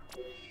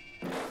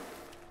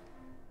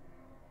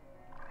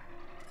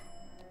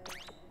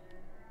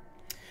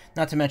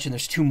 Not to mention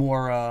there's 2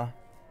 more well,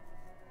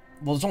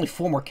 there's only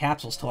 4 more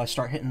capsules till I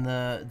start hitting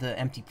the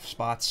empty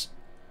spots.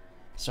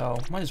 So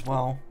might as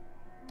well.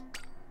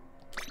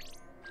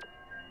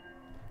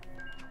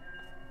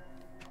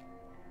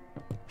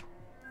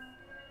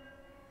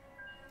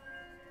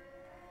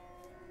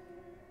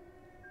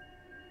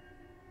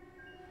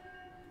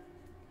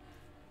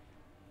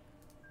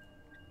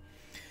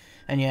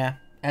 And yeah,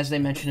 as they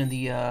mentioned in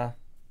the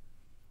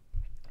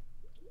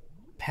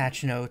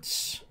patch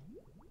notes,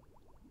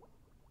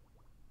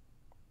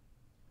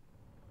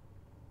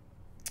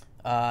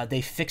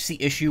 they fixed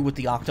the issue with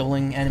the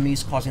Octoling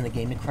enemies causing the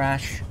game to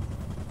crash.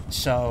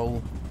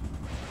 So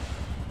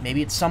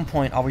maybe at some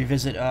point I'll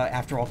revisit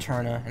After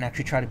Alterna and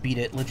actually try to beat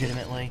it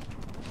legitimately.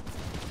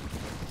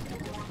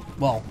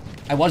 Well,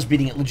 I was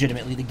beating it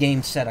legitimately. The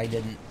game said I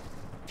didn't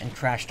and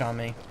crashed on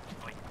me.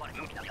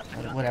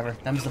 Whatever.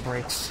 Them's the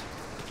breaks.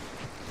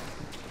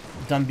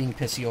 Done being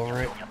pissy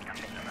over it.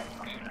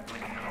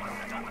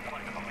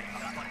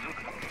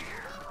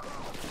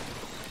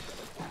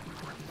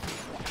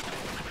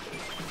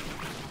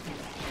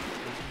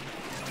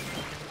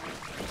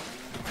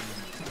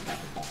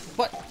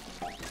 What?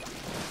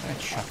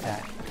 Let's chuck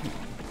that.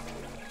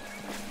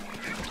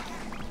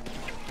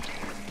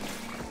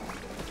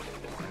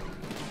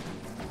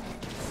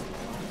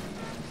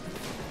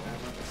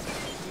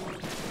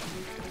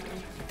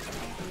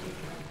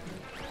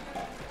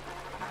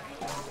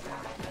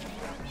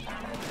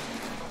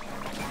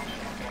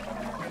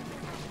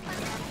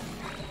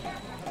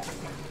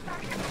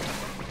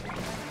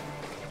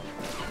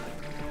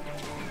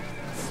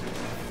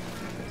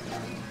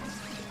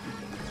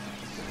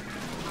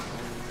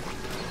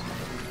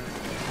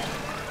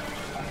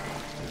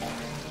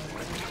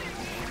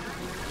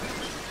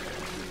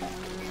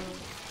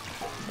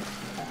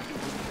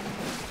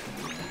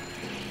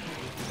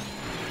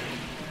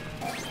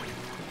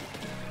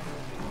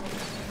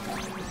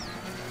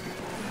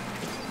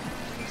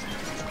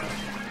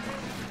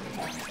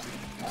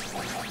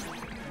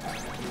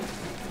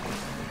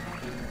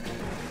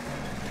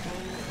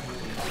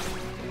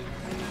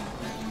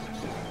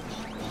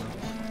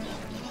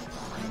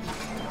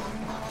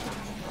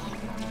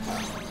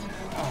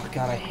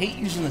 God, I hate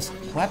using this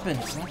weapon.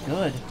 It's not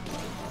good.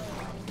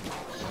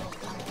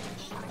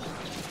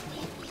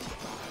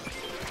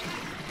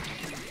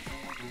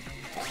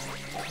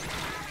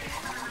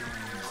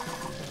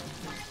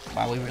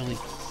 Wow, we really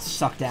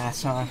sucked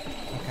ass, huh?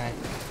 Okay.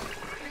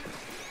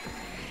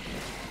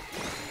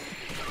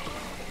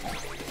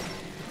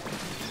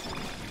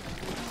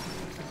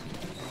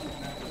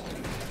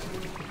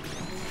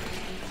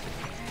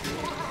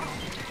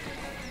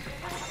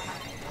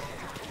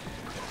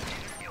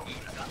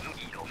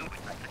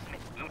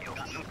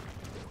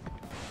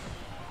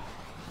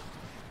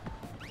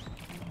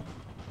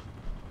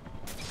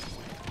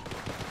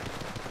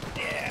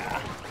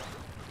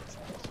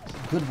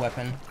 Good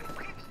weapon.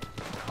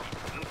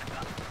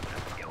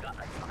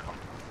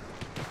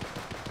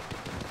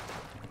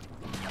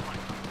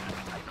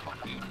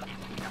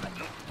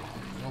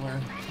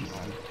 Roller.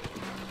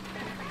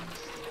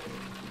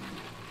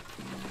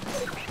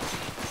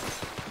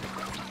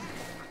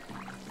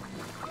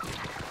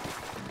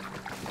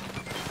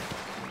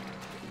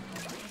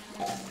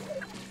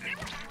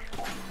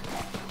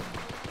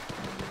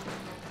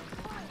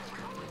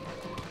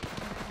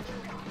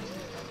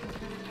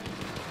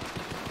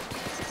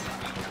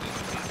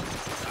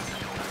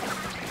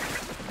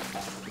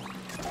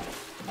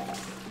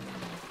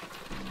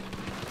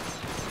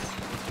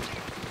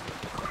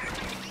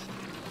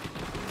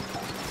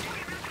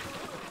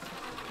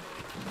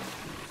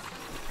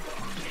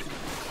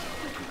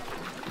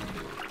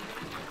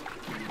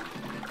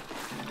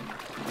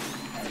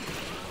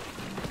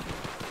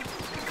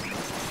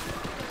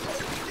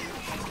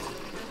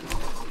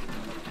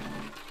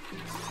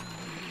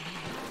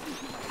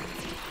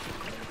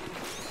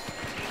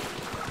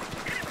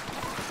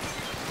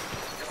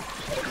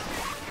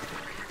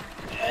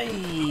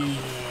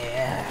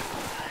 Yeah.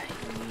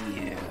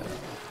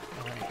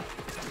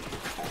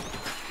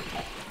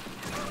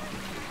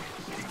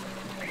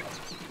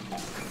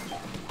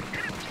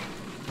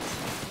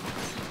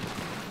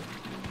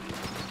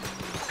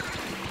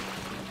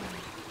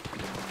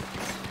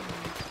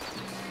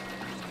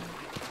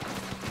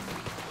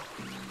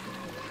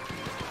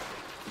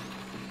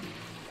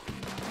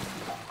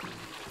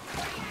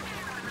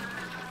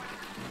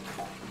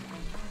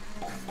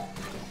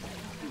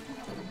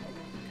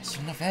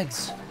 enough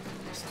eggs.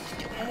 Just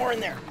get one more in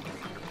there.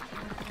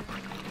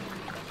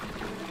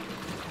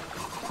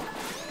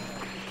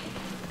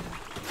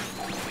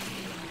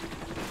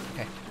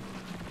 Okay.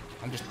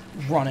 I'm just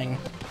running.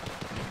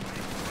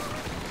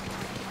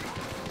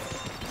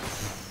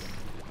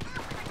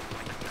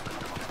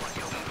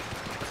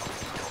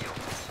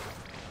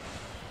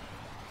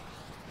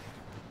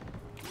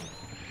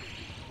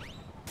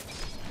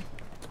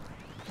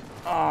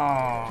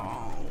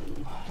 Oh.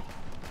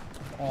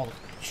 All the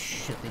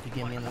shit they could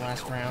give me in the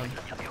last round.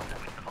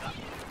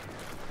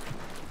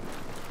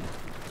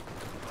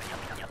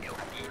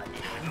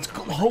 It's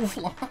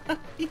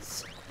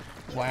glowflies.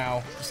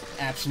 Wow, just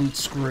absolute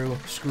screw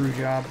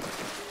job.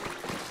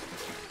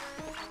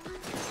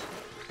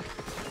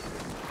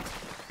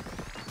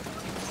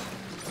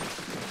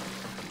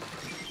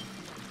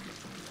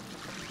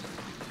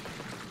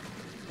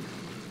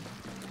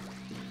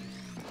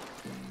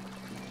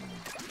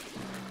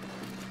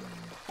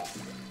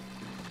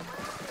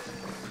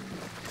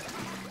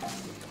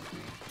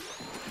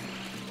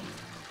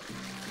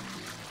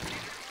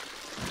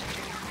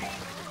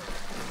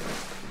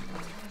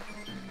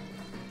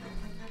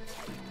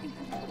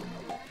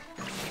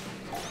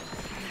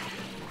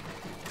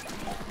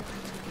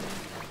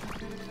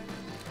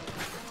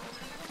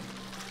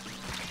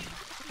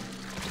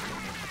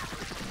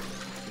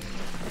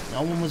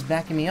 No one was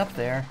backing me up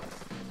there.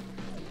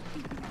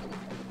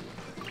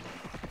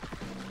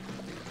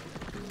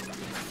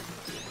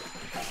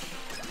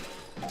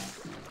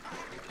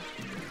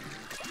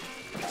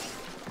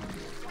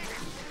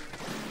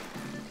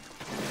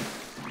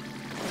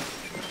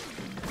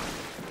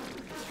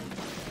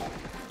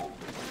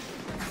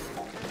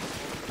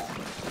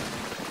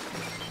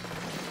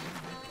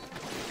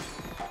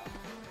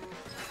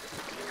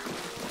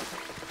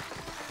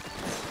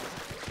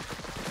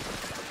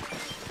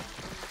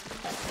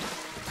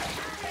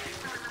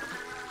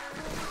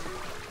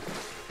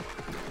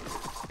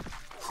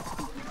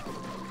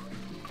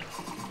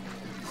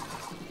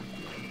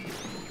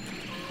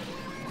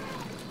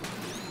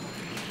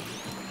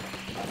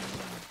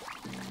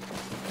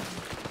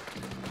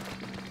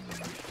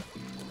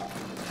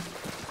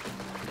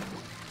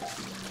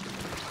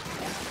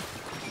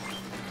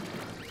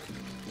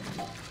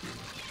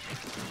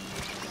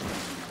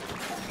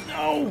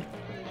 No!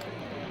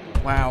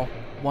 Wow.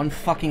 One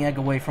fucking egg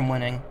away from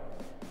winning.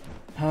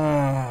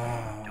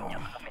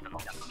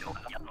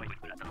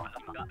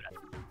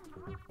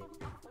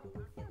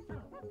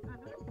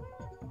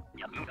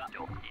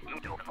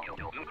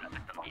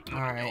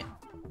 Alright.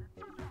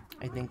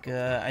 I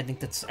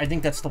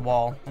think that's the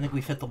wall. I think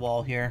we've hit the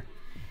wall here.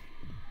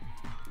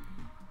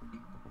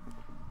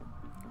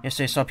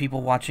 Yesterday I saw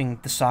people watching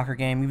the soccer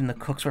game. Even the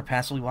cooks were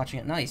passively watching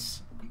it.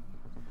 Nice.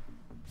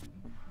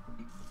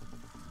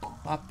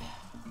 Bup.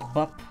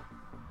 Bup.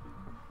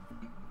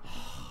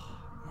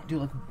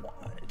 Dude, like,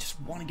 I just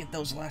want to get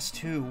those last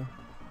two.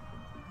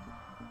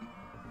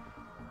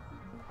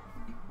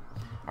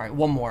 Alright,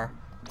 one more.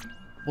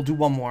 We'll do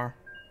one more.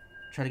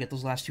 Try to get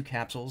those last two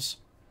capsules.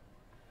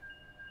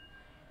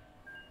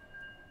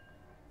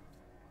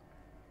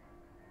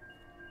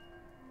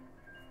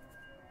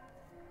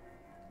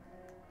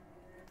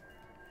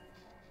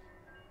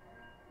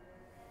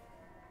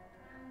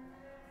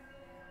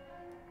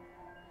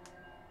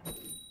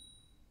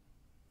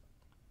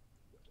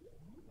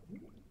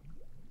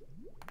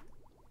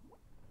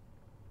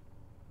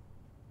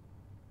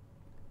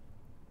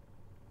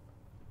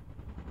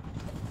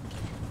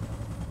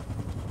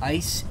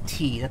 Ice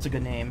Tea, that's a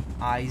good name.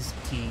 Ice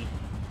Tea.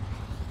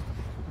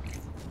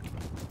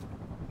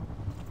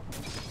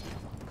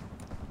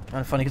 Kind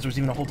of funny because there was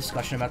even a whole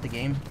discussion about the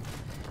game.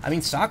 I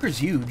mean, soccer's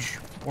huge,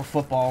 or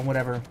football,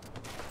 whatever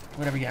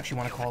you actually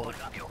want to call it.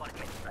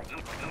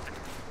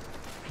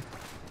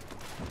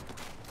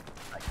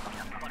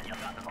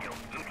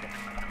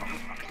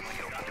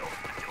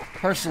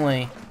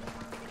 Personally,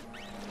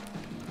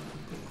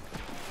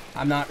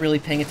 I'm not really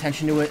paying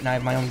attention to it, and I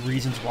have my own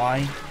reasons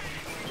why.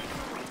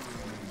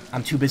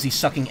 I'm too busy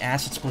sucking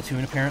ass at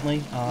Splatoon,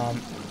 apparently.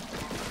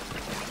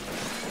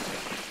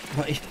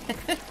 But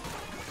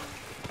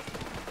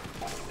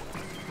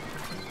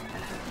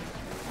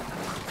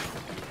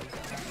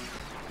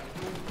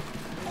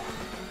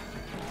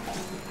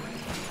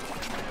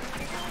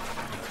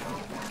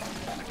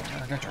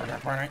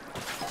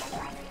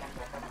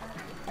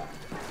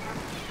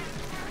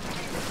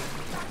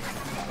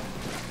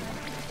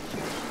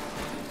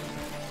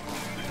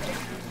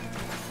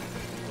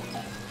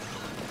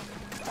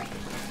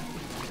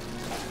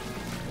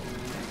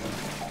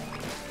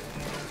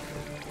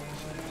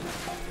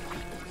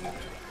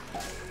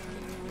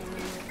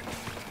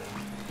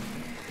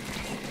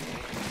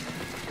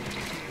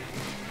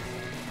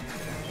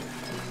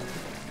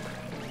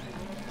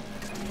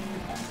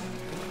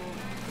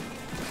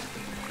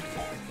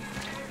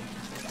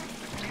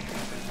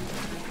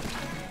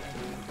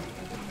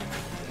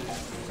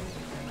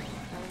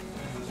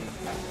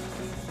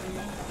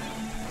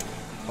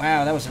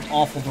wow, that was an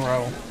awful throw.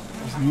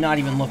 I was not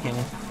even looking.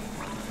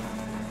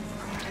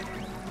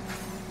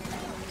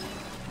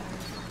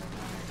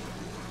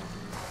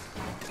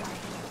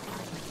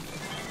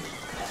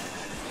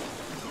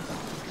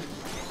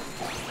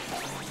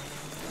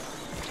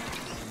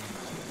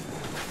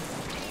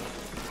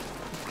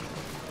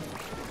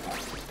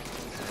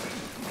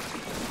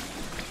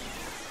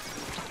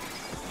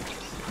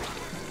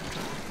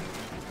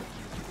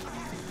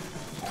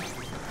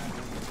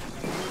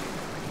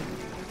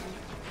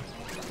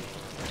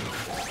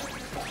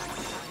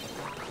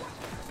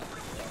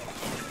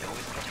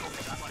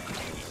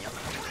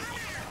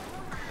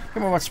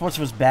 Remember what sports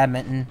was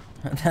badminton?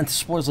 That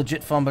sport is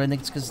legit fun, but I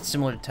think it's because it's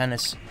similar to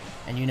tennis.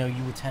 And you know,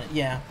 you would tennis.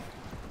 Yeah.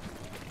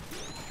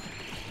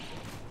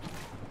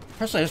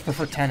 Personally, I just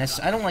prefer tennis.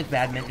 I don't like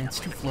badminton. It's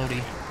too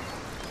floaty.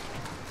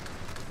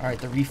 Alright,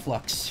 the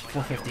Reflux.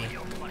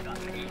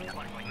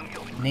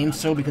 450. Named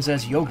so because it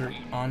has yogurt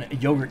on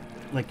it. Yogurt,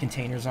 like,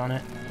 containers on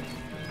it.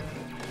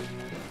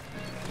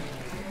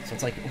 So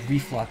it's like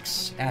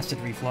reflux. Acid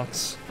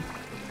reflux.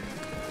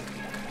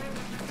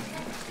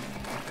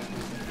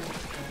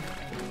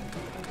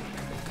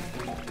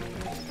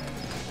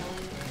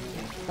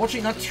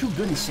 Fortunately, not too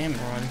good in Salmon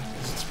Run,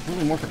 because it's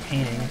really more for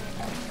painting.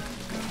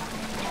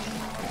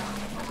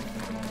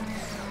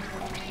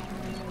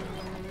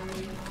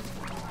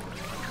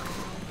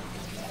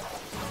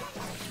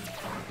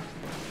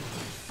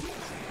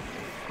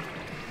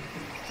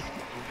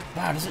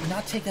 Wow, does it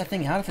not take that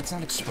thing out if it's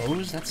not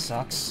exposed? That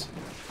sucks.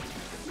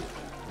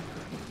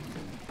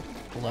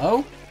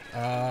 Hello?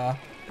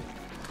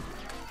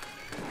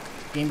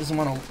 Game doesn't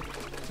want to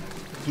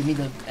give me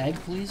the egg,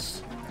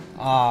 please?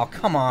 Aw,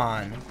 come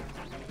on.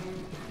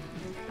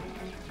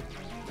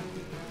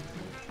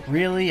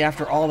 Really?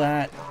 After all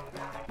that?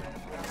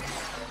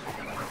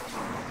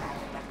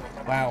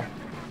 Wow.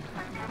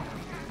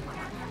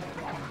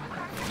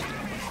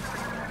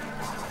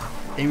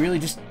 They really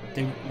just...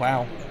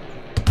 wow.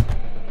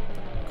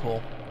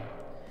 Cool.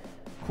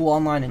 Cool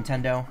online,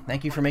 Nintendo.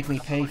 Thank you for making me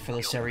pay for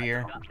this every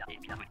year.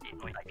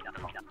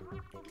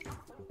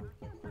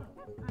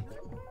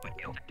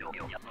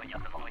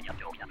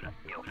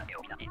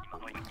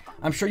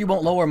 I'm sure you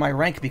won't lower my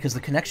rank because the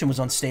connection was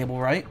unstable,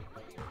 right?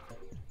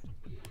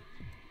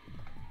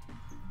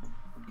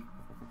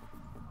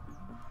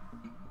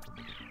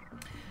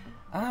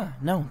 Ah,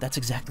 no, that's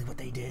exactly what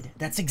they did.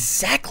 That's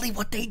exactly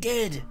what they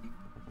did!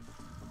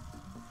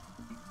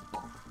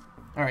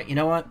 Alright, you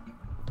know what?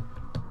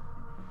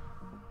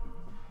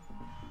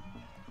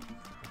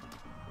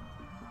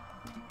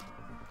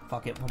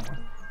 Fuck it, one more.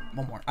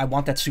 One more. I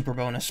want that super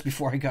bonus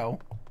before I go.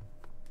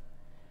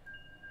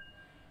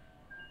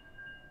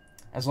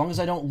 As long as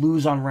I don't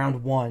lose on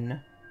round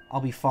 1,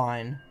 I'll be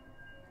fine.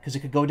 Because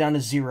it could go down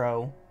to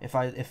 0 if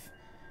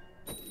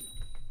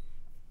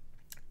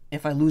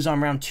I lose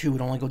on round 2,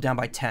 it'll only go down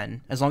by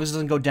 10. As long as it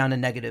doesn't go down to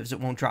negatives, it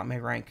won't drop my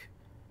rank.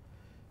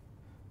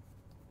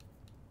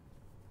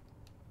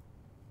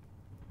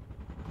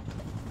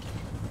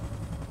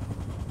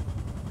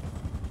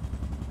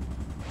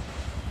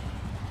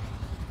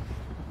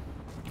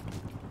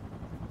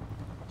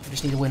 I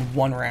just need to win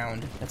 1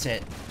 round. That's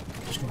it.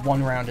 Just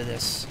 1 round of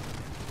this.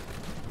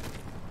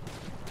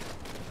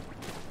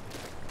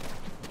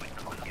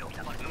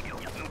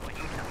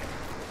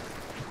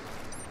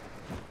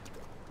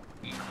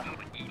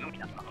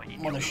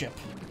 Mothership.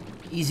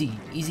 Easy,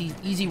 easy,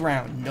 easy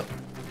round.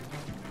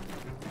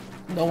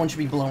 No one should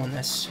be blowing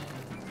this.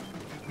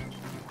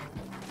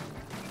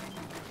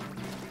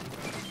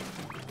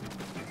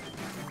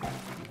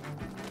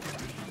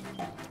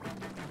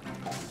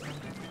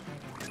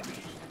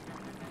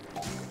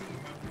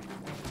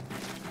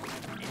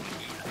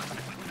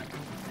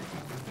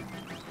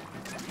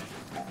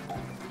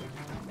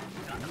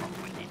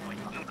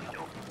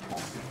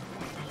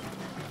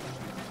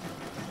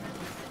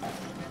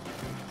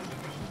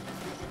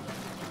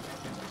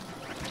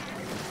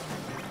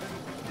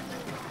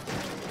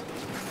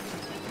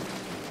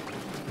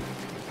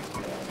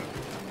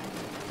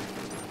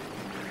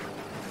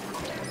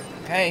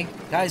 Hey,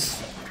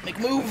 guys, make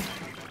a move!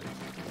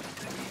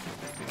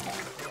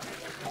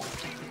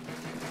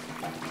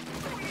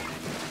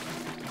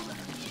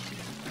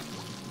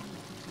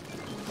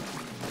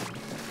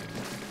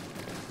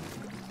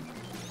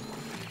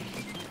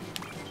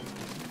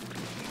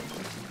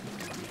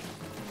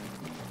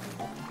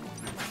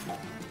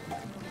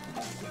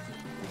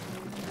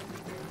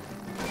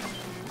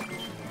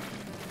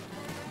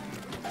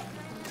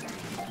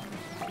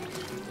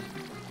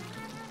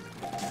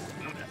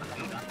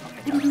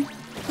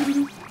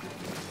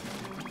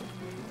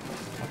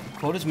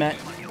 Quota's met.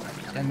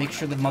 Gotta make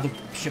sure the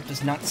mothership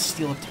does not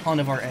steal a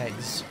ton of our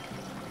eggs.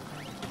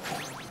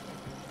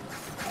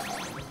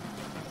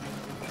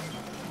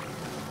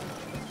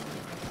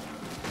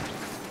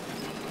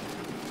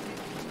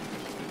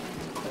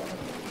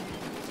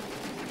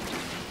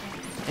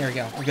 There we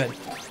go. We're good.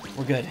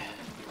 We're good.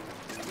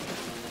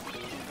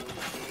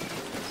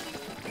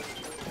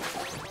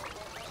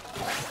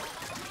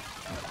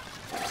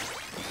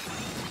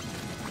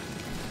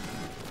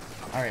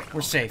 Alright,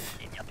 we're safe.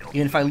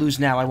 Even if I lose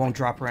now, I won't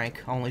drop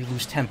rank. I'll only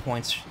lose 10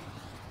 points.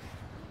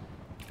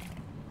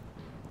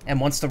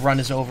 And once the run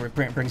is over, it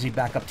brings me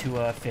back up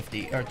to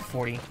 50, or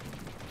 40.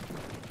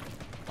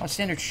 Oh,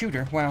 standard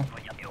shooter. Wow.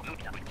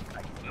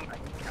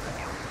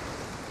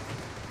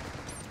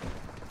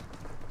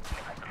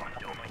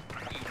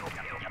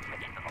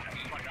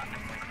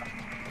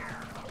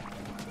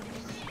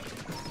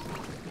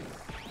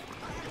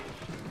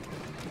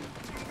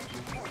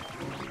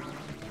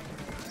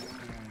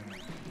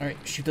 Alright,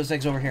 shoot those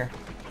eggs over here.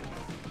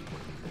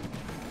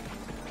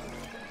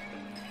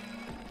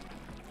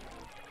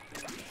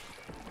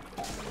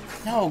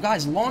 No,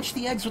 guys, launch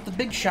the eggs with the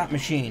big shot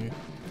machine.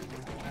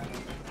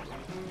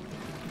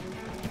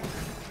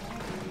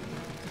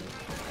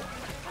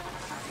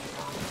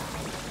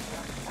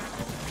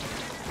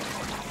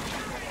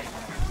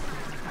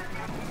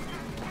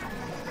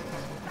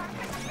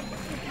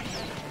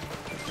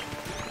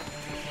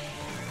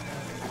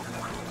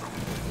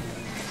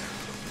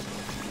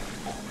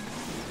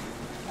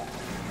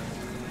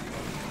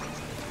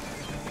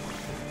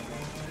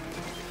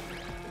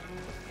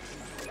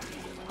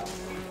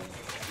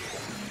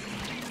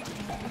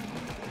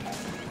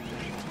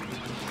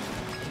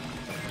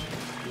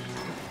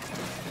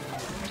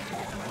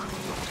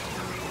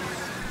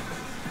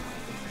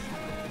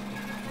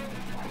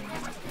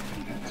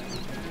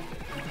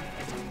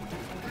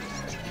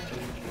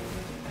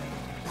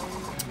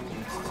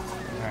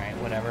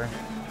 Whatever.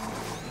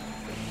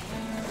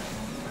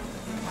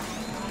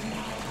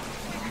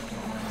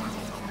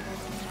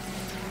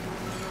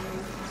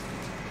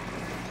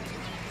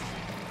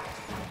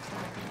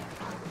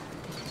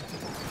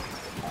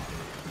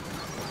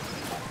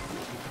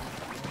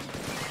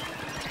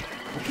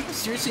 Are people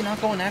seriously not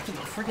going after the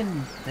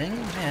friggin' thing?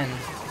 Man.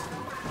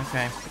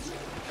 Okay.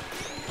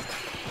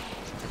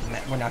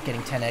 We're not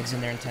getting 10 eggs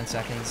in there in 10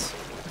 seconds.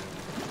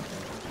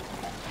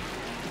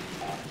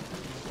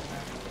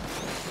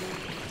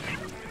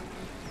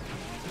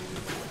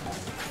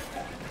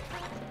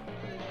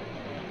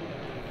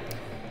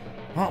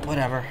 Well,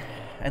 whatever.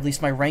 At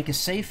least my rank is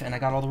safe, and I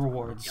got all the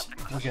rewards.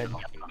 We're good.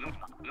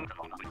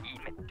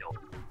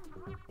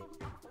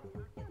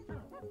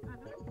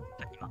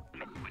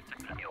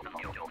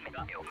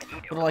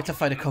 Would have liked to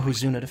fight a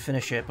Kohuzuna to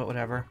finish it, but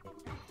whatever.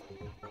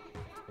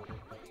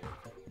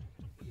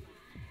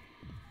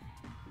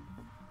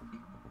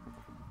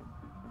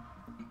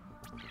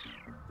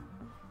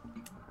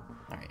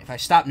 Alright, if I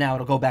stop now,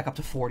 it'll go back up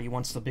to 40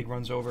 once the big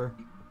run's over.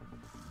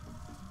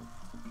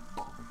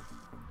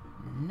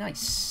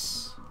 Nice.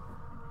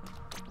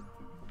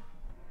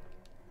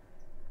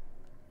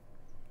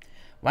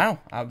 Wow,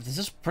 this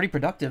is pretty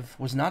productive.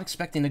 Was not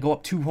expecting to go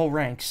up 2 whole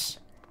ranks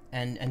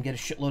and get a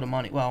shitload of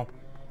money. Well,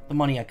 the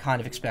money I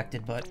kind of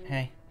expected, but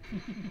hey.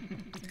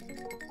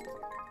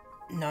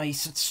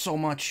 Nice, it's so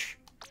much.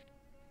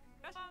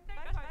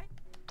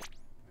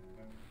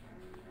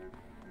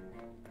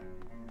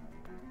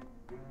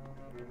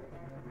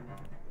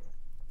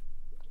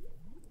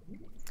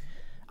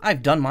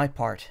 I've done my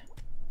part.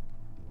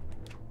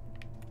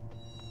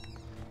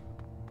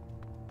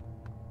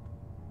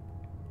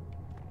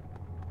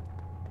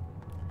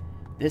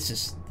 This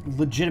is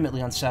legitimately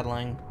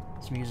unsettling,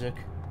 this music.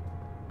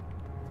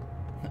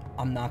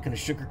 I'm not gonna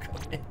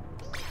sugarcoat it.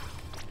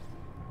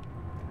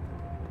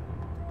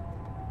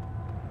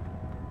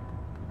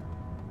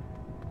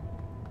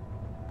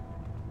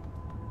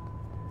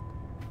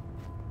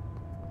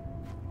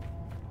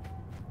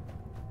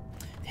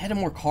 They added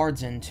more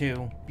cards in,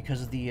 too,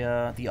 because of the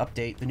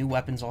update. The new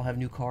weapons all have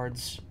new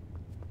cards.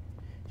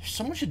 There's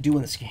so much to do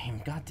in this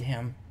game,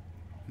 goddamn.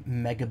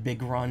 Mega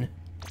big run.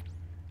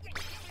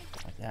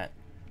 Like that.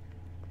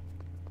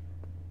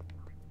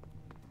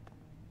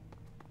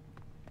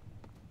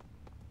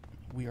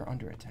 We are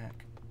under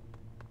attack.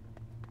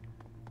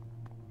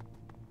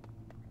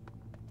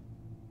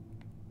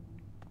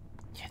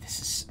 Yeah,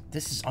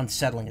 this is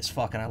unsettling as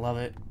fuck, and I love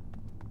it.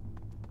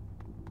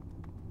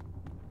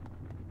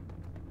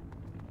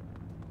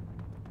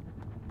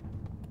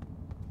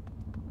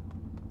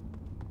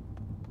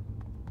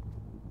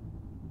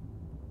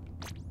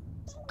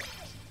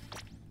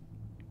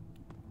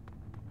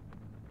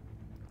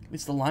 At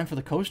least the line for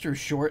the coaster is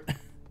short.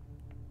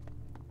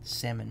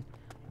 Salmon.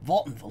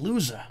 Vault and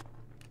Veluza.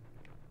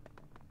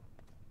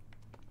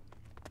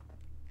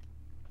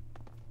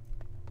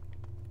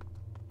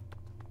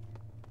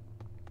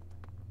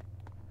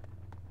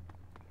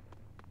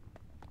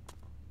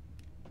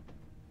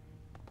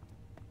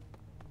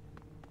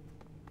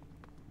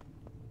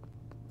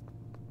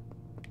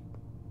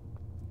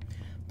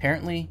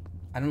 Apparently,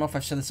 I don't know if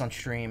I've said this on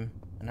stream,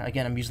 and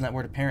again, I'm using that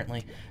word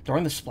apparently,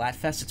 during the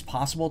Splatfest, it's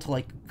possible to,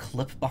 like,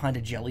 clip behind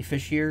a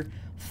jellyfish here,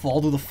 fall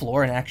to the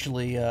floor, and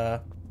actually,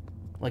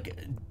 like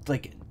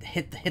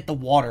hit the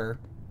water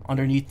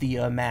underneath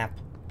the, map,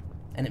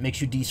 and it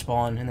makes you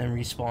despawn and then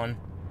respawn.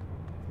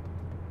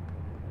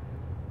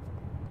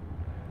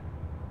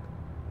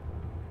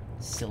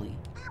 Silly.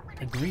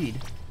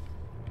 Agreed.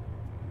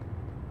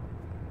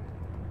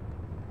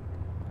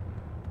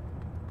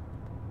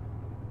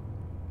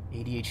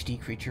 ADHD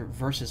creature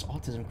versus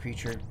autism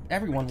creature.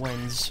 Everyone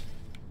wins.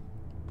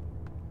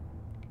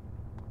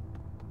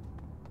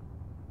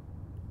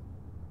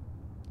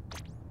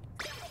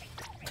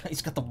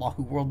 He's got the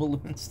Wahoo World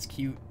balloons. It's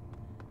cute.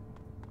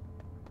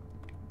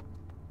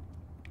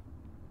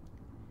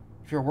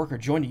 If you're a worker,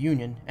 join a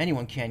union.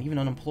 Anyone can, even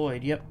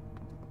unemployed. Yep.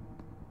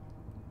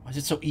 Why is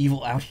it so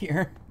evil out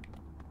here?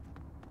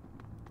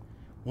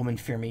 Women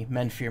fear me.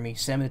 Men fear me.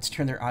 Salmonids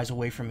turn their eyes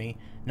away from me.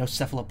 No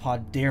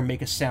cephalopod dare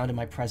make a sound in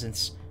my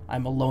presence.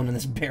 I'm alone in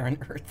this barren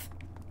earth.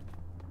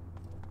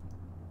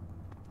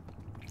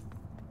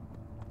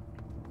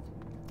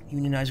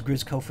 Unionize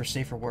Grizco for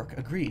safer work.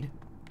 Agreed.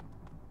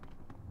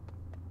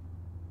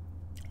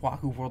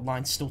 Wahoo World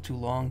line's still too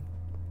long.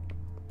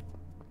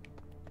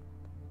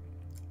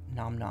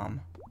 Nom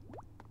nom.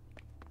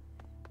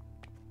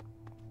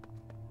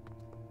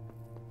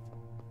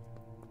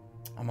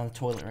 I'm on the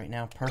toilet right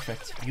now.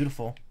 Perfect.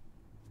 Beautiful.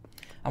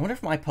 I wonder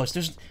if my post...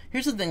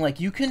 Here's the thing, like,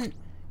 you can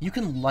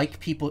like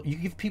people... You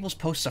give people's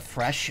posts a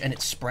fresh, and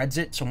it spreads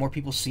it so more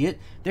people see it.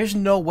 There's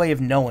no way of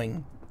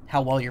knowing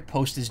how well your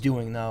post is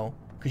doing, though.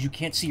 Because you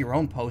can't see your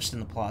own post in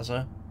the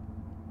plaza.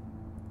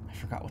 I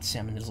forgot what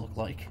Salmonids look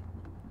like.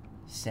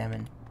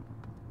 Salmon.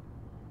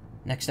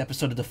 Next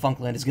episode of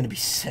Defunctland is going to be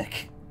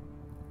sick.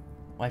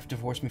 Wife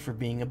divorced me for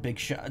being a big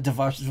shot.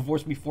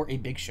 Divorced me for a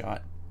big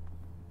shot.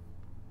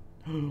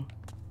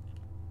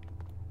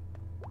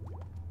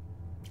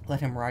 Let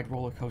him ride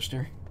roller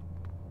coaster.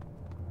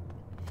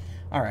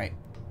 Alright.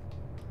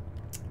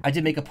 I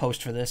did make a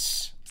post for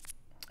this.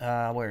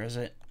 Where is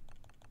it?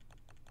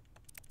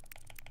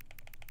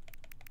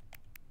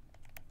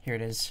 Here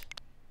it is.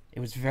 It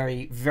was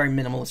very, very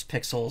minimalist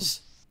pixels.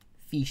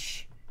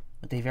 Fish.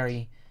 With a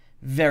very,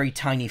 very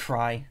tiny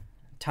fry.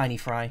 Tiny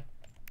fry.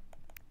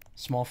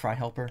 Small fry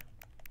helper.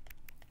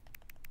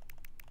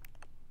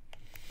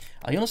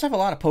 You'll also have a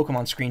lot of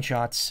Pokemon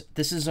screenshots.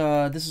 This is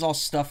all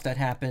stuff that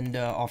happened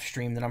off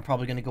stream that I'm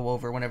probably going to go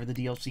over whenever the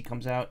DLC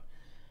comes out.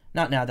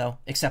 Not now, though.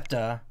 Except,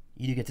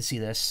 you do get to see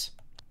this.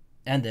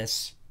 And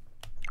this.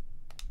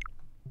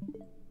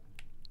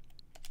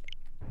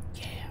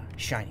 Yeah.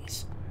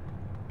 Shinies.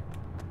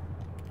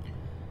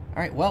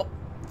 Alright, well.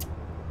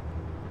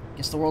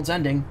 Guess the world's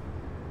ending.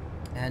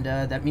 And,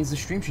 that means the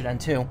stream should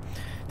end, too.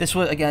 This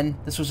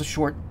was a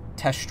short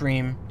test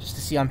stream, just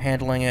to see how I'm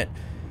handling it.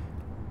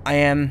 I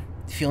am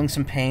feeling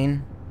some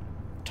pain,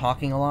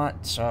 talking a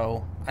lot,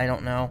 so I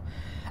don't know.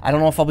 I don't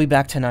know if I'll be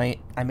back tonight.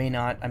 I may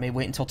not. I may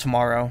wait until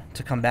tomorrow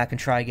to come back and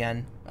try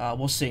again.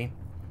 We'll see.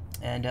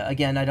 And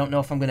again, I don't know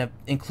if I'm going to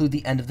include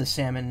the end of the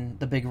salmon,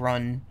 the big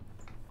run,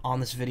 on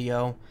this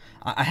video.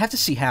 I have to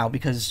see how,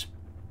 because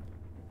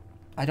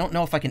I don't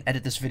know if I can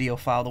edit this video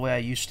file the way I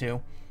used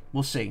to.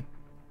 We'll see.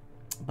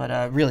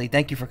 But really,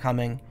 thank you for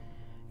coming.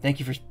 Thank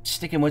you for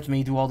sticking with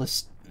me through all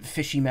this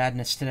fishy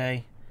madness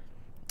today.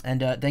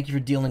 And thank you for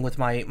dealing with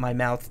my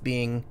mouth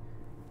being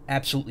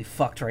absolutely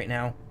fucked right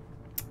now.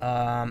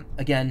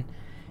 Again,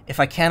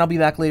 if I can, I'll be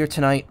back later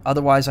tonight.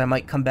 Otherwise, I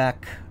might come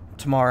back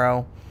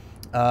tomorrow.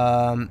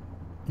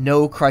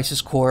 No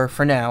Crisis Core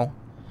for now.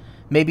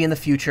 Maybe in the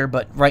future,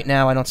 but right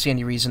now I don't see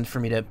any reason for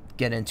me to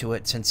get into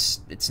it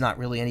since it's not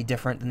really any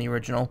different than the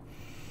original.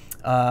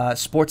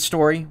 Sports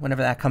Story,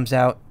 whenever that comes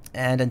out.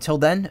 And until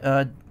then,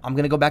 I'm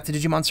going to go back to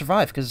Digimon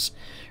Survive, because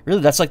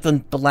really that's like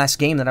the last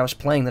game that I was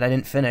playing that I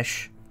didn't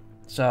finish.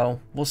 So,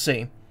 we'll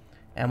see.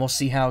 And we'll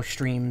see how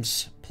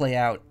streams play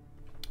out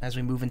as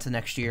we move into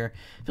next year.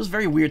 It feels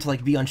very weird to,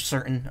 like, be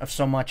uncertain of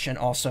so much and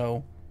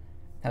also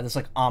have this,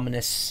 like,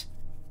 ominous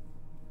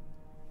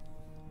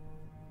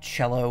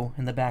cello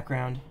in the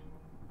background.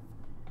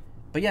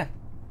 But yeah,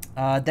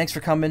 thanks for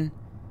coming.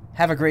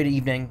 Have a great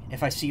evening.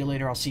 If I see you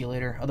later, I'll see you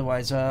later.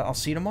 Otherwise, I'll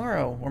see you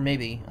tomorrow. Or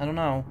maybe. I don't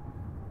know.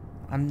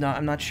 I'm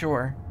not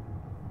sure.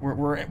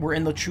 We're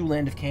in the true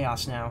land of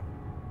chaos now.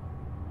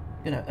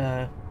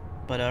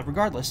 But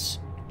regardless,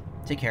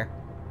 take care.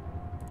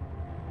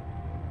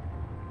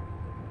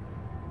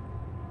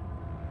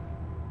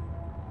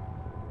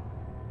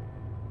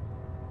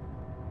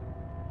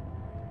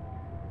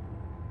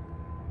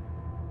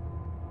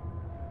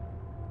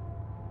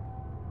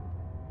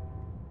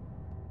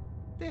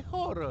 The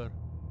horror.